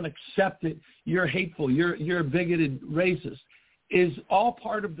if you don't accept it, you're hateful, you're a bigoted racist, is all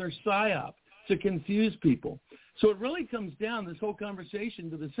part of their psyop to confuse people. So it really comes down, this whole conversation,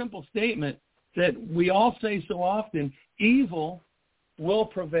 to the simple statement that we all say so often: evil will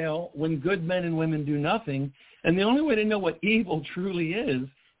prevail when good men and women do nothing. And the only way to know what evil truly is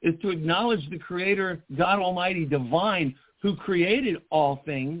to acknowledge the Creator, God Almighty Divine, who created all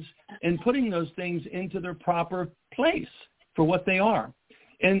things, and putting those things into their proper place for what they are.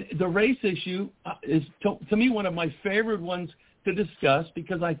 And the race issue is, to me, one of my favorite ones to discuss,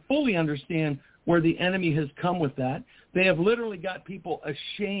 because I fully understand where the enemy has come with that. They have literally got people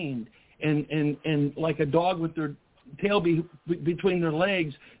ashamed and like a dog with their tail between their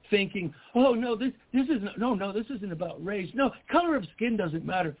legs, thinking, oh, no, this isn't about race. No, color of skin doesn't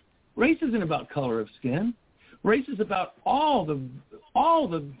matter. Race isn't about color of skin. Race is about all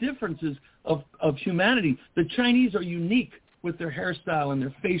the differences of humanity. The Chinese are unique with their hairstyle and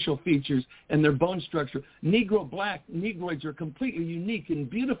their facial features and their bone structure. Negroids are completely unique and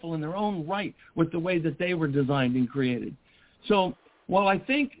beautiful in their own right with the way that they were designed and created. So while I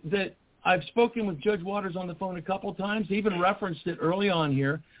think that I've spoken with Judge Waters on the phone a couple times, he even referenced it early on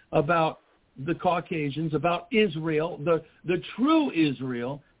here about the Caucasians, about Israel, the true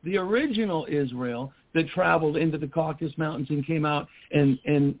Israel, the original Israel that traveled into the Caucasus Mountains and came out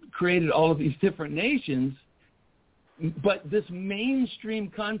and created all of these different nations. But this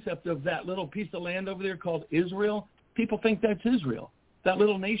mainstream concept of that little piece of land over there called Israel, people think that's Israel, that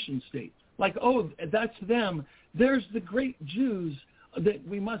little nation state. Like, oh, that's them. There's the great Jews that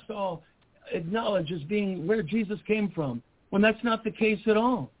we must all acknowledge as being where Jesus came from, when that's not the case at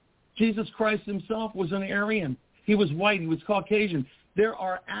all. Jesus Christ himself was an Aryan. He was white. He was Caucasian. There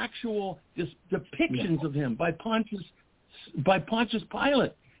are actual depictions of him by Pontius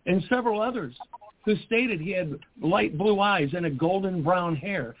Pilate and several others, who stated he had light blue eyes and a golden brown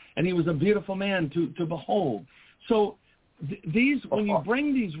hair, and he was a beautiful man to behold. So when you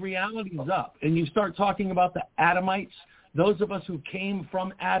bring these realities up and you start talking about the Adamites, those of us who came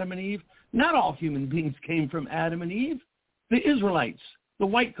from Adam and Eve, not all human beings came from Adam and Eve. The Israelites, the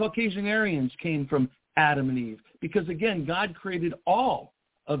white Caucasian Aryans came from Adam and Eve, because, again, God created all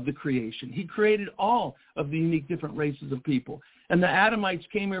of the creation. He created all of the unique different races of people. And the Adamites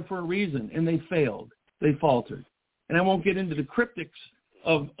came here for a reason, and they failed. They faltered. And I won't get into the cryptics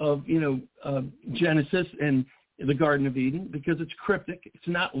of Genesis and the Garden of Eden, because it's cryptic. It's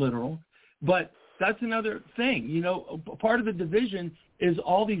not literal. But that's another thing. Part of the division is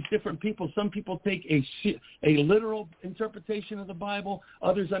all these different people. Some people take a literal interpretation of the Bible.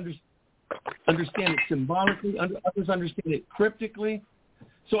 Others understand it symbolically. Others understand it cryptically.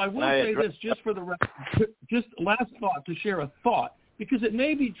 So I will say this, just for the record, just last thought, to share a thought, because it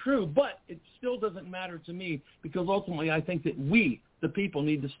may be true, but it still doesn't matter to me, because ultimately I think that we, the people,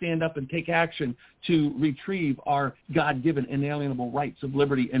 need to stand up and take action to retrieve our God-given inalienable rights of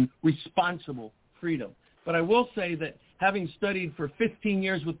liberty and responsible freedom. But I will say that having studied for 15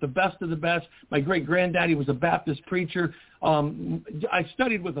 years with the best of the best, my great-granddaddy was a Baptist preacher. I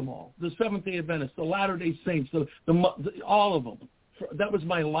studied with them all, the Seventh-day Adventists, the Latter-day Saints, all of them. That was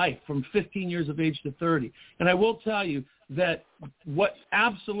my life from 15 years of age to 30. And I will tell you that what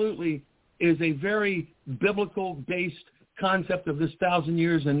absolutely is a very biblical-based concept of this 1,000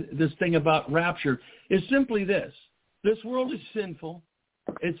 years and this thing about rapture is simply this. This world is sinful.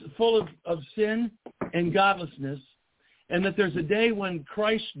 It's full of sin and godlessness, and that there's a day when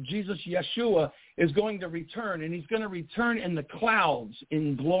Christ, Jesus, Yeshua, is going to return, and he's going to return in the clouds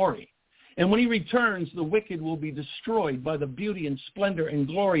in glory. And when he returns, the wicked will be destroyed by the beauty and splendor and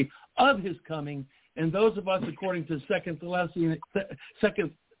glory of his coming. And those of us, according to 2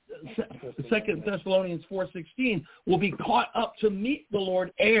 Thessalonians 4:16, will be caught up to meet the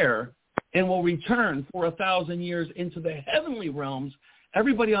Lord air and will return for 1,000 years into the heavenly realms.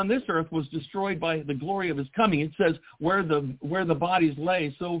 Everybody on this earth was destroyed by the glory of his coming. It says, where the bodies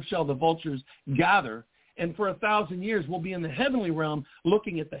lay, so shall the vultures gather. And for 1,000 years, we'll be in the heavenly realm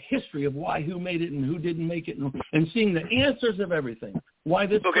looking at the history of who made it and who didn't make it, and seeing the answers of everything. Why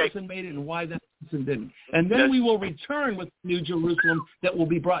this person made it and why that person didn't. And then we will return with New Jerusalem that will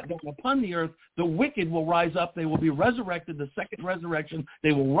be brought down upon the earth. The wicked will rise up. They will be resurrected, the second resurrection.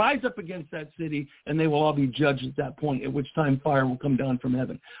 They will rise up against that city, and they will all be judged at that point, at which time fire will come down from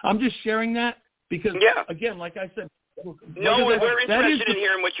heaven. I'm just sharing that because, again, like I said, no, we're interested in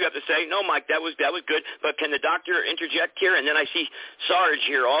hearing what you have to say. No, Mike, that was good. But can the doctor interject here? And then I see Sarge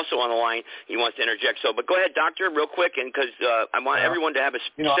here also on the line. He wants to interject. But go ahead, doctor, real quick, and because I want everyone to have a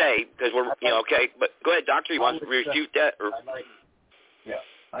say, because we're okay. But go ahead, doctor. You want to refute that? Or?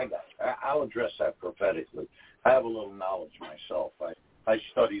 I got you. I'll address that prophetically. I have a little knowledge myself. I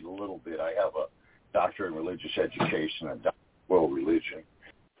studied a little bit. I have a doctorate in religious education and doctorate in world religion.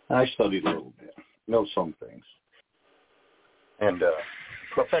 I studied a little bit. Know some things. And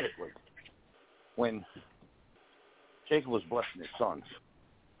prophetically, when Jacob was blessing his sons,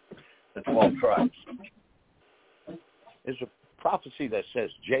 the 12 tribes, there's a prophecy that says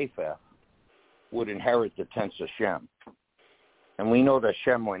Japheth would inherit the tents of Shem. And we know that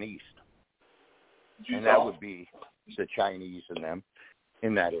Shem went east. And that would be the Chinese and them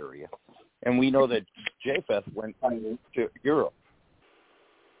in that area. And we know that Japheth went to Europe.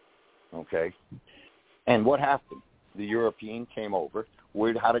 Okay? And what happened? The European came over.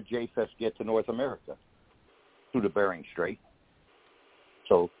 How did Japheth get to North America? Through the Bering Strait.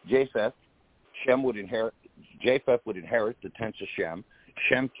 So Japheth would inherit the tents of Shem.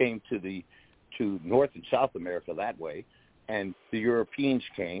 Shem came to the to North and South America that way, and the Europeans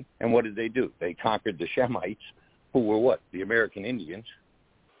came, and what did they do? They conquered the Shemites, who were what? The American Indians.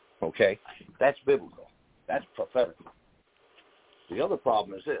 Okay? That's biblical. That's prophetic. The other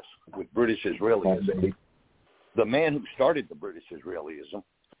problem is this, with British Israelism. The man who started the British Israelism,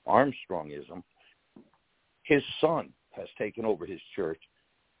 Armstrongism, his son has taken over his church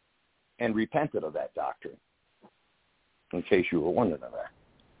and repented of that doctrine, in case you were wondering that,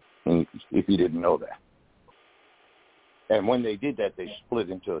 if you didn't know that. And when they did that, they split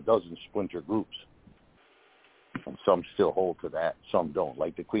into a dozen splinter groups. And some still hold to that, some don't,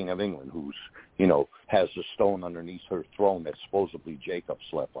 like the Queen of England, who's, has a stone underneath her throne that supposedly Jacob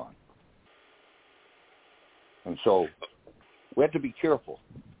slept on. And so we have to be careful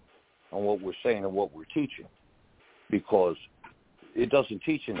on what we're saying and what we're teaching, because it doesn't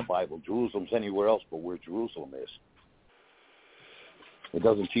teach in the Bible Jerusalem's anywhere else but where Jerusalem is. It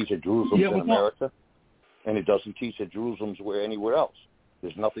doesn't teach that Jerusalem's in America, and it doesn't teach that Jerusalem's anywhere else.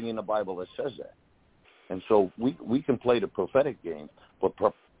 There's nothing in the Bible that says that. And so we can play the prophetic game, but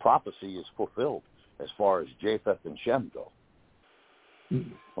prophecy is fulfilled as far as Japheth and Shem go.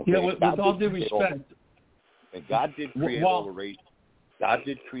 Okay? With all due respect. And God did create all the races. God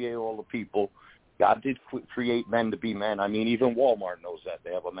did create all the people. God did create men to be men. I mean, even Walmart knows that.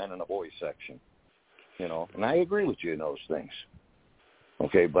 They have a men and a boys section. And I agree with you in those things.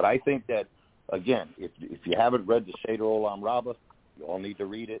 Okay, but I think that, again, if you haven't read the Seder Olam Rabbah, you all need to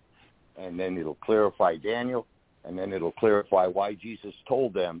read it, and then it'll clarify Daniel, and then it'll clarify why Jesus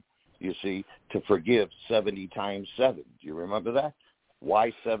told them, you see, to forgive 70 times 7. Do you remember that?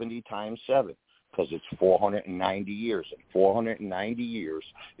 Why 70 times 7? Because it's 490 years, and 490 years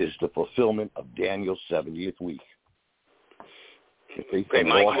is the fulfillment of Daniel's 70th week. Okay,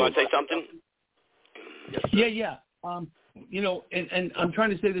 Mike, you want to say something? Yes, yeah. And I'm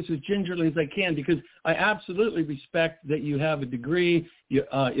trying to say this as gingerly as I can, because I absolutely respect that you have a degree.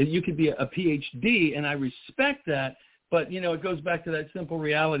 You could be a PhD, and I respect that. But, it goes back to that simple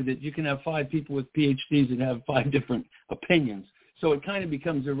reality that you can have 5 people with PhDs and have 5 different opinions. So it kind of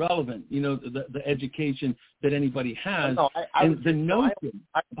becomes irrelevant, the education that anybody has. And the notion,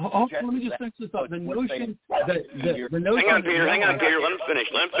 let me just finish this up. The notion that the notion. Hang on, Peter. Let him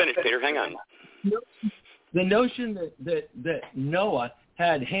finish, Peter. Hang on. The notion that Noah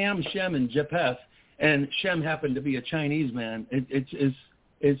had Ham, Shem, and Japheth, and Shem happened to be a Chinese man,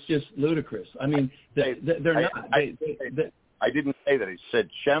 it's just ludicrous. I mean, they're not. I didn't say that. It said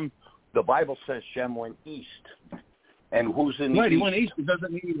Shem. The Bible says Shem went east. And who's in the east? He went east. It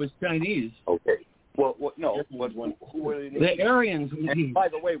doesn't mean he was Chinese. Okay. Well, no. Who were in the Aryans? And by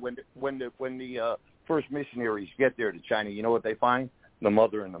the way, when the first missionaries get there to China, you know what they find? The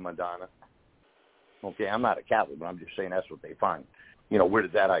Mother and the Madonna. Okay, I'm not a Catholic, but I'm just saying that's what they find. Where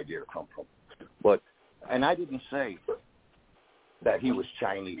did that idea come from? And I didn't say that he was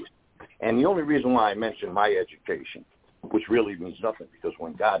Chinese. And the only reason why I mentioned my education, which really means nothing, because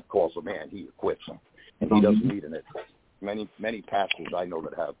when God calls a man, he equips him. And he doesn't need an education. Many pastors I know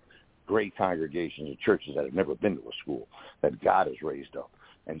that have great congregations and churches that have never been to a school that God has raised up.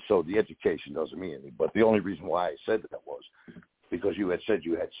 And so the education doesn't mean anything. But the only reason why I said that was because you had said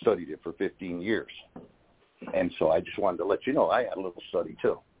you had studied it for 15 years. And so I just wanted to let you know I had a little study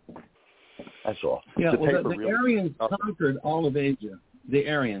too. That's all. Yeah, the Aryans conquered all of Asia. The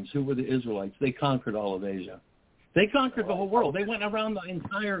Aryans, who were the Israelites, they conquered all of Asia. They conquered the whole world. They went around the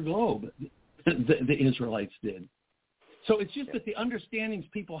entire globe. The Israelites did. So it's just that the understandings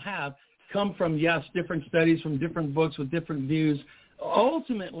people have come from, different studies from different books with different views.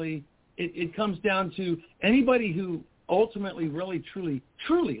 Ultimately, it comes down to anybody who ultimately really,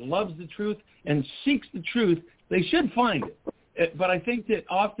 truly loves the truth and seeks the truth, they should find it. But I think that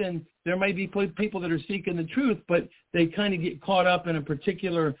often there may be people that are seeking the truth, but they kind of get caught up in a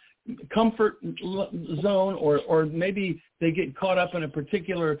particular comfort zone, or maybe they get caught up in a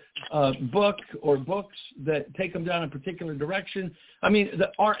particular book or books that take them down a particular direction. I mean,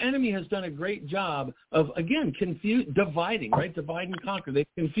 our enemy has done a great job of, again, dividing, right? Divide and conquer. They've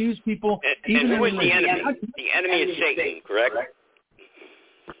confused people. And who is the enemy? The enemy is Satan, correct?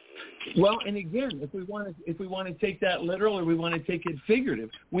 Well, and again, if we want to take that literal or we want to take it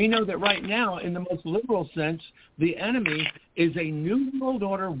figurative, we know that right now, in the most literal sense, the enemy is a new world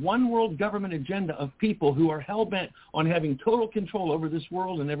order, one world government agenda of people who are hell-bent on having total control over this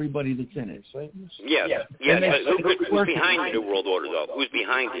world and everybody that's in it. Yes. But who's behind the new world order, though? Who's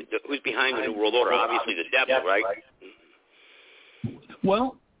behind it? Who's behind the new world order? Obviously, the devil, right?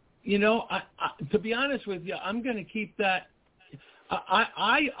 Well, to be honest with you, I'm going to keep that.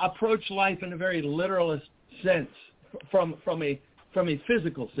 I approach life in a very literalist sense from a from a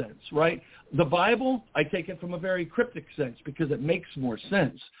physical sense, right? The Bible, I take it from a very cryptic sense because it makes more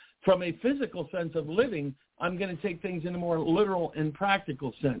sense. From a physical sense of living, I'm going to take things in a more literal and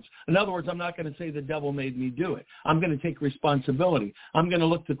practical sense. In other words, I'm not going to say the devil made me do it. I'm going to take responsibility. I'm going to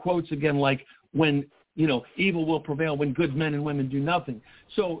look to quotes again like when, evil will prevail when good men and women do nothing.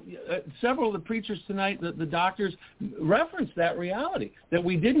 So several of the preachers tonight, the doctors, referenced that reality, that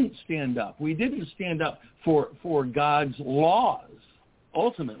we didn't stand up. We didn't stand up for God's laws,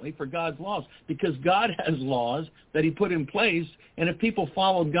 ultimately for God's laws, because God has laws that he put in place, and if people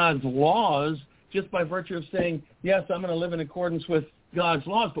followed God's laws just by virtue of saying, yes, I'm going to live in accordance with God's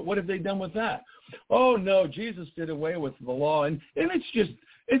laws, but what have they done with that? Oh, no, Jesus did away with the law, and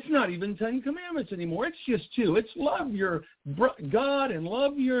it's not even 10 commandments anymore. It's just 2. It's love your God and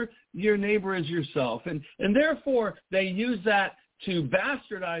love your neighbor as yourself. And therefore, they use that to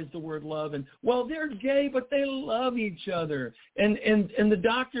bastardize the word love. And, well, they're gay, but they love each other. And the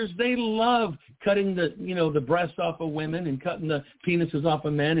doctors, they love cutting the breasts off of women and cutting the penises off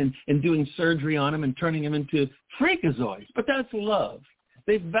of men and doing surgery on them and turning them into freakazoids. But that's love.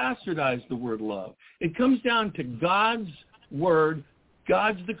 They've bastardized the word love. It comes down to God's word.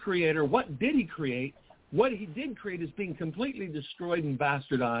 God's the creator. What did he create? What he did create is being completely destroyed and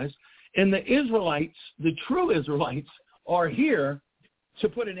bastardized. And the Israelites, the true Israelites, are here to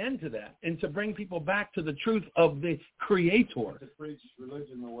put an end to that and to bring people back to the truth of the Creator. To preach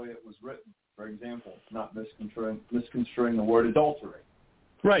religion the way it was written, for example, not misconstruing the word adultery.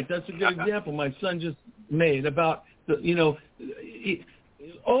 Right, that's a good example my son just made about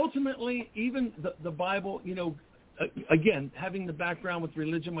ultimately even the Bible, again, having the background with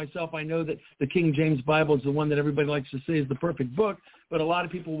religion myself, I know that the King James Bible is the one that everybody likes to say is the perfect book, but a lot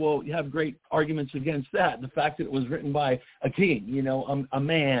of people will have great arguments against that. The fact that it was written by a king, a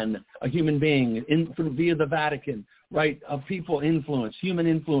man, a human being, via the Vatican, right, of people influence, human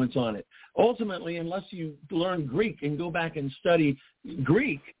influence on it. Ultimately, unless you learn Greek and go back and study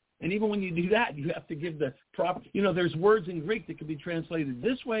Greek, and even when you do that, you have to give the proper, there's words in Greek that can be translated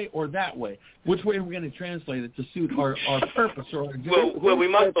this way or that way. Which way are we going to translate it to suit our purpose or our duty? Well, we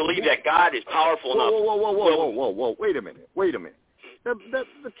must believe that God is powerful enough. Whoa. Wait a minute.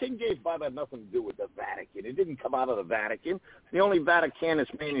 The King James Bible had nothing to do with the Vatican. It didn't come out of the Vatican. The only Vaticanus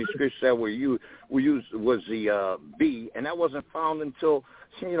manuscripts that were used was the B, and that wasn't found until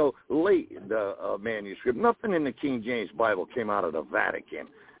late the manuscript. Nothing in the King James Bible came out of the Vatican.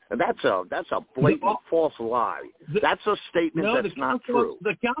 And that's a blatant false lie. That's a statement that's not true.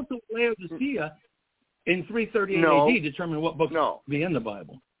 The Council of Laodicea in 338 AD determined what books be in the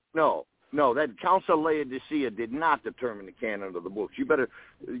Bible. No, that Council of Laodicea did not determine the canon of the books. You better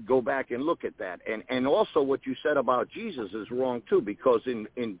go back and look at that. And also what you said about Jesus is wrong, too, because in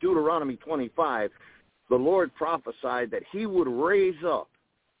Deuteronomy 25, the Lord prophesied that he would raise up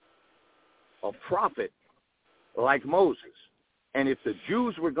a prophet like Moses. And if the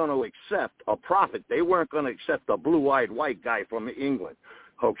Jews were going to accept a prophet, they weren't going to accept a blue-eyed white guy from England,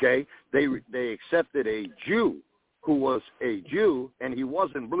 okay? They accepted a Jew who was a Jew, and he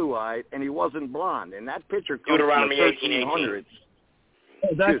wasn't blue-eyed, and he wasn't blonde. And that picture comes Deuteronomy from the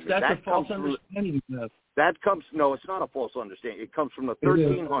 1300s. That's a false understanding. No, it's not a false understanding. It comes from the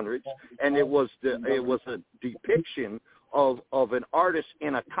 1300s, and it was a depiction of an artist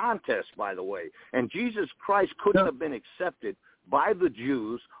in a contest, by the way. And Jesus Christ couldn't have been accepted by the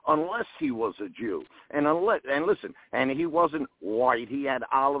Jews unless he was a Jew. And he wasn't white. He had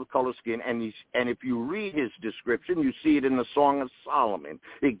olive color skin. And if you read his description, you see it in the Song of Solomon.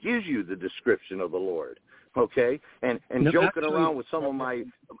 It gives you the description of the Lord. Okay? And joking around with some of my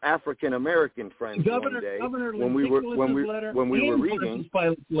African American friends one day when we were reading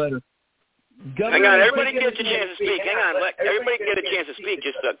Hang on, everybody gets a chance to speak. Hang on, let everybody get a chance to speak.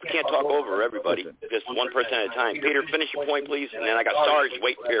 Just can't talk over everybody. Just one person at a time. Peter, finish your point, please. And then I got Sarge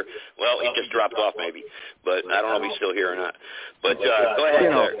waiting here. Well, he just dropped off maybe, but I don't know if he's still here or not. But go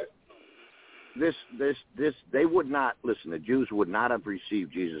ahead, sir. They would not listen. The Jews would not have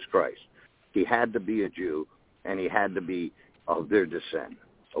received Jesus Christ. He had to be a Jew, and he had to be of their descent.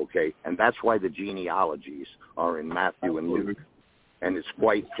 Okay, and that's why the genealogies are in Matthew and Luke. And it's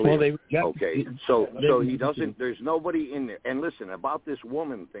quite clear. Okay, so he doesn't. There's nobody in there. And listen about this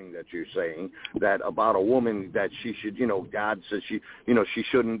woman thing that you're saying, that about a woman that she should, God says she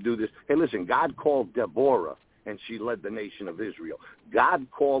shouldn't do this. Hey, listen, God called Deborah, and she led the nation of Israel. God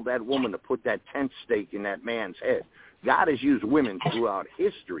called that woman to put that tent stake in that man's head. God has used women throughout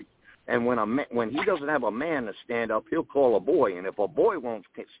history. And when he doesn't have a man to stand up, he'll call a boy. And if a boy won't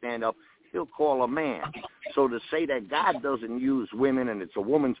stand up, he'll call a man. So to say that God doesn't use women and it's a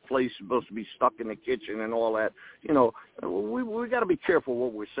woman's place supposed to be stuck in the kitchen and all that, you know, we got to be careful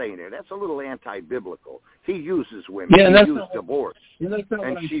what we're saying there. That's a little anti-biblical. He uses women. Yeah, he used divorce.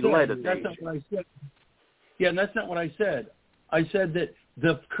 And she led a nation. That's not what I said. Yeah, and that's not what I said. I said that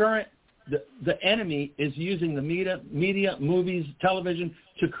the current the enemy is using the media, movies, television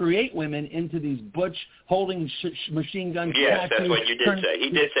to create women into these butch holding machine guns. Yes, that's what you did say. He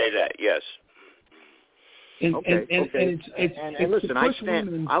did say that. Yes. And listen,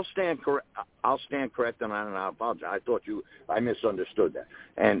 I'll stand corrected on that, and I apologize. I misunderstood that,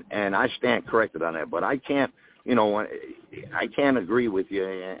 and I stand corrected on that. But I can't, I can't agree with you,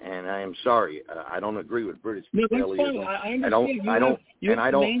 and I am sorry. I don't agree with British imperialism. I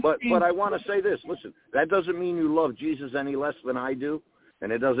don't. But I want to say this. Listen, that doesn't mean you love Jesus any less than I do,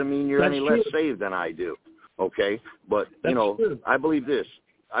 and it doesn't mean you're any less saved than I do. Okay, but true. I believe this.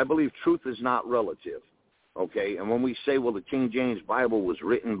 I believe truth is not relative. Okay, and when we say, well, the King James Bible was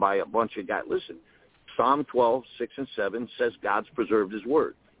written by a bunch of guys, listen, Psalm 12, 6 and 7 says God's preserved his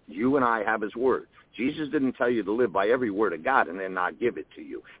word. You and I have his word. Jesus didn't tell you to live by every word of God and then not give it to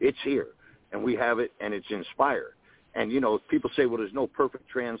you. It's here, and we have it, and it's inspired. And, people say, well, there's no perfect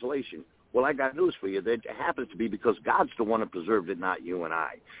translation. Well, I got news for you. That happens to be because God's the one that preserved it, not you and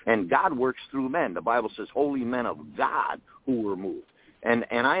I. And God works through men. The Bible says holy men of God who were moved. And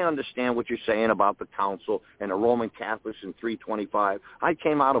I understand what you're saying about the council and the Roman Catholics in 325. I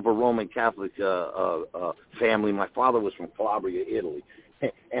came out of a Roman Catholic family. My father was from Calabria, Italy.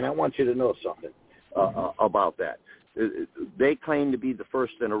 And I want you to know something about that. They claim to be the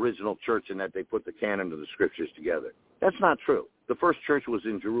first and original church in that they put the canon of the scriptures together. That's not true. The first church was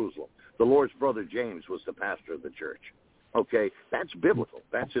in Jerusalem. The Lord's brother James was the pastor of the church. Okay? That's biblical.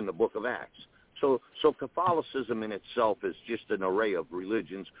 That's in the book of Acts. So Catholicism in itself is just an array of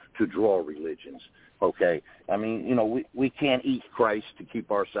religions to draw religions, okay? I mean, we can't eat Christ to keep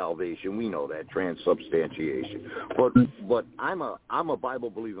our salvation. We know that, transubstantiation. But I'm a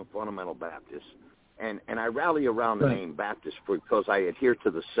Bible-believing fundamental Baptist, and I rally around the name Baptist because I adhere to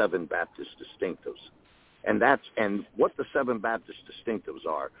the 7 Baptist distinctives. And what the 7 Baptist distinctives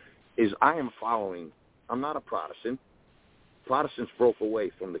are is I'm not a Protestant. Protestants broke away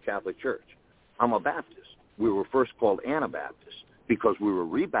from the Catholic Church. I'm a Baptist. We were first called Anabaptists because we were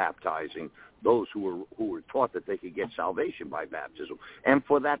rebaptizing those who were taught that they could get salvation by baptism. And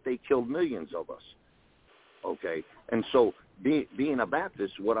for that, they killed millions of us. Okay? And so being a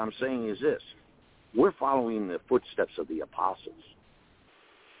Baptist, what I'm saying is this. We're following the footsteps of the apostles.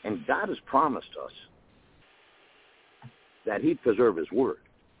 And God has promised us that he'd preserve his word.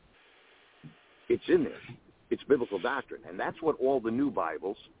 It's in there. It's biblical doctrine. And that's what all the new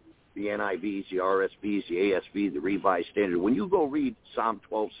Bibles, the NIVs, the RSVs, the ASV, the Revised Standard. When you go read Psalm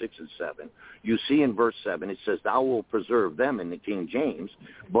 12, 6, and 7, you see in verse 7, it says, thou will preserve them in the King James.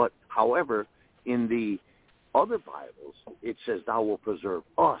 But, however, in the other Bibles, it says, thou will preserve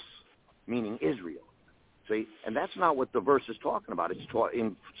us, meaning Israel. See? And that's not what the verse is talking about. It's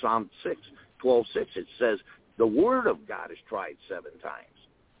in Psalm 12, 6, it says, the word of God is tried 7 times.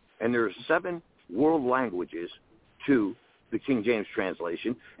 And there are 7 world languages to the King James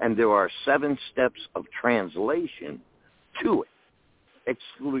translation, and there are 7 steps of translation to it,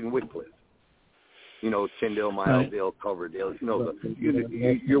 excluding Wycliffe. Tyndale, Mildale, Coverdale.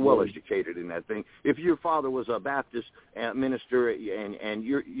 You're well educated in that thing. If your father was a Baptist minister, and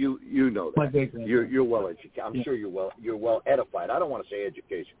you know that, you're well educated. I'm sure you're well edified. I don't want to say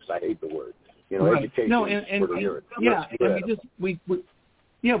education because I hate the word. Education. No, is for the earth.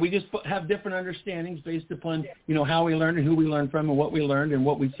 We just have different understandings based upon, how we learn and who we learn from and what we learned and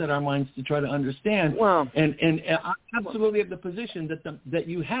what we set our minds to try to understand. Well, and I absolutely have the position that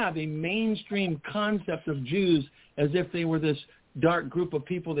you have a mainstream concept of Jews as if they were this dark group of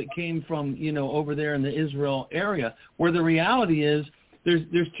people that came from, over there in the Israel area, where the reality is there's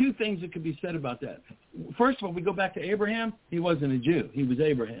 2 things that could be said about that. First of all, we go back to Abraham. He wasn't a Jew. He was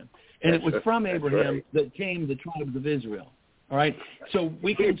Abraham. And it was from Abraham that came the tribes of Israel. All right, so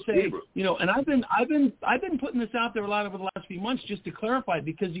we can say, and I've been putting this out there a lot over the last few months just to clarify,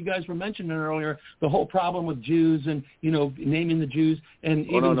 because you guys were mentioning earlier the whole problem with Jews and naming the Jews, and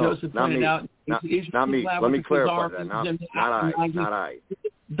Joseph pointed out. Not me. Let me clarify that. Not I.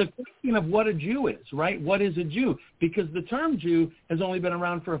 The question of what a Jew is, right? What is a Jew? Because the term Jew has only been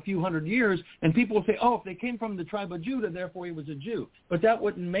around for a few hundred years, and people will say, if they came from the tribe of Judah, therefore he was a Jew. But that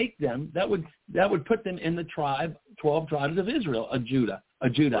wouldn't make them. That would put them in the 12 tribes of Israel, a Judah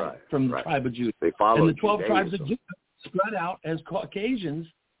from the tribe of Judah. They followed and the 12 Judaism. tribes of Judah spread out as Caucasians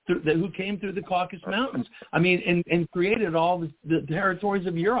who came through the Caucasus Mountains. I mean, and created all the territories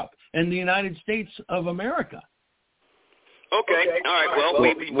of Europe. and the United States of America. Okay. All right. Well,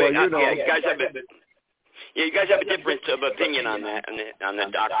 you guys have a difference of opinion on that, on the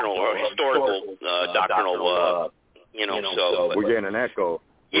doctrinal or historical doctrinal. So we're getting an echo.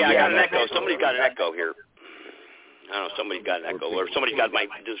 Yeah, I got an echo. Somebody's got an echo here. I don't know. Somebody's got an echo, or somebody's got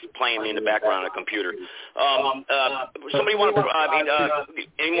just playing in the background on a computer. Somebody want to?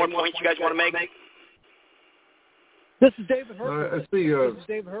 Any more points you guys want to make? This is David Hurtler. I see this is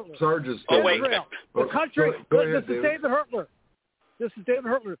David Hurtler. Sarge is Israel. The country. Go ahead, this is David Hurtler. This is David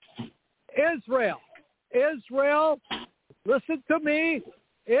Hurtler. Israel, listen to me.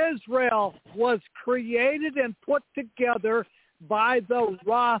 Israel was created and put together by the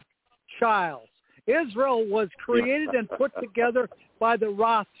Rothschilds. Israel was created and put together by the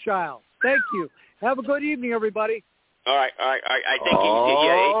Rothschilds. Thank you. Have a good evening, everybody. All right. I think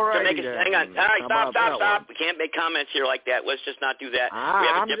hang on. All right, stop. We can't make comments here like that. Let's just not do that. We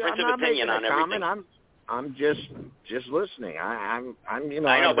have a difference of opinion on everything. I'm just listening. I'm I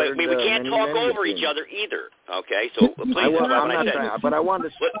know, but we can't talk over each other either. Okay, so please. But I wanted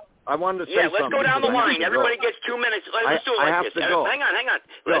to say something. Yeah, let's go down the line. Everybody gets 2 minutes. Let's do it like this. Hang on.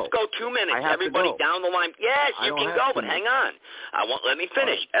 Let's go 2 minutes. Everybody down the line. Yes, you can go, but hang on. Let me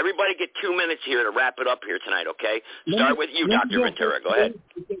finish. Everybody get 2 minutes here to wrap it up here tonight. Okay. Start with you, Dr. Ventura. Go ahead.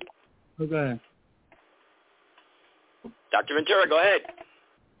 Okay. Dr. Ventura, go ahead.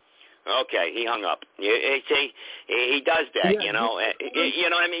 Okay, he hung up. He does that, You know what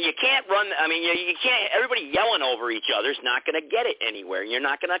I mean? You can't run. I mean, you can't. Everybody yelling over each other is not going to get it anywhere. You're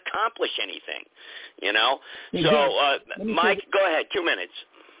not going to accomplish anything. So, Mike, go ahead. 2 minutes.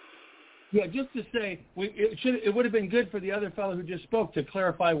 Yeah, just to say, it would have been good for the other fellow who just spoke to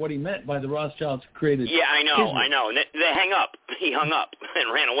clarify what he meant by the Rothschilds created. Yeah, I know. And they hang up. He hung up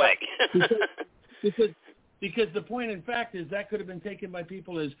and ran away. Because the point, in fact, is that could have been taken by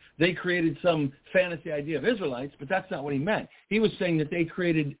people as they created some fantasy idea of Israelites, but that's not what he meant. He was saying that they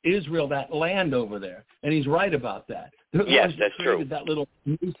created Israel, that land over there, and he's right about that. Yes, that's true. That little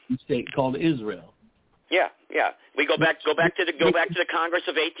nation state called Israel. Yeah. We go back to the Congress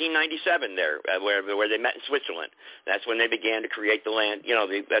of 1897 there, where they met in Switzerland. That's when they began to create the land.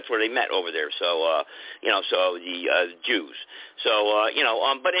 That's where they met over there. So the Jews. So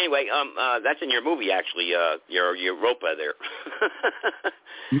but anyway, that's in your movie actually. Your Europa there.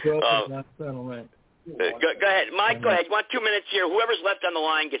 That's right. Go ahead, Mike. Go ahead. You want 2 minutes here? Whoever's left on the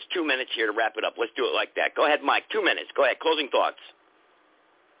line gets 2 minutes here to wrap it up. Let's do it like that. Go ahead, Mike. 2 minutes. Go ahead. Closing thoughts.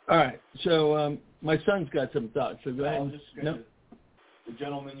 All right. So my son's got some thoughts. So go ahead. The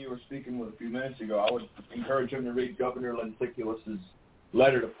gentleman you were speaking with a few minutes ago, I would encourage him to read Governor Lenticulus's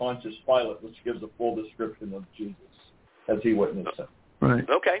letter to Pontius Pilate, which gives a full description of Jesus as he witnessed him. Right.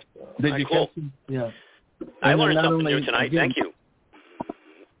 Okay. Did you cool. Yeah. I learned something new tonight. Again, thank you.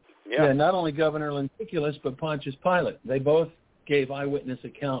 Yeah, not only Governor Lenticulus, but Pontius Pilate. They both gave eyewitness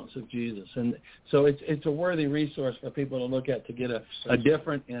accounts of Jesus. And so it's a worthy resource for people to look at to get a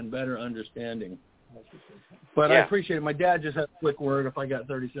different and better understanding. But I appreciate it. My dad just had a quick word if I got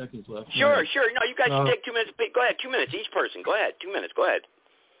 30 seconds left. Sure. No, you guys should take 2 minutes. Go ahead, 2 minutes each person. Go ahead, 2 minutes. Go ahead.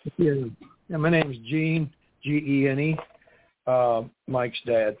 Yeah, my name is Gene, Gene, Mike's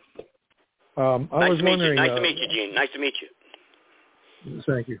dad. Nice to meet you, Gene. Nice to meet you.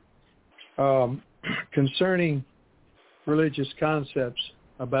 Thank you. Concerning religious concepts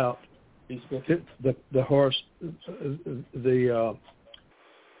about the horse, I'm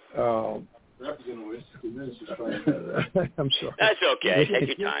sorry. That's okay.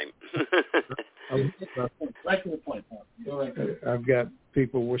 Take your time. Right to the point. I've got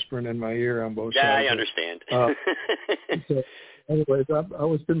people whispering in my ear on both sides. Yeah, I understand. So, anyways, I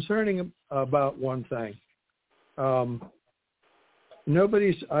was concerning about one thing.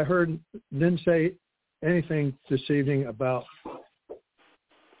 I heard didn't say anything this evening about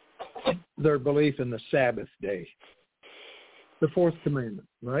their belief in the Sabbath day, the fourth commandment,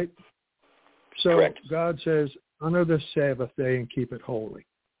 right? So correct. God says, honor the Sabbath day and keep it holy.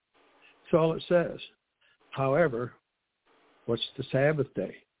 That's all it says. However, what's the Sabbath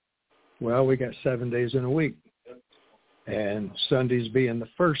day? Well, we got 7 days in a week, and Sundays being the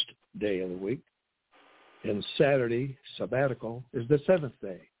first day of the week, and Saturday, sabbatical, is the seventh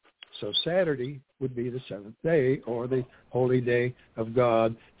day. So Saturday would be the seventh day, or the holy day of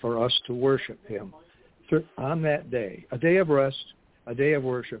God for us to worship him. On that day, a day of rest, a day of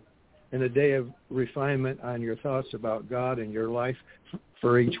worship, and a day of refinement on your thoughts about God and your life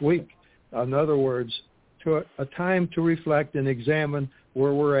for each week. In other words, to a time to reflect and examine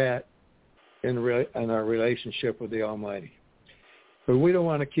where we're at in our relationship with the Almighty. But we don't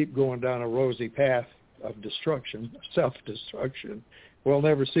want to keep going down a rosy path of destruction, self-destruction, we'll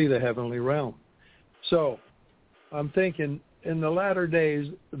never see the heavenly realm. So I'm thinking in the latter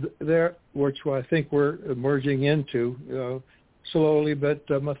days, there, which I think we're emerging into slowly but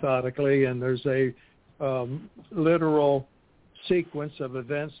methodically, and there's a literal sequence of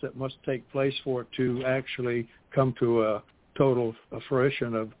events that must take place for it to actually come to a total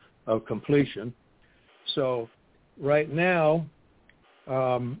fruition of completion. So right now,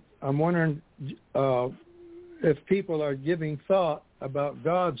 I'm wondering if people are giving thought about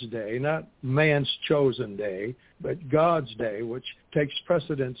God's day, not man's chosen day, but God's day, which takes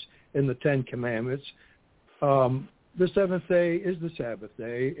precedence in the Ten Commandments. The seventh day is the Sabbath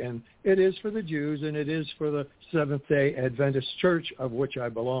day, and it is for the Jews, and it is for the Seventh-day Adventist Church, of which I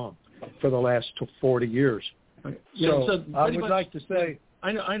belong, for the last 40 years. So I would like to say...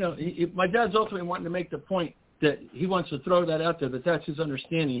 I know. My dad's ultimately wanting to make the point that he wants to throw that out there, that that's his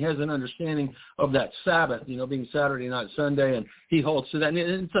understanding. He has an understanding of that Sabbath, being Saturday, not Sunday, and he holds to that. And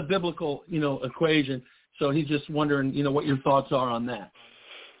it's a biblical, equation. So he's just wondering, what your thoughts are on that.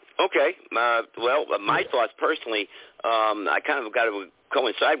 Okay. Well, my thoughts personally, I kind of got to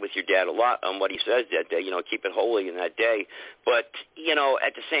coincide with your dad a lot on what he says that day, keep it holy in that day. But,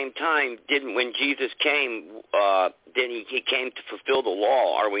 at the same time, when Jesus came, he came to fulfill the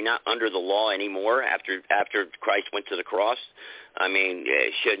law. Are we not under the law anymore after Christ went to the cross? I mean,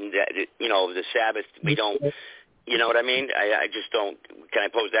 shouldn't that, the Sabbath, we don't, you know what I mean? I just don't. Can I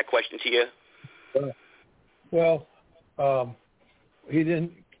pose that question to you? Well, he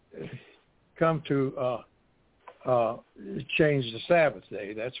didn't come to change the Sabbath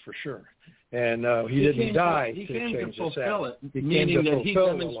day, that's for sure. And he didn't die to change the Sabbath. Meaning that he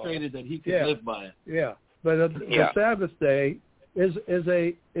demonstrated that he could live by it. Yeah, but the Sabbath day is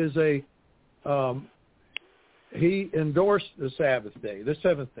a he endorsed the Sabbath day, the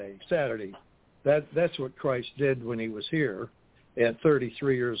seventh day, Saturday. That's what Christ did when he was here at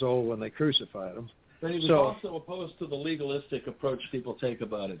 33 years old when they crucified him. But he was also opposed to the legalistic approach people take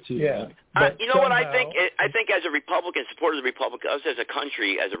about it, too. Yeah. Right? You know what I think? I think as a Republican, supporter of the Republic, us as a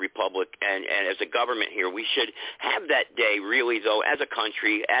country, as a republic, and as a government here, we should have that day really, though, as a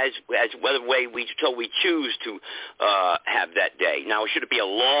country, as whether way we choose to have that day. Now, should it be a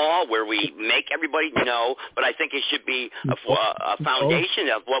law where we make everybody know? But I think it should be a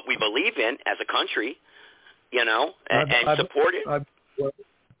foundation of what we believe in as a country, and support it.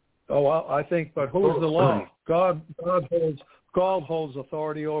 I think, but who's the law? God holds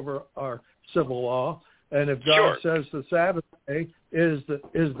authority over our civil law, and if God says the Sabbath day is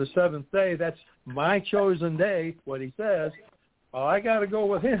the seventh day, that's my chosen day. What He says, I got to go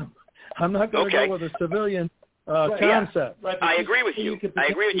with Him. I'm not going to go with a civilian concept. Yeah. I agree with you.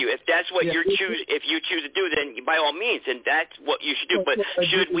 If that's what if you choose to do, then by all means, and that's what you should do. But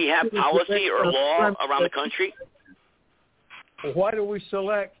should we have policy or law around the country? Why do we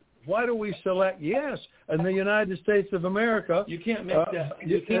select yes in the United States of America? You can't make that.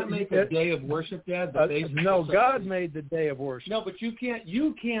 You can't make a day of worship, Dad. No, God made the day of worship. No, but you can't.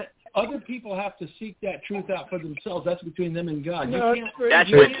 Other people have to seek that truth out for themselves. That's between them and God.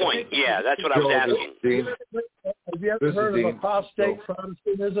 That's my point. Yeah, that's what I was asking. Have you ever heard of apostate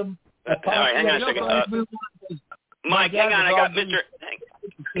Protestantism? All right, hang on a second. Mike, hang on. I got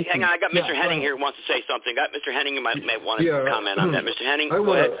Mr. Henning here who wants to say something. Mr. Henning, you might want to comment on that. Mr. Henning,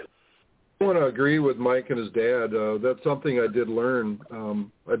 go ahead. I want to agree with Mike and his dad. That's something I did learn.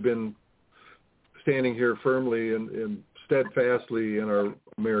 I've been standing here firmly and steadfastly in our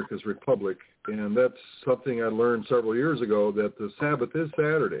America's Republic, and that's something I learned several years ago, that the Sabbath is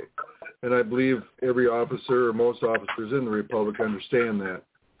Saturday. And I believe every officer or most officers in the Republic understand that.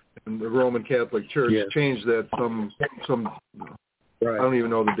 And the Roman Catholic Church changed that some I don't even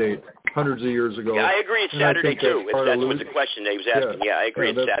know the date, hundreds of years ago. Yeah, I agree it's Saturday too. That was the question that he was asking. Yeah, I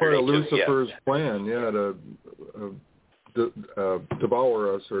agree it's Saturday too. That's part of Lucifer's plan, to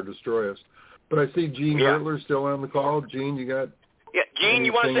devour us or destroy us. But I see Gene Hertler still on the call. Gene, you got... Yeah, Gene,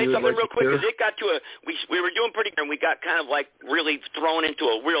 you want to say something real quick? Because it got to we were doing pretty good, and we got kind of like really thrown into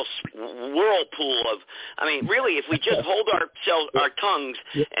a real whirlpool of, really, if we just hold our tongues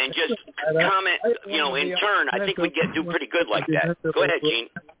and just comment, in turn, I think we do pretty good like that. Go ahead, Gene.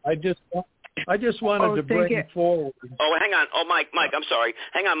 I just wanted to bring it forward. Oh, hang on. Oh, Mike, I'm sorry.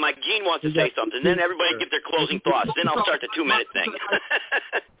 Hang on, Mike. Gene wants to say something. Then everybody give their closing thoughts. Then I'll start the 2-minute thing.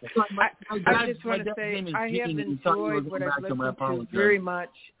 I just want to say I have enjoyed what I've listened to very much,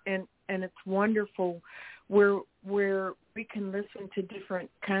 and it's wonderful where we can listen to different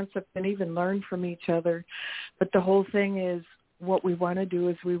concepts and even learn from each other. But the whole thing is, what we want to do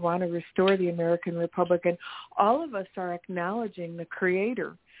is we want to restore the American Republic, and all of us are acknowledging the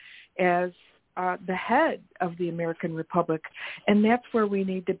Creator as the head of the American Republic, and that's where we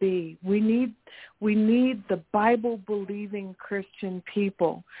need to be. We need the Bible-believing Christian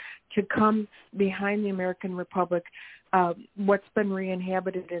people to come behind the American Republic, what's been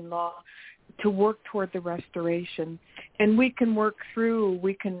re-inhabited in law, to work toward the restoration. And we can work through,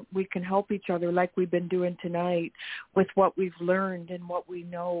 we can help each other like we've been doing tonight with what we've learned and what we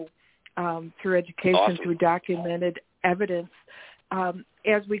know through education, awesome. through documented evidence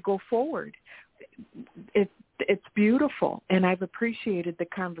as we go forward. It's beautiful, and I've appreciated the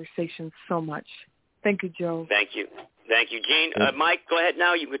conversation so much. Thank you, Joe. Thank you. Gene. Mike, go ahead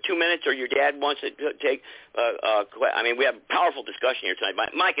now. You've got 2 minutes, or your dad wants to take. I mean, we have a powerful discussion here tonight.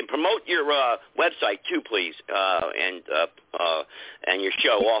 Mike, and promote your website too, please, and your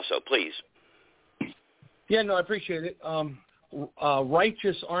show also, please. Yeah, no, I appreciate it.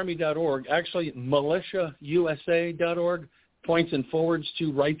 RighteousArmy.org, actually militiausa.org, points and forwards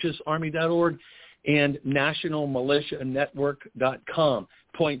to RighteousArmy.org, and NationalMilitiaNetwork.com,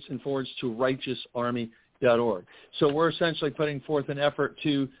 points and forwards to RighteousArmy.org. So we're essentially putting forth an effort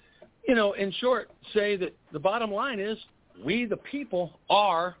to, in short, say that the bottom line is we, the people,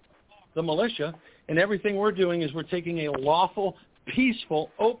 are the militia, and everything we're doing is we're taking a lawful,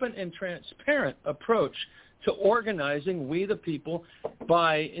 peaceful, open, and transparent approach to organizing we, the people,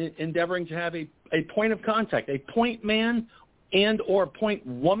 by endeavoring to have a point of contact, a point man and or point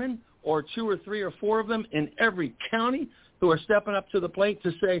woman, or 2 or 3 or 4 of them in every county who are stepping up to the plate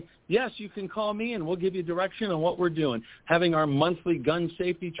to say, yes, you can call me and we'll give you direction on what we're doing. Having our monthly gun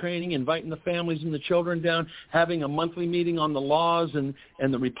safety training, inviting the families and the children down, having a monthly meeting on the laws and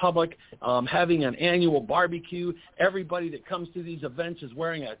the Republic, having an annual barbecue. Everybody that comes to these events is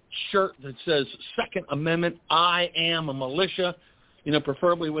wearing a shirt that says Second Amendment, I am a militia,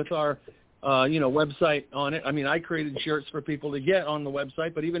 preferably with our website on it. I mean, I created shirts for people to get on the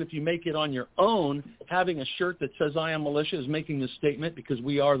website, but even if you make it on your own, having a shirt that says I am militia is making the statement because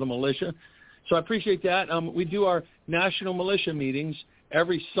we are the militia. So I appreciate that. We do our national militia meetings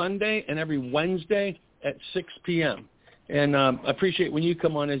every Sunday and every Wednesday at 6 p.m. And I appreciate when you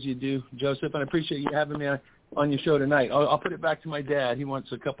come on as you do, Joseph, and I appreciate you having me on your show tonight. I'll put it back to my dad. He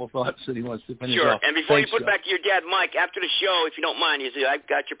wants a couple thoughts that he wants to finish Sure. off. And before Thanks, you put it back to your dad, Mike, after the show, if you don't mind, I've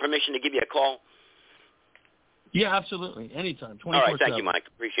got your permission to give you a call? Yeah, absolutely. Anytime. 24/7. All right. Thank you, Mike.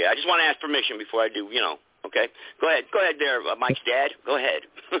 Appreciate it. I just want to ask permission before I do, okay? Go ahead. Go ahead there, Mike's dad. Go ahead.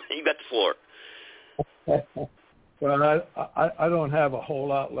 You got the floor. Well, I don't have a whole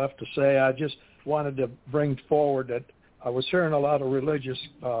lot left to say. I just wanted to bring forward that I was hearing a lot of religious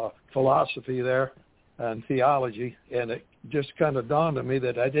philosophy there and theology, and it just kind of dawned on me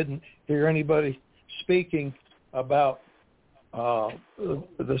that I didn't hear anybody speaking about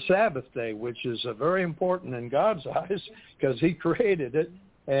the Sabbath day, which is very important in God's eyes because he created it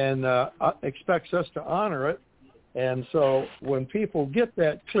and expects us to honor it. And so when people get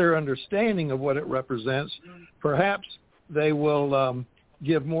that clear understanding of what it represents, perhaps they will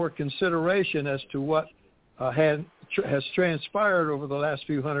give more consideration as to what has transpired over the last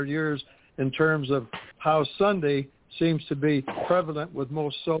few hundred years in terms of how Sunday seems to be prevalent with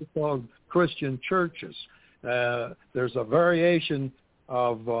most so-called Christian churches. There's a variation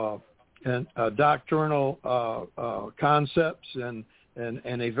of doctrinal concepts and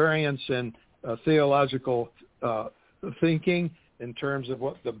a variance in theological thinking in terms of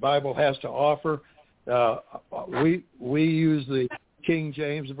what the Bible has to offer. We use the King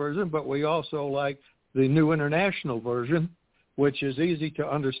James Version, but we also like the New International Version, which is easy to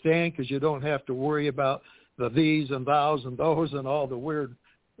understand because you don't have to worry about the these and thous and those and all the weird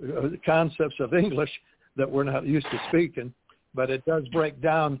concepts of English that we're not used to speaking. But it does break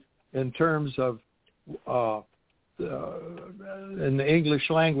down in terms of, in the English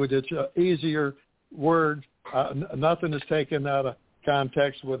language, it's an easier word. Nothing is taken out of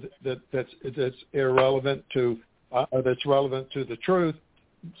context with that's irrelevant to, that's relevant to the truth.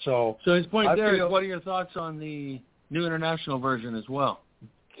 So his point there is, what are your thoughts on the New International Version as well?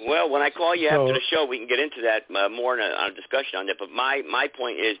 Well, when I call you after the show, we can get into that more in a discussion on that. But my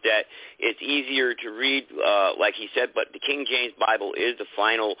point is that it's easier to read, like he said, but the King James Bible is the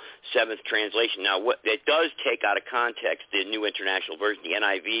final seventh translation. Now, what it does take out of context the New International Version, the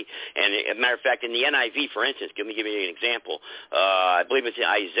NIV. And as a matter of fact, in the NIV, for instance, let me give you an example. I believe it's in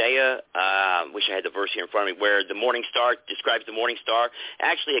Isaiah. Wish I had the verse here in front of me, where the morning star describes the morning star.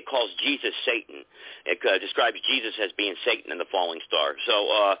 Actually, it calls Jesus Satan. It describes Jesus as being Satan and the falling star. So,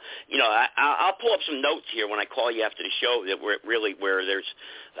 I'll pull up some notes here when I call you after the show that where there's,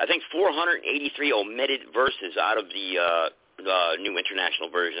 I think, 483 omitted verses out of the New International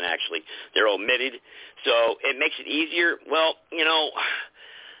Version. Actually, they're omitted, so it makes it easier. Well,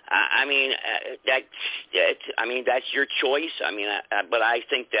 I mean, that's your choice. I mean, but I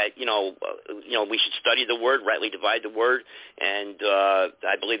think that we should study the Word, rightly divide the Word, and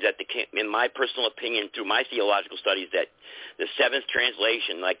I believe that in my personal opinion, through my theological studies, that the seventh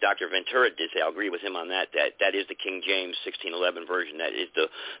translation, like Dr. Ventura did say, I'll agree with him on that is the King James 1611 version. That is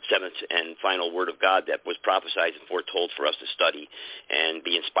the seventh and final Word of God that was prophesied and foretold for us to study and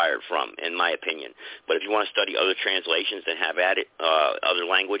be inspired from, in my opinion. But if you want to study other translations, then have at it. Other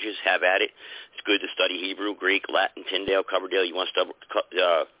languages, have at it. It's good to study Hebrew, Greek, Latin, Tyndale, Coverdale. You want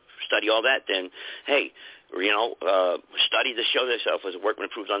to study all that, then, hey, study to show thyself as a workman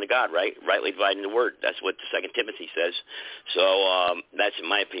approved unto God, right? Rightly dividing the word. That's what the 2 Timothy says. So that's in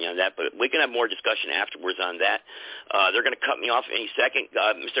my opinion on that. But we can have more discussion afterwards on that. They're going to cut me off any second.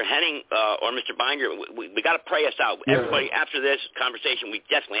 Mr. Henning or Mr. Binder, we got to pray us out. Yeah. Everybody, after this conversation, we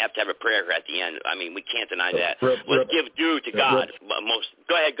definitely have to have a prayer at the end. I mean, we can't deny that. Let's give due to God.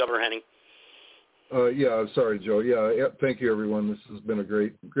 Go ahead, Governor Henning. Sorry, Joe. Yeah, thank you, everyone. This has been a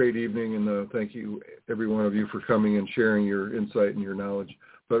great evening, and thank you, every one of you, for coming and sharing your insight and your knowledge.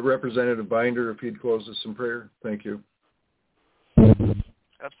 But Representative Binder, if you'd close us in prayer, thank you.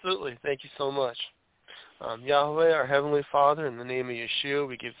 Absolutely. Thank you so much. Yahweh, our Heavenly Father, in the name of Yeshua,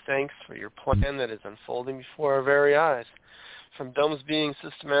 we give thanks for your plan that is unfolding before our very eyes. From domes being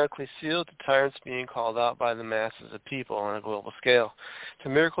systematically sealed to tyrants being called out by the masses of people on a global scale, to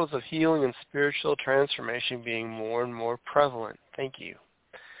miracles of healing and spiritual transformation being more and more prevalent. Thank you.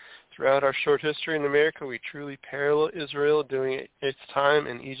 Throughout our short history in America, we truly parallel Israel during its time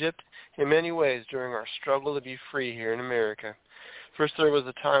in Egypt in many ways during our struggle to be free here in America. First, there was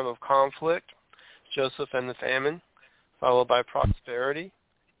a time of conflict, Joseph and the famine, followed by prosperity,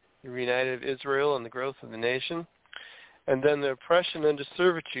 the reuniting of Israel and the growth of the nation, and then the oppression and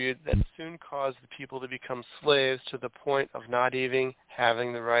servitude that soon caused the people to become slaves to the point of not even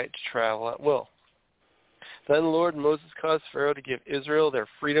having the right to travel at will. Then Lord Moses caused Pharaoh to give Israel their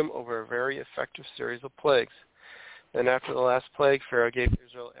freedom over a very effective series of plagues. Then after the last plague, Pharaoh gave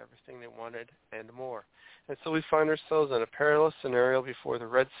Israel everything they wanted and more. And so we find ourselves in a parallel scenario before the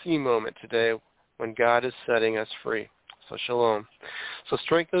Red Sea moment today when God is setting us free. So shalom. So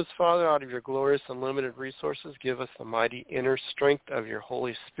strengthen us, Father, out of your glorious unlimited resources. Give us the mighty inner strength of your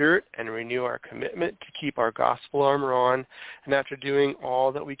Holy Spirit and renew our commitment to keep our gospel armor on, and after doing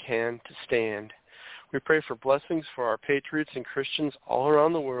all that we can, to stand. We pray for blessings for our patriots and Christians all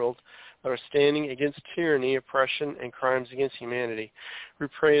around the world that are standing against tyranny, oppression, and crimes against humanity. We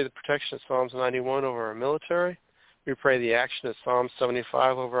pray the protection of Psalms 91 over our military. We pray the action of Psalm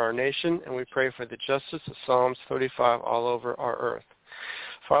 75 over our nation, and we pray for the justice of Psalms 35 all over our earth.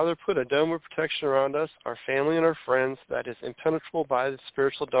 Father, put a dome of protection around us, our family, and our friends that is impenetrable by the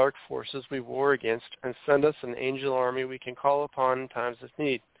spiritual dark forces we war against, and send us an angel army we can call upon in times of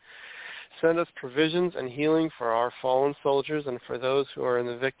need. Send us provisions and healing for our fallen soldiers and for those who are in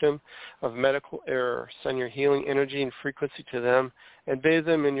the victim of medical error. Send your healing energy and frequency to them, and bathe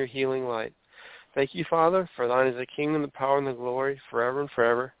them in your healing light. Thank you, Father, for thine is the kingdom, the power, and the glory, forever and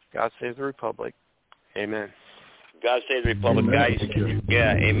forever. God save the Republic. Amen. God save the Republic, guys.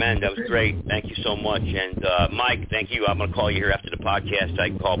 Yeah, amen. That was great. Thank you so much. And Mike, thank you. I'm going to call you here after the podcast. I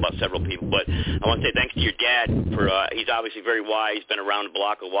can call about several people. But I want to say thanks to your dad for he's obviously very wise, been around the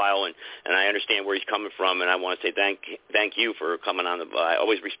block a while, and I understand where he's coming from. And I want to say thank you for coming on. I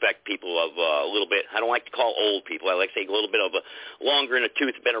always respect people of a little bit, I don't like to call old people. I like to say a little bit of a longer in the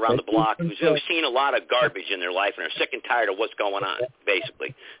tooth, been around the block, who's seen a lot of garbage in their life and are sick and tired of what's going on,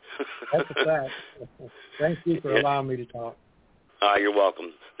 basically. That's a fact. Thank you for allowing me to talk. You're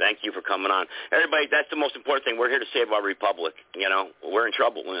welcome. Thank you for coming on. Everybody, that's the most important thing. We're here to save our republic. You know, we're in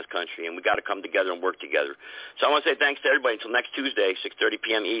trouble in this country, and we got to come together and work together. So I want to say thanks to everybody until next Tuesday, 6:30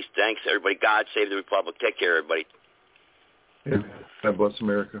 p.m. East. Thanks, everybody. God save the republic. Take care, everybody. God bless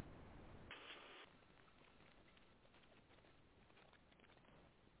America.